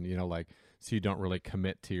up and, like, so you don't really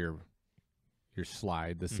commit to your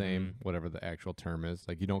slide the same, whatever the actual term is.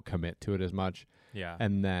 Like you don't commit to it as much. Yeah.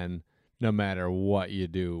 And then no matter what you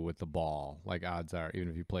do with the ball, like odds are, even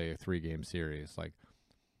if you play a 3-game series, like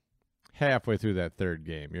halfway through that third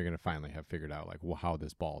game, you're going to finally have figured out like how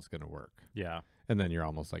this ball is going to work. Yeah. And then you're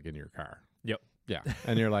almost like in your car. Yep. Yeah.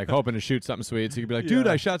 And you're like hoping to shoot something sweet. So you could be like, dude,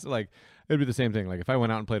 I shot, like, it'd be the same thing. Like if I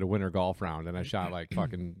went out and played a winter golf round and I shot like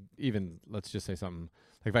fucking, even, let's just say something,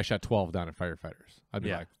 like if I shot 12 down at Firefighters, I'd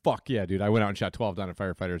be like, fuck yeah, dude. I went out and shot 12 down at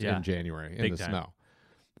Firefighters in January in the snow.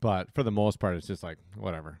 But for the most part, it's just like,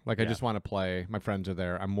 whatever. Like I just want to play. My friends are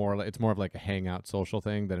there. It's more of like a hangout social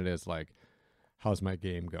thing than it is like, how's my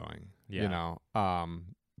game going? Yeah. You know?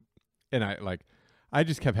 And I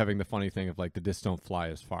just kept having the funny thing of like the discs don't fly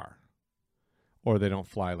as far. Or they don't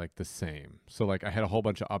fly like the same. So like I had a whole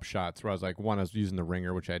bunch of up shots where I was like, one, I was using the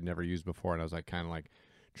ringer, which I had never used before, and I was like kind of like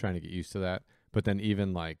trying to get used to that. But then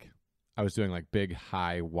even like I was doing like big,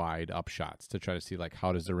 high, wide up shots to try to see like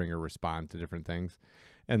how does the ringer respond to different things.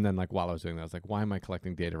 And then like while I was doing that, I was like, why am I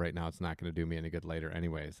collecting data right now? It's not going to do me any good later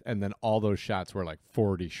anyways. And then all those shots were like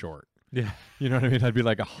 40 short. Yeah. You know what I mean? I'd be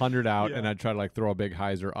like 100 out and I'd try to like throw a big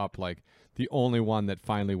hyzer up. Like the only one that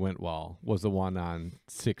finally went well was the one on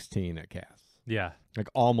 16 at Cass. Yeah. Like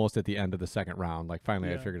almost at the end of the second round. Like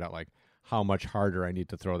finally I figured out like how much harder I need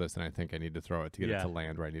to throw this than I think I need to throw it to get it to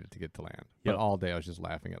land where I need it to get to land. But all day I was just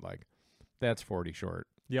laughing at like, that's 40 short.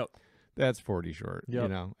 Yep. That's 40 short. Yep. You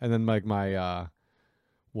know? And then like my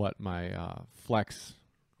Flex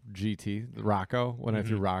GT, Rocco, when I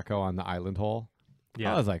threw Rocco on the island hole.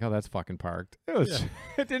 Yeah. I was like, oh, that's fucking parked. It was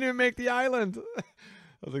it didn't even make the island. I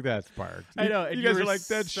was like, that's parked. I know. You guys are like,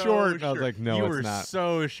 that's so short. And I was like, no, you it's were not.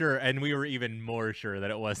 so sure. And we were even more sure that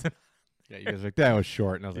it wasn't. Yeah, you guys were like, that was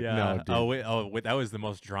short. And I was like, no, dude. Wait, that was the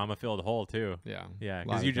most drama-filled hole, too. Yeah. Yeah,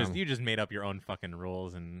 because you just made up your own fucking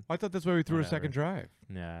rules. And I thought that's why we threw a second drive.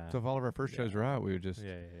 Yeah. So if all of our first drives were out, we would just.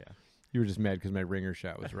 Yeah. You were just mad because my ringer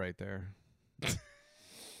shot was right there.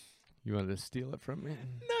 You wanted to steal it from me?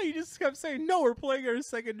 No, you just kept saying, no, we're playing our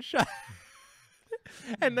second shot.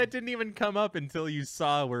 And that didn't even come up until you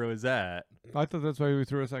saw where it was at. I thought that's why we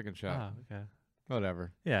threw a second shot. Oh, okay.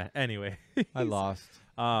 Whatever. Yeah, anyway. I lost.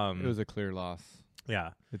 It was a clear loss. Yeah.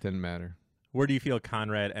 It didn't matter. Where do you feel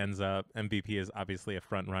Conrad ends up? MVP is obviously a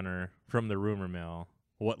front runner from the rumor mill.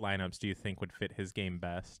 What lineups do you think would fit his game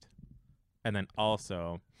best? And then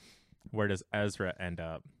also, where does Ezra end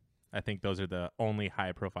up? I think those are the only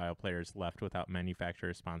high-profile players left without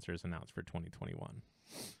manufacturer sponsors announced for 2021.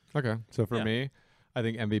 Okay. So for me, I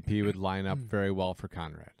think MVP would line up very well for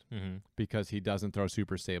Conrad because he doesn't throw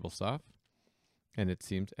super stable stuff. And it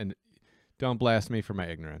seems, and don't blast me for my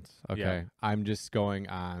ignorance, okay? Yeah. I'm just going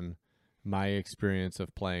on my experience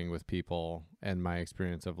of playing with people and my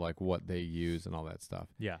experience of like what they use and all that stuff.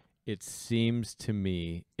 Yeah. It seems to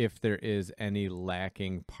me if there is any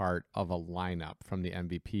lacking part of a lineup from the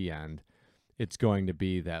MVP end, it's going to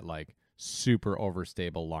be that like super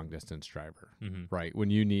overstable long distance driver, right?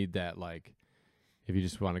 When you need that, like, if you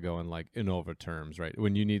just want to go in like Innova terms, right?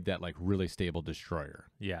 When you need that like really stable destroyer,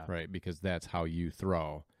 right? Because that's how you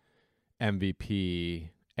throw MVP,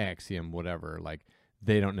 Axiom, whatever. Like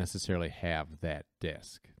they don't necessarily have that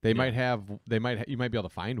disc. They might have. You might be able to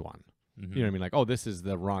find one. You know what I mean? Like, oh, this is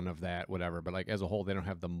the run of that, whatever. But like as a whole, they don't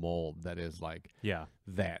have the mold that is like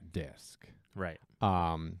that disc. Right.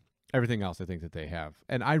 Everything else I think that they have.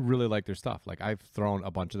 And I really like their stuff. Like I've thrown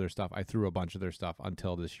a bunch of their stuff. I threw a bunch of their stuff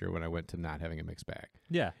until this year when I went to not having a mixed bag.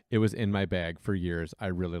 Yeah. It was in my bag for years. I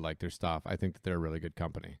really like their stuff. I think that they're a really good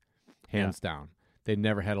company. Hands down. They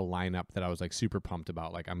never had a lineup that I was like super pumped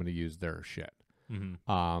about. Like I'm going to use their shit.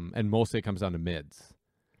 And mostly it comes down to mids.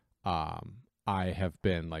 I have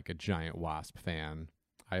been like a giant Wasp fan.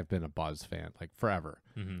 I have been a Buzz fan like forever.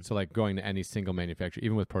 So like going to any single manufacturer,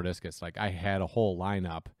 even with Prodiscus, like I had a whole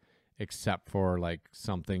lineup except for like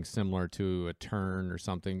something similar to a turn or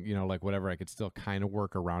something, you know, like whatever. I could still kind of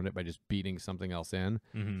work around it by just beating something else in.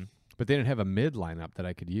 But they didn't have a mid lineup that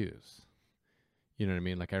I could use. You know what I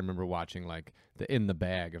mean? Like I remember watching like the in the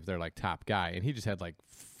bag of their like top guy, and he just had like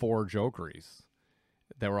 4 jokeries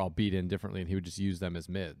that were all beat in differently, and he would just use them as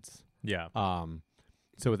mids. Yeah.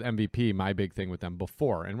 So with MVP, my big thing with them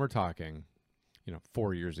before, and we're talking,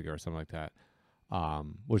 4 years ago or something like that,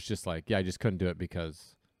 was just like, I just couldn't do it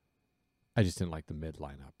because I just didn't like the mid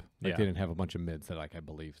lineup. Like they didn't have a bunch of mids that like I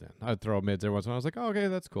believed in. I'd throw mids every once in a while. I was like, oh, okay,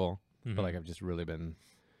 that's cool. But like I've just really been,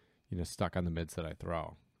 stuck on the mids that I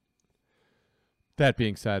throw. That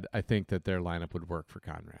being said, I think that their lineup would work for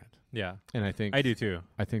Conrad. Yeah. And I think I do too.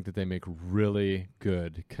 I think that they make really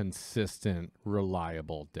good, consistent,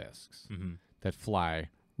 reliable discs that fly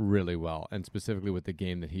really well. And specifically with the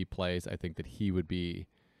game that he plays, I think that he would be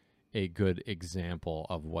a good example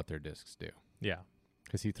of what their discs do. Yeah.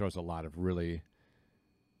 Because he throws a lot of really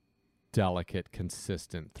delicate,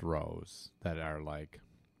 consistent throws that are like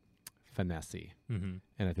finessey. And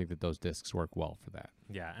I think that those discs work well for that.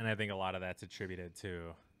 Yeah, and I think a lot of that's attributed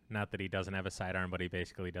to not that he doesn't have a sidearm, but he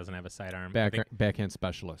basically doesn't have a sidearm. Backhand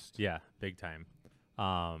specialist. Yeah, big time.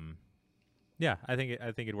 Yeah, I think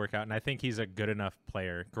it'd work out, and I think he's a good enough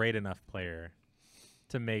player, great enough player,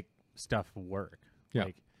 to make stuff work. Yeah.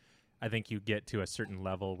 Like, I think you get to a certain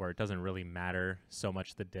level where it doesn't really matter so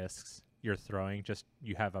much the discs you're throwing, just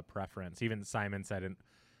you have a preference. Even Simon said in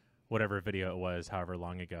whatever video it was, however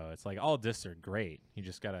long ago, it's like all discs are great. You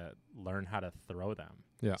just got to learn how to throw them.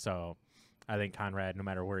 Yeah. So I think Conrad, no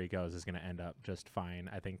matter where he goes, is going to end up just fine.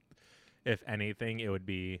 I think if anything, it would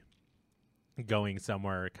be going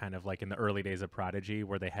somewhere kind of like in the early days of Prodigy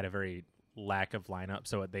where they had a very lack of lineup.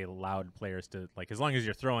 So they allowed players to, like, as long as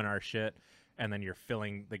you're throwing our shit and then you're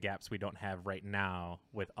filling the gaps we don't have right now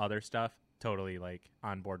with other stuff, totally like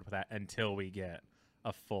on board with that until we get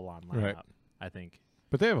a full on lineup, Right. I think.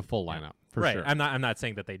 But they have a full lineup for right. sure. I'm not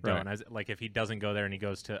saying that they don't. Right. Like if he doesn't go there and he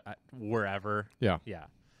goes to wherever. Yeah. Yeah.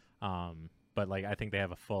 But like I think they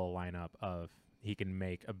have a full lineup of he can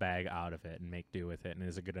make a bag out of it and make do with it and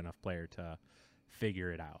is a good enough player to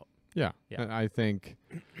figure it out. Yeah. Yeah. And I think,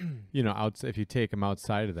 if you take him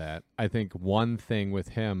outside of that, I think one thing with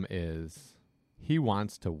him is he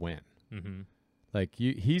wants to win. Mm-hmm. Like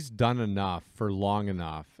he's done enough for long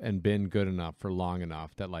enough and been good enough for long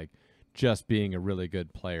enough that like just being a really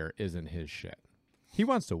good player isn't his shit. He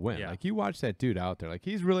wants to win. Yeah. Like you watch that dude out there, like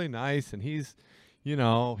he's really nice and he's,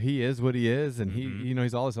 he is what he is and he,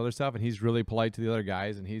 he's all this other stuff and he's really polite to the other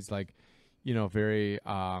guys and he's like, very,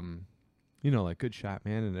 like good shot,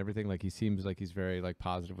 man, and everything. Like he seems like he's very like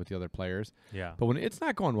positive with the other players. Yeah. But when it's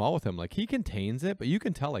not going well with him, like he contains it, but you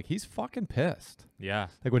can tell like he's fucking pissed. Yeah.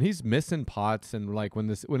 Like when he's missing pots and like when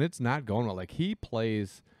it's not going well, like he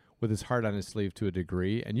plays with his heart on his sleeve to a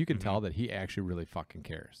degree, and you can tell that he actually really fucking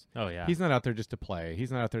cares. Oh yeah. He's not out there just to play.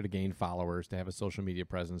 He's not out there to gain followers, to have a social media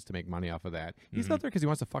presence, to make money off of that. He's out there because he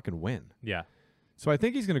wants to fucking win. Yeah. So I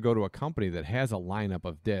think he's going to go to a company that has a lineup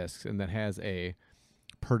of discs and that has a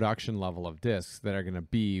production level of discs that are going to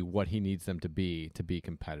be what he needs them to be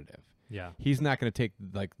competitive. Yeah. He's not going to take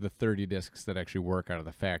like the 30 discs that actually work out of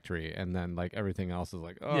the factory and then like everything else is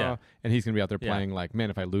like, oh, Yeah. and he's going to be out there playing like, man,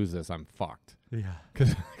 if I lose this, I'm fucked. Yeah.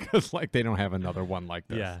 Because like they don't have another one like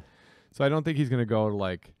this. Yeah. So I don't think he's going to go to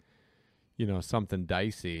like, something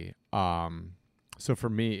dicey. So for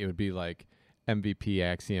me, it would be like MVP,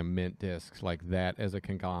 Axiom, Mint discs, like that as a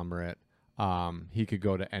conglomerate. He could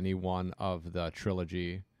go to any one of the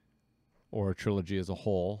trilogy or trilogy as a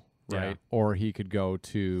whole, right? Yeah. Or he could go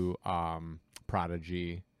to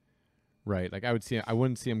Prodigy, right? Like I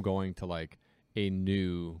wouldn't see him going to like a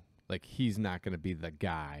new, like he's not going to be the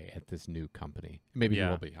guy at this new company. Maybe he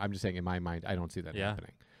will be. I'm just saying in my mind, I don't see that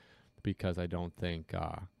happening because I don't think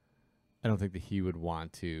that he would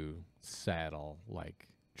want to saddle like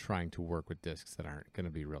trying to work with discs that aren't going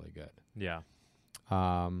to be really good. Yeah.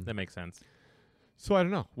 That makes sense. So I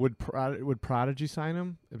don't know. Would Prodigy sign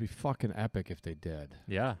him? It'd be fucking epic if they did.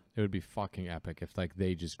 Yeah. It would be fucking epic if like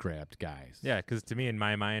they just grabbed guys. Yeah, because to me, in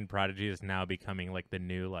my mind, Prodigy is now becoming like the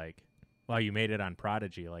new like, wow, you made it on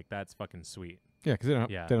Prodigy. Like that's fucking sweet. Yeah, because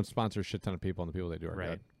they don't sponsor a shit ton of people, and the people they do are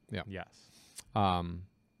good. Yeah. Yes.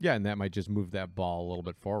 Yeah, and that might just move that ball a little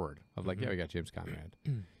bit forward. Of like, yeah, we got James Conrad.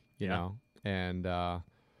 you know, and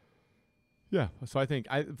yeah. So I think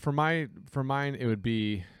for mine it would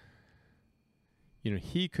be,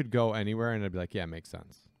 he could go anywhere, and I'd be like, yeah, it makes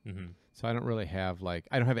sense. Mm-hmm. So I don't really have I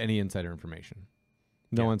don't have any insider information.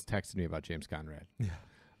 No one's texted me about James Conrad. Yeah.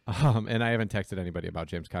 And I haven't texted anybody about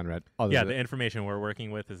James Conrad. The information we're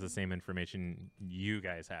working with is the same information you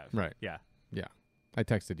guys have. Right. Yeah. Yeah. I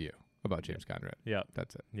texted you about James Conrad. Yeah.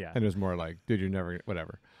 That's it. Yeah. And it was more like, dude, you're never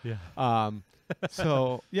whatever. Yeah.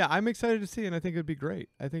 So yeah, I'm excited to see, and I think it'd be great.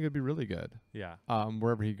 I think it'd be really good. Yeah.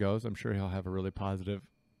 Wherever he goes, I'm sure he'll have a really positive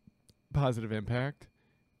impact,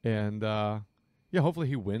 and hopefully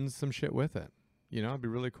he wins some shit with it. It'd be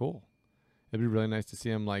really cool. It'd be really nice to see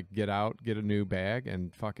him like get out, get a new bag,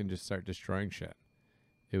 and fucking just start destroying shit.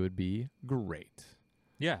 It would be great.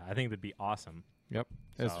 Yeah, I think that'd be awesome. Yep.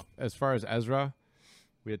 So. As far as Ezra,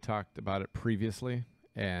 we had talked about it previously,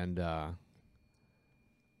 and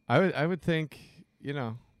I would think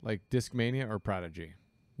like Discmania or Prodigy.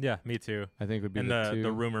 Yeah, me too. I think would be and the two.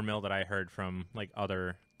 the rumor mill that I heard from like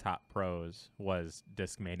other top pros was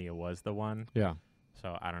Discmania was the one. Yeah.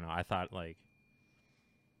 So I don't know. I thought like,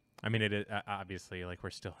 I mean, it is obviously like we're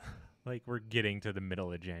still like we're getting to the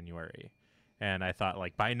middle of January, and I thought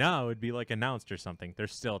like by now it'd be like announced or something.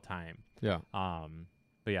 There's still time. Yeah.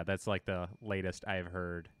 But yeah, that's like the latest I've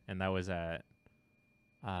heard, and that was at,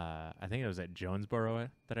 I think it was at Jonesboro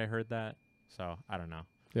that I heard that. So I don't know.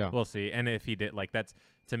 Yeah. We'll see. And if he did, like, that's,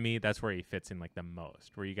 to me, that's where he fits in, like, the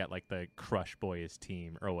most. Where you got, like, the Crush Boys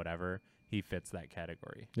team or whatever. He fits that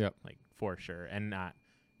category. Yep. Like, for sure. And not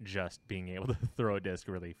just being able to throw a disc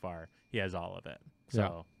really far. He has all of it.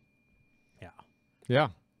 So, yeah. Yeah.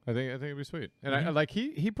 I think it'd be sweet. And I like,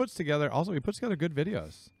 he puts together good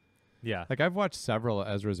videos. Yeah. Like, I've watched several of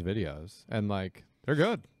Ezra's videos, and, like, they're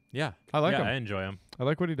good. Yeah. I like them. I enjoy them. I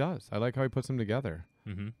like what he does. I like how he puts them together.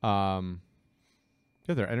 Mm-hmm.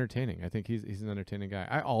 Yeah, they're entertaining. I think he's an entertaining guy.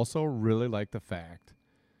 I also really like the fact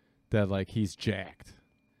that like he's jacked,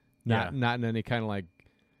 not in any kind of like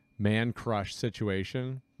man crush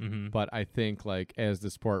situation. Mm-hmm. But I think like as the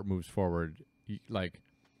sport moves forward, like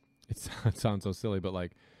it sounds so silly, but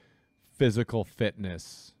like physical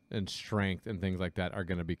fitness and strength and things like that are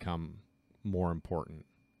going to become more important.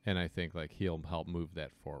 And I think like he'll help move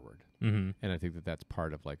that forward. Mm-hmm. And I think that that's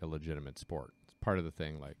part of like a legitimate sport. It's part of the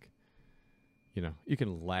thing, like. You know, you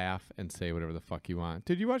can laugh and say whatever the fuck you want.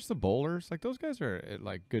 Did you watch the bowlers? Like, those guys are in,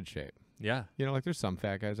 like, good shape. Yeah. You know, like, there's some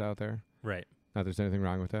fat guys out there. Right. Not there's anything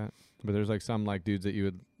wrong with that. But there's, like, some, like, dudes that you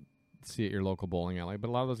would see at your local bowling alley. But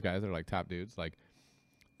a lot of those guys are, like, top dudes. Like,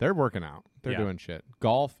 they're working out. They're doing shit.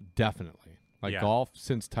 Golf, definitely. Like, golf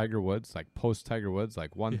since Tiger Woods, like, post-Tiger Woods,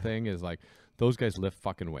 like, one thing is, like, those guys lift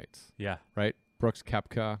fucking weights. Yeah. Right? Brooks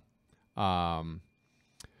Koepka, you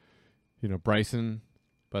know, Bryson...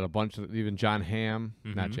 But a bunch of even John Hamm,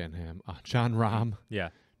 not Jan Hamm, John Rahm.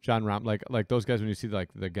 Yeah. John Rahm, like those guys, when you see like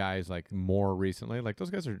the guys like more recently, like those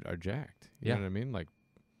guys are jacked. You know what I mean? Like,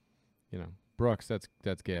 you know, Brooks, that's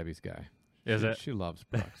Gabby's guy. Is it? She loves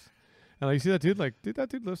Brooks. And like you see that dude, like, dude, that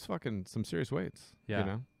dude lifts fucking some serious weights. Yeah. You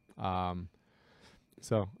know?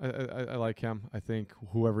 So I like him. I think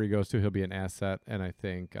whoever he goes to, he'll be an asset. And I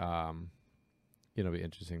think it'll be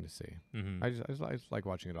interesting to see. Mm-hmm. I just like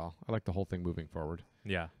watching it all. I like the whole thing moving forward.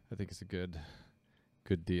 Yeah. I think it's a good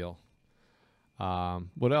deal.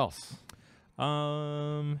 What else?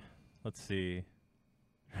 Let's see.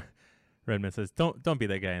 Redmond says, "Don't be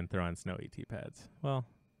that guy and throw on snowy tee pads." Well,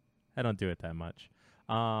 I don't do it that much.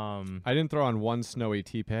 I didn't throw on one snowy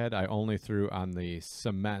tee pad. I only threw on the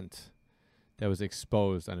cement that was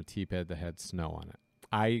exposed on a tee pad that had snow on it.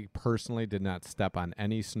 I personally did not step on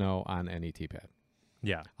any snow on any tee pad.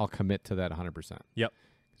 Yeah. I'll commit to that 100%. Yep.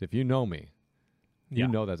 If you know me, you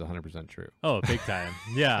know that's 100% true. Oh, big time.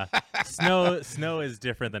 Yeah. Snow is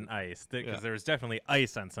different than ice because there was definitely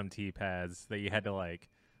ice on some tee pads that you had to like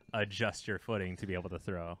adjust your footing to be able to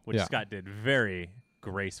throw, which Scott did very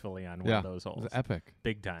gracefully on one of those holes. It was epic.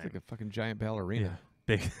 Big time. It's like a fucking giant ballerina.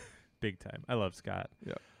 Yeah. Big time. I love Scott.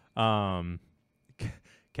 Yeah.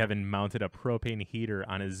 Kevin mounted a propane heater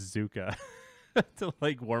on his Zuka to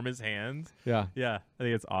like warm his hands. Yeah. Yeah. I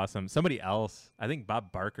think it's awesome. Somebody else, I think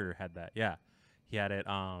Bob Barker had that. Yeah. He had it.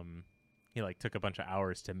 He like took a bunch of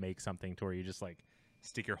hours to make something to where you just like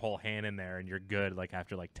stick your whole hand in there and you're good. Like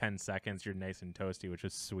after like 10 seconds, you're nice and toasty, which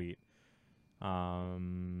is sweet. What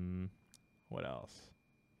else?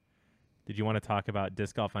 Did you want to talk about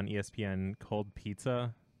disc golf on ESPN cold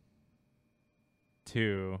pizza?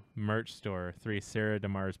 2, merch store. 3, Sarah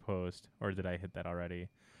DeMar's post. Or did I hit that already?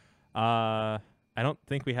 I don't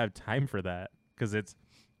think we have time for that because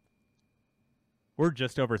we're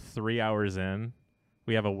just over 3 hours in.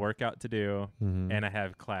 We have a workout to do, and I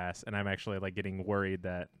have class, and I'm actually like getting worried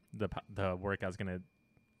that the workout's gonna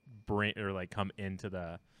bring or like come into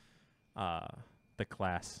the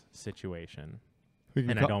class situation,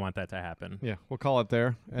 and I don't want that to happen. Yeah, we'll call it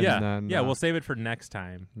there. And then, we'll save it for next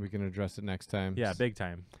time. We can address it next time. Yeah, big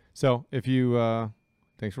time. So if you,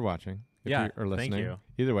 thanks for watching. If Yeah, you are listening. thank you.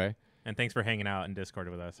 Either way. And thanks for hanging out in Discord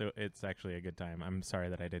with us. It's actually a good time. I'm sorry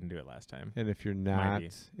that I didn't do it last time. And if you're not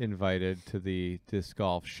invited to the disc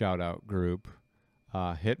golf shout out group,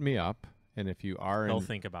 hit me up. And if you are, They'll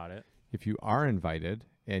think about it. If you are invited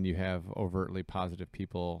and you have overtly positive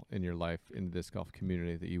people in your life in the disc golf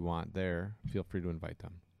community that you want there, feel free to invite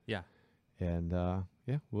them. Yeah. And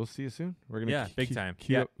we'll see you soon. We're gonna big time.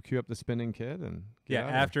 Cue up the spinning kid and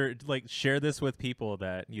after like share this with people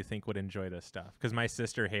that you think would enjoy this stuff. Because my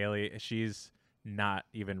sister Haley, she's not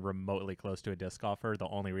even remotely close to a disc golfer. The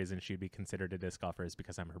only reason she'd be considered a disc golfer is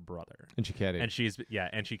because I'm her brother. And she caddied. And she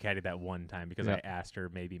caddied that one time because I asked her,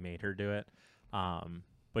 maybe made her do it.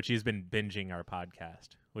 but she's been binging our podcast,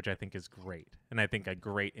 which I think is great. And I think a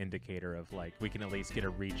great indicator of like we can at least get a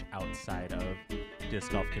reach outside of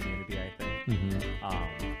disc golf community, I think.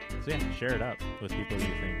 So yeah, share it up with people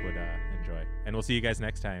you think would enjoy. And we'll see you guys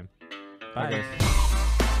next time. Bye. Bye guys.